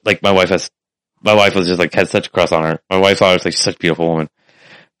was just like had such a crush on her. My wife thought was like such a beautiful woman.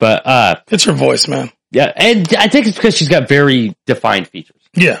 But it's her voice, man. Yeah, and I think it's because she's got very defined features.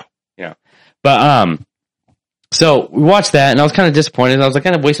 Yeah. Yeah. But so we watched that, and I was kind of disappointed. I was like,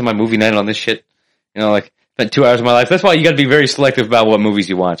 kind of wasting my movie night on this shit. You know, like spent 2 hours of my life. That's why you got to be very selective about what movies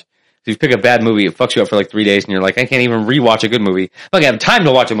you watch. If you pick a bad movie, it fucks you up for like 3 days, and you're like, I can't even rewatch a good movie. Like I have time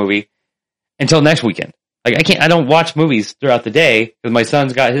to watch a movie until next weekend. Like I don't watch movies throughout the day because my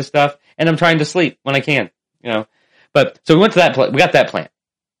son's got his stuff, and I'm trying to sleep when I can. You know, but so we went to that. We got that plant.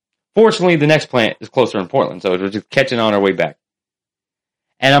 Fortunately, the next plant is closer in Portland, so we're just catching on our way back.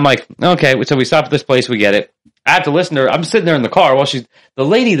 And I'm like, okay, so we stop at this place, we get it. I have to listen to her. I'm sitting there in the car while the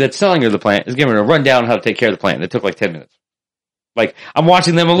lady that's selling her the plant is giving her a rundown on how to take care of the plant. And it took like 10 minutes. Like, I'm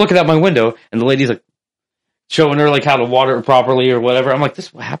watching them, I'm looking out my window, and the lady's like, showing her like how to water it properly or whatever. I'm like, this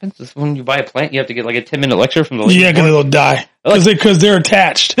is what happens? This is when you buy a plant, you have to get like a 10-minute lecture from the lady. Yeah, because they'll die. Because they're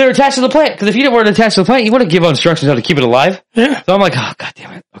attached. They're attached to the plant. Because if you weren't attached to the plant, you wouldn't give instructions how to keep it alive. Yeah. So I'm like, oh, God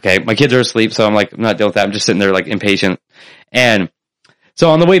damn it. Okay, my kids are asleep, so I'm like, I'm not dealing with that. I'm just sitting there like impatient. And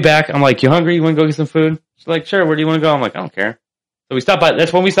so on the way back, I'm like, you hungry? You want to go get some food? She's like, sure, where do you want to go? I'm like, I don't care. So we stopped by,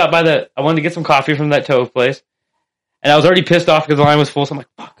 that's when we stopped by I wanted to get some coffee from that Tove place. And I was already pissed off because the line was full, so I'm like,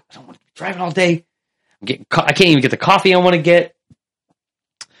 fuck, I don't want to be driving all day. I can't even get the coffee I want to get.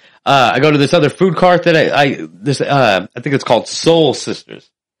 I go to this other food cart that I think it's called Soul Sisters.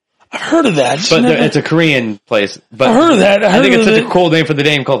 I've heard of that. But it's a Korean place. But I've heard of that. I think it's such a cool name for the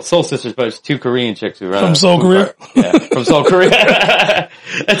name called Soul Sisters, but it's 2 Korean chicks who run from Seoul, Korea. Yeah, from Seoul, Korea.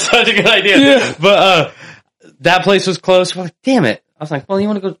 That's such a good idea. Yeah. But that place was closed. We're like, damn it. I was like, well, you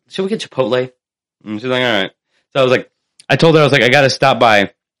want to go? Should we get Chipotle? And she's like, all right. So I was like, I told her, I was like, I got to stop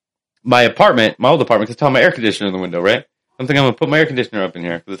by my apartment, my old apartment, because I have my air conditioner in the window, right? I'm thinking I'm going to put my air conditioner up in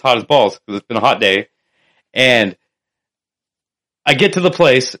here because it's hot as balls because it's been a hot day. And I get to the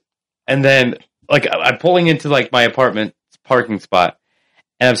place and then like I'm pulling into like my apartment parking spot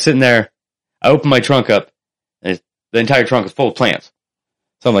and I'm sitting there. I open my trunk up and the entire trunk is full of plants.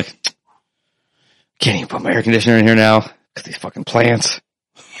 So I'm like, can't even put my air conditioner in here now because these fucking plants.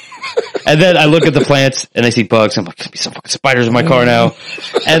 And then I look at the plants and I see bugs. I'm like, there's gonna be some fucking spiders in my car now.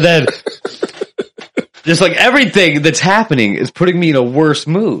 And then just like everything that's happening is putting me in a worse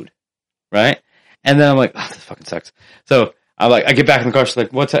mood. Right? And then I'm like, oh, this fucking sucks. So I'm like, I get back in the car. She's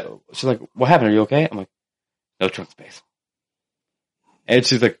like, what's that? She's like, what happened? Are you okay? I'm like, no trunk space. And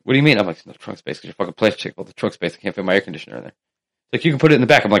she's like, what do you mean? I'm like, no trunk space because your fucking place chick. Well, the trunk space, I can't fit my air conditioner in there. She's like, you can put it in the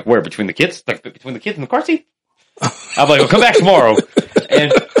back. I'm like, where? Between the kids? Like between the kids and the car seat? I'm like, well, come back tomorrow.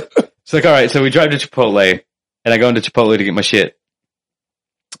 And she's like, all right. So we drive to Chipotle and I go into Chipotle to get my shit.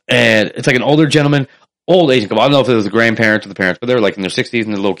 And it's like an older gentleman, old Asian couple. I don't know if it was the grandparents or the parents, but they were like in their 60s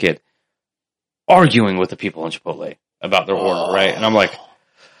and a little kid. arguing with the people in Chipotle about their order, right? And I'm like,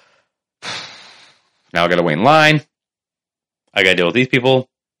 now I gotta wait in line. I gotta deal with these people.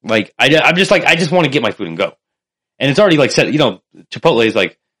 Like, I'm just like, I just want to get my food and go. And it's already like set, you know, Chipotle is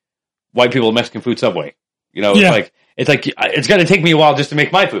like white people Mexican food Subway. You know, it's like, it's gonna take me a while just to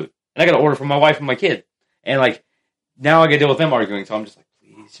make my food. And I gotta order for my wife and my kid. And like, now I gotta deal with them arguing. So I'm just like,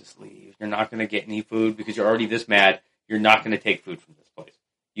 please just leave. You're not gonna get any food because you're already this mad. You're not gonna take food from this place.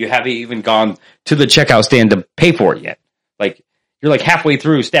 You haven't even gone to the checkout stand to pay for it yet. Like, you're like halfway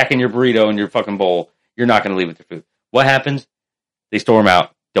through stacking your burrito in your fucking bowl. You're not gonna leave with your food. What happens? They storm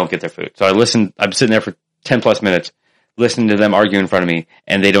out, don't get their food. So I'm sitting there for 10 plus minutes, listening to them argue in front of me,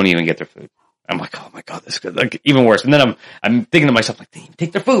 and they don't even get their food. I'm like, oh my God, this is like even worse. And then I'm thinking to myself, like, they didn't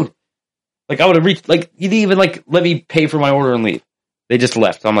take their food. Like, I would have reached, like, you didn't even, like, let me pay for my order and leave. They just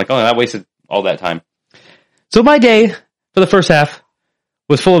left. So I'm like, oh, that wasted all that time. So my day for the first half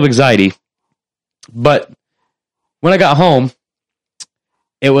was full of anxiety. But when I got home,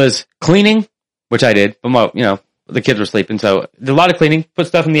 it was cleaning, which I did. But you know, the kids were sleeping. So did a lot of cleaning, put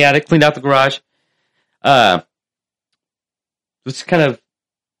stuff in the attic, cleaned out the garage. Was kind of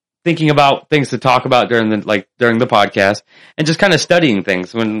thinking about things to talk about during the podcast, and just kind of studying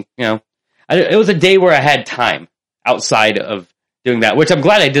things when, you know, it was a day where I had time outside of doing that, which I'm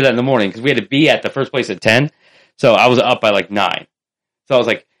glad I did that in the morning because we had to be at the first place at 10. So I was up by like 9. So I was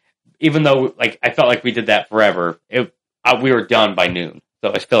like, even though like I felt like we did that forever, we were done by noon.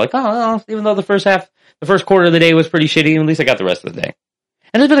 So I feel like, oh, even though the first quarter of the day was pretty shitty, at least I got the rest of the day.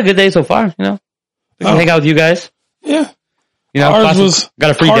 And it's been a good day so far, you know. We can hang out with you guys. Yeah. You know, ours was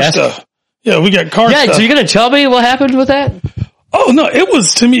got a free car desk. stuff. Yeah, we got car stuff. Yeah, so you're going to tell me what happened with that? Oh, no,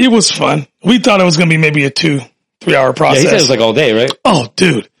 to me, it was fun. We thought it was going to be maybe a 2-3 hour process. Yeah, he said it was like all day, right? Oh,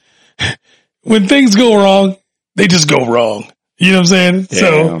 dude. When things go wrong, they just go wrong. You know what I'm saying?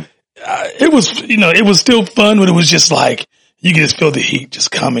 Damn. So, it was, you know, it was still fun, but it was just like, you could just feel the heat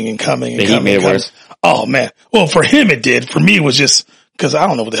just coming and coming and the coming. The heat made it worse? Oh, man. Well, for him, it did. For me, it was just, because I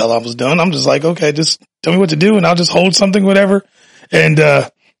don't know what the hell I was doing. I'm just like, okay, just tell me what to do and I'll just hold something, whatever. And,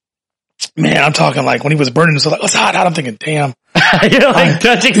 man, I'm talking like when he was burning, so like, it's hot. I'm thinking, damn. You're like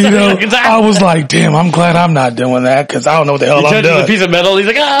touching something. You know, I was like, damn, I'm glad I'm not doing that because I don't know what the hell I'm doing. A piece of metal. He's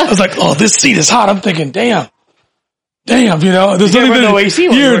like, ah. I was like, oh, this seat is hot. I'm thinking, damn, you know. There's no AC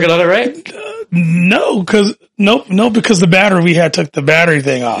when you're working on it, right? No, because the battery we had took the battery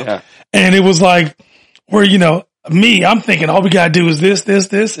thing off. Yeah. And it was like, where, you know, I'm thinking all we got to do is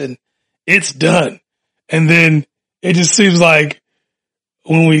this, and it's done. And then it just seems like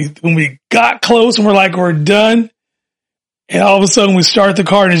when we got close and we're done, and all of a sudden we start the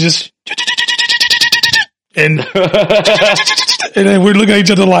car and it's just, and then we're looking at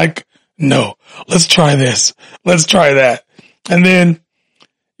each other like, no, let's try this. Let's try that. And then,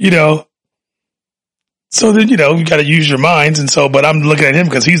 you know, so then, you know, you got to use your minds. And so, but I'm looking at him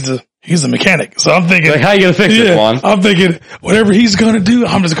because he's the mechanic. So I'm thinking, like, how you going to fix it, Juan? I'm thinking whatever he's going to do,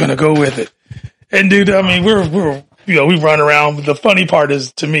 I'm just going to go with it. And dude, I mean, we're, you know, we run around. But the funny part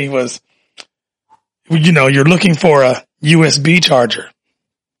is to me was, you know, you're looking for a USB charger.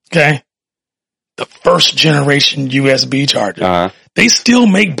 Okay. The first generation USB charger. Uh-huh. They still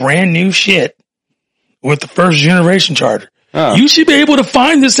make brand new shit with the first generation charger. Oh. You should be able to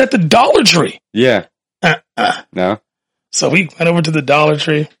find this at the Dollar Tree. Yeah. No. So we went over to the Dollar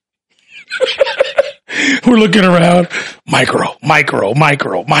Tree. We're looking around. Micro. And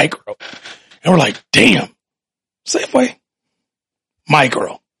we're like, damn. Safeway.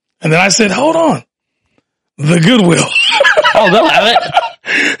 Micro. And then I said, hold on. The Goodwill. Oh, they'll have it.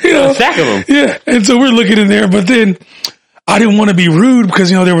 You know, a stack of them. Yeah. And so we're looking in there, but then I didn't want to be rude because,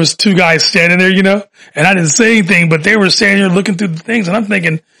 you know, there was 2 guys standing there, you know, and I didn't say anything, but they were standing there looking through the things. And I'm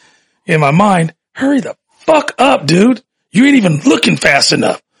thinking in my mind, hurry the fuck up, dude. You ain't even looking fast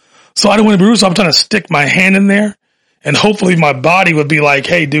enough. So I didn't want to be rude. So I'm trying to stick my hand in there and hopefully my body would be like,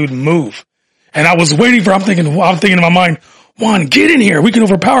 hey, dude, move. And I was waiting I'm thinking in my mind, Juan, get in here. We can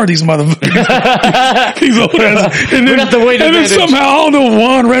overpower these motherfuckers. These old ass. And then somehow, I don't know,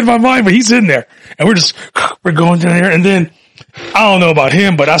 Juan read my mind, but he's in there. And we're going down there. And then, I don't know about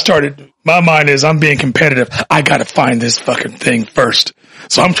him, but my mind is I'm being competitive. I got to find this fucking thing first.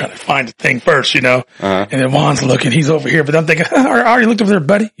 So I'm trying to find the thing first, you know. Uh-huh. And then Juan's looking, he's over here, but I'm thinking, I already looked over there,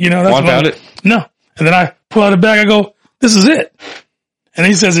 buddy. You know, that's Juan found it? No. And then I pull out a bag, I go, this is it. And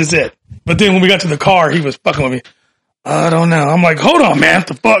he says it's it. But then when we got to the car, he was fucking with me. I don't know. I'm like, hold on, man. What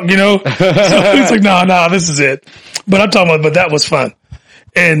the fuck, you know? So he's like, no, this is it. But I'm talking about, but that was fun.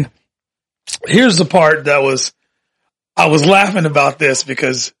 And here's the part I was laughing about this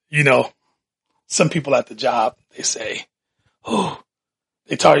because, you know, some people at the job, they say, oh,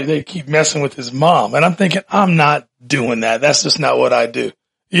 they keep messing with his mom. And I'm thinking, I'm not doing that. That's just not what I do.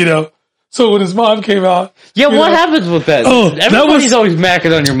 You know? So when his mom came out. Yeah, what happens with that? Everybody's always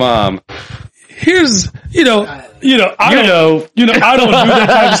macking on your mom. Here's, I don't do that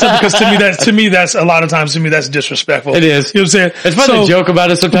type of stuff because to me, that's a lot of times that's disrespectful. It is. You know what I'm saying? It's fun to joke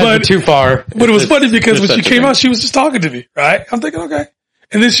about it sometimes, but too far. But it was funny because when she came out, she was just talking to me, right? I'm thinking, okay.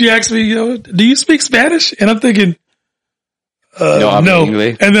 And then she asked me, do you speak Spanish? And I'm thinking, no.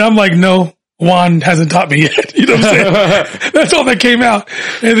 English. And then I'm like, no, Juan hasn't taught me yet. You know what I'm saying? That's all that came out.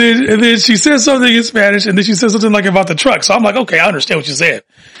 And then she said something in Spanish, and then she said something like about the truck. So I'm like, okay, I understand what you said.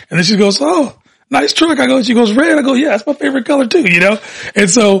 And then she goes, oh, nice truck. She goes, red. I go, yeah, that's my favorite color too, And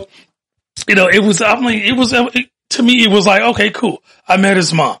so, to me, it was like, okay, cool. I met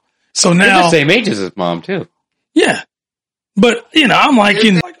his mom. So now. They're the same age as his mom too. Yeah. But, I'm like,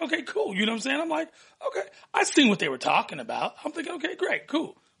 okay, cool. You know what I'm saying? I'm like, okay, I seen what they were talking about. I'm thinking, okay, great,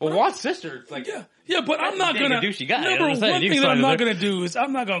 cool. Well, Juan's sister, yeah, but I'm not gonna. Douchey guy. Number one thing that I'm not gonna do is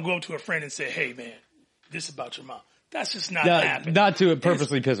I'm not gonna go up to a friend and say, "Hey, man, this is about your mom." That's just not happening. Not to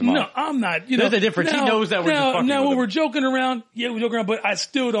purposely piss him off. No, I'm not. There's a difference. He knows that we're just fucking now with when him. we're joking around, we joke around, but I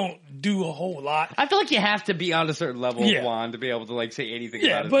still don't do a whole lot. I feel like you have to be on a certain level, Juan, to be able to say anything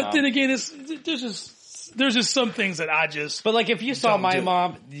about his mom. But then again, there's just some things that I just. But if you saw my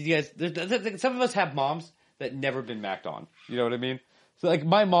mom, you guys, some of us have moms that never been macked on. You know what I mean? So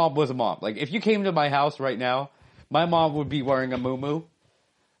my mom was a mom. If you came to my house right now, my mom would be wearing a muumuu.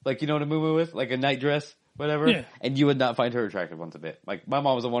 You know what a muumuu is? Like a night dress, whatever. Yeah. And you would not find her attractive once a bit. My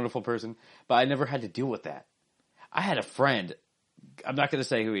mom was a wonderful person, but I never had to deal with that. I had a friend, I'm not going to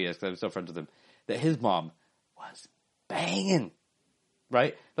say who he is because I'm still friends with him, that his mom was banging.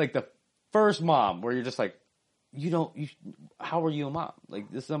 Right? The first mom where you're just how are you a mom?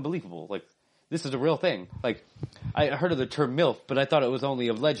 This is unbelievable. This is a real thing. I heard of the term MILF, but I thought it was only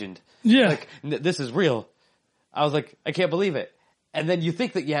of legend. Yeah. This is real. I was like, I can't believe it. And then you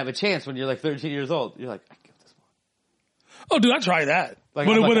think that you have a chance when you're 13 years old. You're like, I give this one. Oh, dude, I tried that. But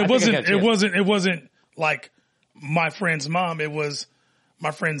it wasn't like my friend's mom. It was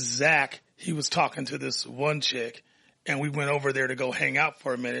my friend Zach. He was talking to this one chick, and we went over there to go hang out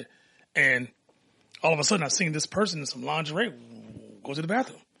for a minute. And all of a sudden, I seen this person in some lingerie go to the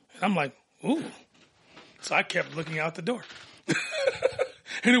bathroom. And I'm like, ooh. So I kept looking out the door.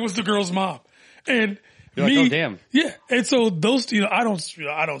 And it was the girl's mom. And you're like, oh, damn. Yeah. And so those, I don't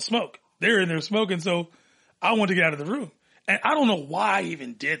smoke. They're in there smoking. So I wanted to get out of the room. And I don't know why I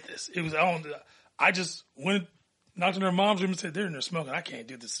even did this. I just went, knocked on their mom's room and said, they're in there smoking. I can't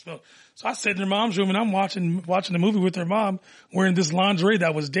do this smoke. So I sat in their mom's room and I'm watching the movie with their mom wearing this lingerie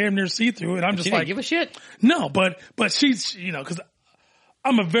that was damn near see-through. And I'm just didn't give a shit. No, but she's, cause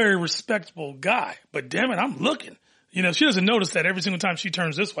I'm a very respectable guy, but damn it, I'm looking. She doesn't notice that every single time she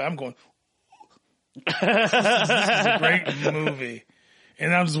turns this way, I'm going, this is a great movie.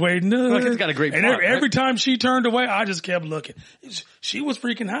 And I'm just waiting. It's got a great and part, every time she turned away, I just kept looking. She was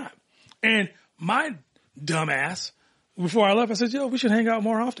freaking hot. And my dumbass, before I left, I said, we should hang out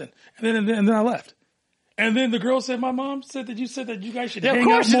more often. And then I left. And then the girl said, my mom said that you said that you guys should hang out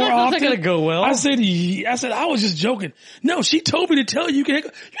more often. That's not going to go well. I said, I was just joking. No, she told me to tell you you're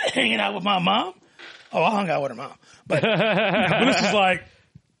hanging out with my mom. Oh, I hung out with her mom. But, but this is like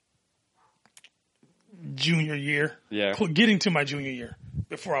junior year. Yeah. Getting to my junior year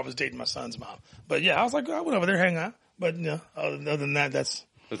before I was dating my son's mom. But yeah, I was like, I went over there, hang out. But other than that, that's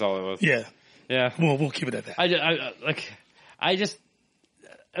all it was. Yeah. Yeah. We'll keep it at that.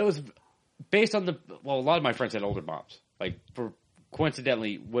 It was based on a lot of my friends had older moms. For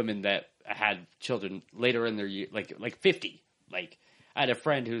coincidentally, women that had children later in their year, like 50. I had a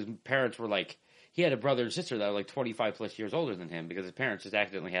friend whose parents were he had a brother and sister that were 25 plus years older than him because his parents just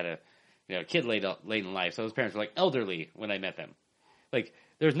accidentally had a kid late in life. So his parents were elderly when I met them. There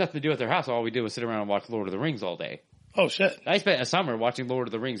was nothing to do at their house. All we did was sit around and watch Lord of the Rings all day. Oh shit! I spent a summer watching Lord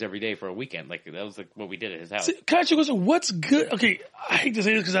of the Rings every day for a weekend. That was what we did at his house. Can I ask you a question? What's good? Okay, I hate to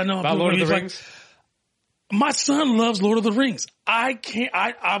say this because I know about Lord of the Rings. My son loves Lord of the Rings.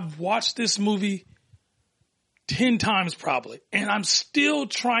 I've watched this movie 10 times probably, and I'm still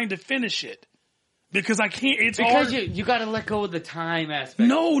trying to finish it. Because I can't, it's because hard. you gotta let go of the time aspect.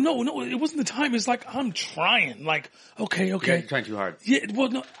 No, it wasn't the time. It's I'm trying. Okay. You're trying too hard. Yeah, well,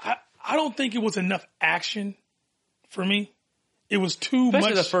 no, I don't think it was enough action for me. It was too much.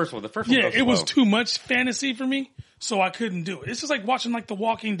 Especially the first one. The first one Yeah, it was too much fantasy for me, so I couldn't do it. It's just like watching The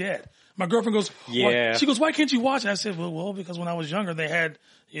Walking Dead. My girlfriend goes, yeah. She goes, why can't you watch it? I said, well, because when I was younger, they had,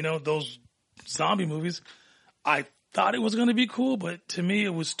 those zombie movies. I thought it was going to be cool, but to me,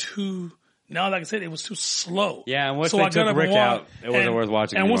 it was too Now, like I said, it was too slow. Yeah, and once so they I got took up Rick and out, walked, it wasn't worth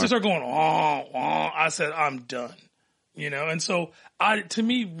watching And anymore. once they started going, I said, I'm done. And so to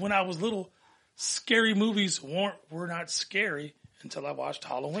me, when I was little, scary movies were not scary until I watched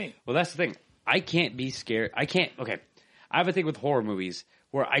Halloween. Well, that's the thing. I can't be scared. Okay. I have a thing with horror movies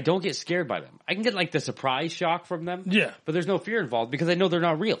where I don't get scared by them. I can get like the surprise shock from them. Yeah. But there's no fear involved because I know they're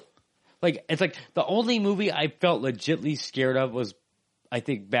not real. Like, it's like the only movie I felt legitly scared of was, I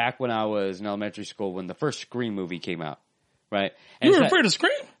think, back when I was in elementary school when the first Scream movie came out. Right? And You were afraid of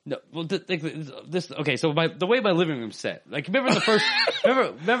Scream? No, well, okay, so the way my living room's set, like, remember the first,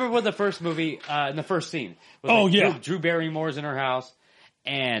 remember when the first movie, in the first scene was like, yeah. Drew Barrymore's in her house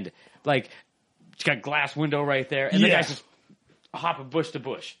and like, she's got a glass window right there and the guy's just hopping bush to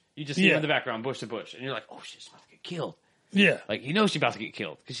bush. You just see him in the background, bush to bush, and you're like, oh, she's about to get killed. Yeah. Like, you know she's about to get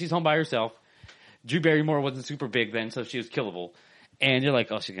killed because she's home by herself. Drew Barrymore wasn't super big then, so she was killable. And you're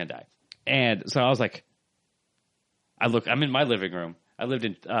like, oh, she's gonna die. And so I was like, I'm in my living room. I lived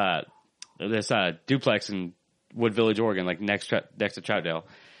in this duplex in Wood Village, Oregon, like next to Troutdale.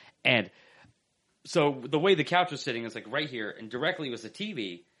 And so the way the couch was sitting is like right here, and directly was the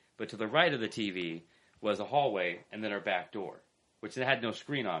TV, but to the right of the TV was a hallway and then our back door, which had no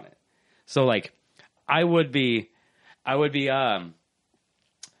screen on it. So like I would be watching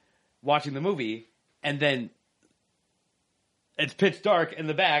the movie, and then it's pitch dark in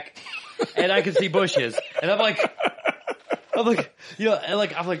the back, and I can see bushes, and I'm like,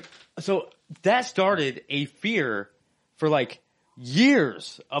 so that started a fear for like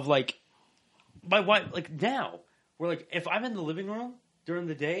years of like my wife. Like now, we're like, if I'm in the living room during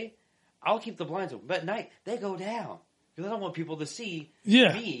the day, I'll keep the blinds open, but at night they go down because I don't want people to see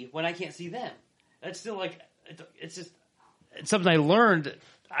me when I can't see them. That's still like, it's something I learned.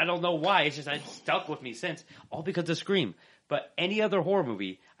 I don't know why. It's stuck with me since, all because of Scream. But any other horror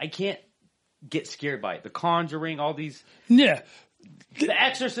movie, I can't get scared by it. The Conjuring, all these. Yeah. The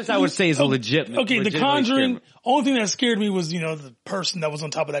Exorcist, I would say, is a legit. Okay, The Conjuring. Only thing that scared me was, the person that was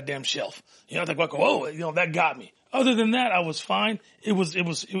on top of that damn shelf. I was like, whoa, that got me. Other than that, I was fine. It was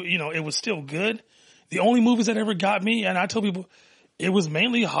still good. The only movies that ever got me, and I tell people, it was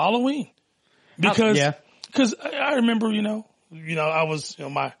mainly Halloween. Because I remember, I was,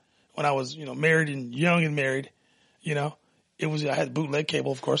 when I was, married and young and married, I had bootleg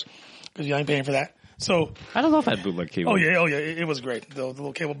cable, of course, because you ain't paying for that. So I don't know if I had bootleg cable. Oh yeah, it was great. The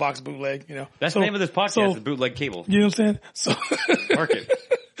little cable box bootleg, That's the name of this podcast, the bootleg cable. You know what I'm saying? So mark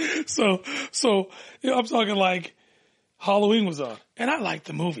it. So I'm talking like Halloween was on, and I like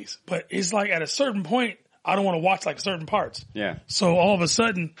the movies, but it's like at a certain point, I don't want to watch like certain parts. Yeah. So all of a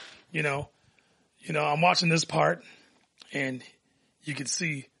sudden, I'm watching this part, and you can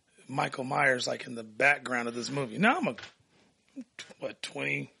see Michael Myers like in the background of this movie. Now I'm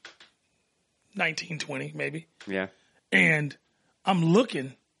 19, 20 maybe. Yeah. And I'm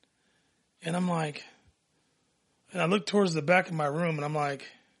looking, and I'm like, and I look towards the back of my room, and I'm like,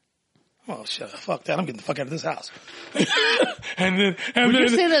 oh shit, fuck that! I'm getting the fuck out of this house. and then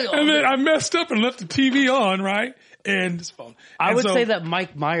I messed up and left the TV on, right? And this phone. I would say that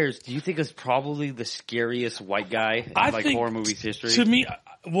Mike Myers, do you think is probably the scariest white guy in horror movies history? To me,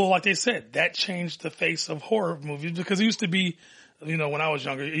 well, like they said, that changed the face of horror movies because it used to be, when I was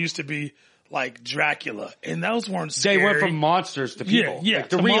younger, it used to be like Dracula, and those weren't scary. They went from monsters to people. Yeah, like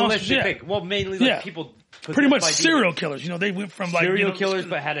the realistic thing. Well, mainly people. Pretty much serial killers. They went from like serial killers,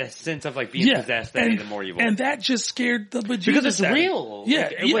 but had a sense of like being possessed that made them more evil. And that just scared the bejesus because it's real. Yeah,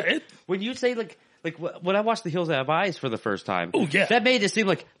 when you say like when I watched The Hills Have Eyes for the first time, that made it seem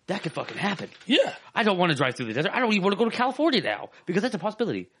like that could fucking happen. Yeah, I don't want to drive through the desert. I don't even want to go to California now because that's a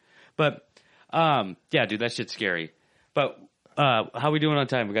possibility. But yeah, dude, that shit's scary. But how are we doing on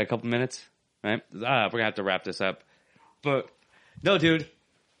time? We got a couple minutes, right? We're gonna have to wrap this up. But no, dude,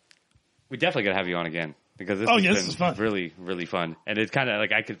 we definitely gotta have you on again. Because this has been really, really fun. And it's kind of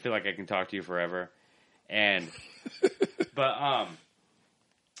like I could feel like I can talk to you forever. And, but,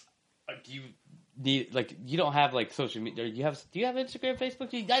 do you need, like, you don't have like social media. Do you have Instagram,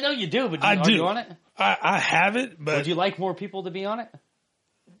 Facebook? I know you do, but are you on it? I have it, but. Would you like more people to be on it?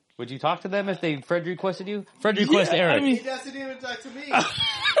 Would you talk to them if friend requested you? Friend request Eric. He doesn't even talk to me.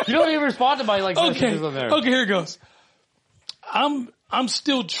 You don't even respond to my messages on there. Okay, here it goes. I'm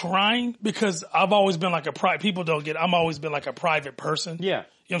still trying because I've always been like I'm always been like a private person. Yeah. You know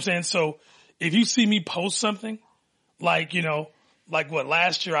what I'm saying? So if you see me post something, like, like what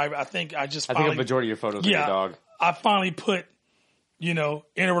last year, I think I think a majority of your photos are your dog. I finally put, in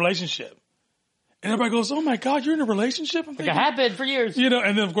a relationship. And everybody goes, oh my God, you're in a relationship? I'm thinking, I have been for years. And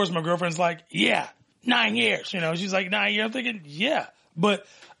then of course my girlfriend's like, yeah, 9 years. She's like 9 years. I'm thinking, yeah. but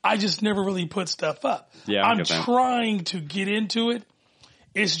I just never really put stuff up. Yeah, I I'm get that. trying to get into it.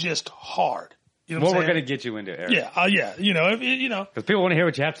 It's just hard. You know what Well, I'm we're saying? going to get you into it, Eric. Yeah. You know, Because people want to hear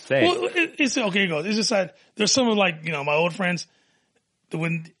what you have to say. well, it's okay. It goes. It's just like there's some of like my old friends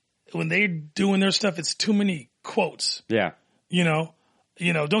when they're doing their stuff, it's too many quotes. Yeah.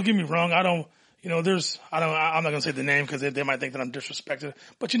 Don't get me wrong. I don't. I'm not gonna say the name because they might think that I'm disrespected.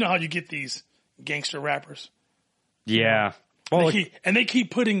 But you know how you get these gangster rappers. Yeah. Well, They keep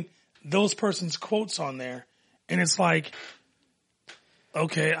putting those person's quotes on there, and it's like,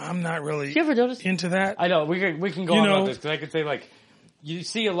 okay, I'm not really you ever notice into that. I know we can go on know- about this because I could say like you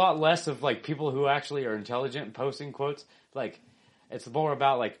see a lot less of like people who actually are intelligent posting quotes. Like it's more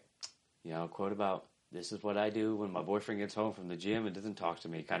about like quote about this is what I do when my boyfriend gets home from the gym and doesn't talk to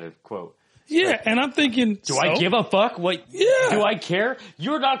me kind of quote. Yeah, and I'm thinking, Do I give a fuck? What? Yeah. Do I care?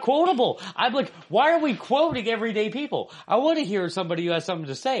 You're not quotable. I'm like, why are we quoting everyday people? I want to hear somebody who has something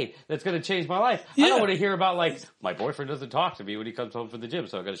to say that's going to change my life. I Yeah. don't want to hear about like, my boyfriend doesn't talk to me when he comes home from the gym,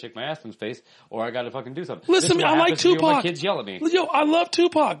 so I got to shake my ass in his face or I got to fucking do something. Listen, This is what I like happens to me when Tupac. My kids yell at me. Yo, I love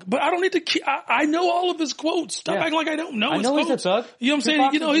Tupac, but I don't need to. I know all of his quotes. Stop Yeah. acting like I don't know I his know he's quotes. a thug. You know what I'm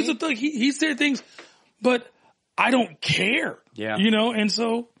Tupac's saying? He's a thug. He said things, but I don't care. Yeah. And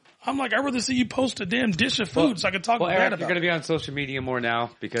so I'm like, I'd rather see you post a damn dish of food so I can talk Well, bad Eric, about you're going to it. be on social media more now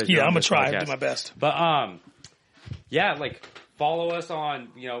because Yeah, you're on I'm gonna this try. podcast. Do my best. But yeah, like follow us on.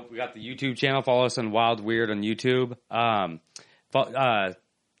 We got the YouTube channel. Follow us on Wild Weird on YouTube.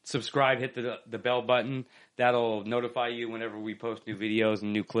 Subscribe. Hit the bell button. That'll notify you whenever we post new videos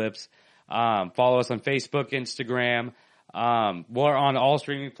and new clips. Follow us on Facebook, Instagram. We're on all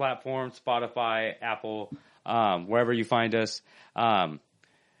streaming platforms: Spotify, Apple, wherever you find us.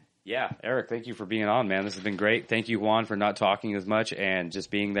 Yeah, Eric, thank you for being on, man. This has been great. Thank you, Juan, for not talking as much and just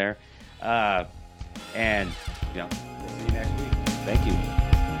being there. And we'll see you next week. Thank you.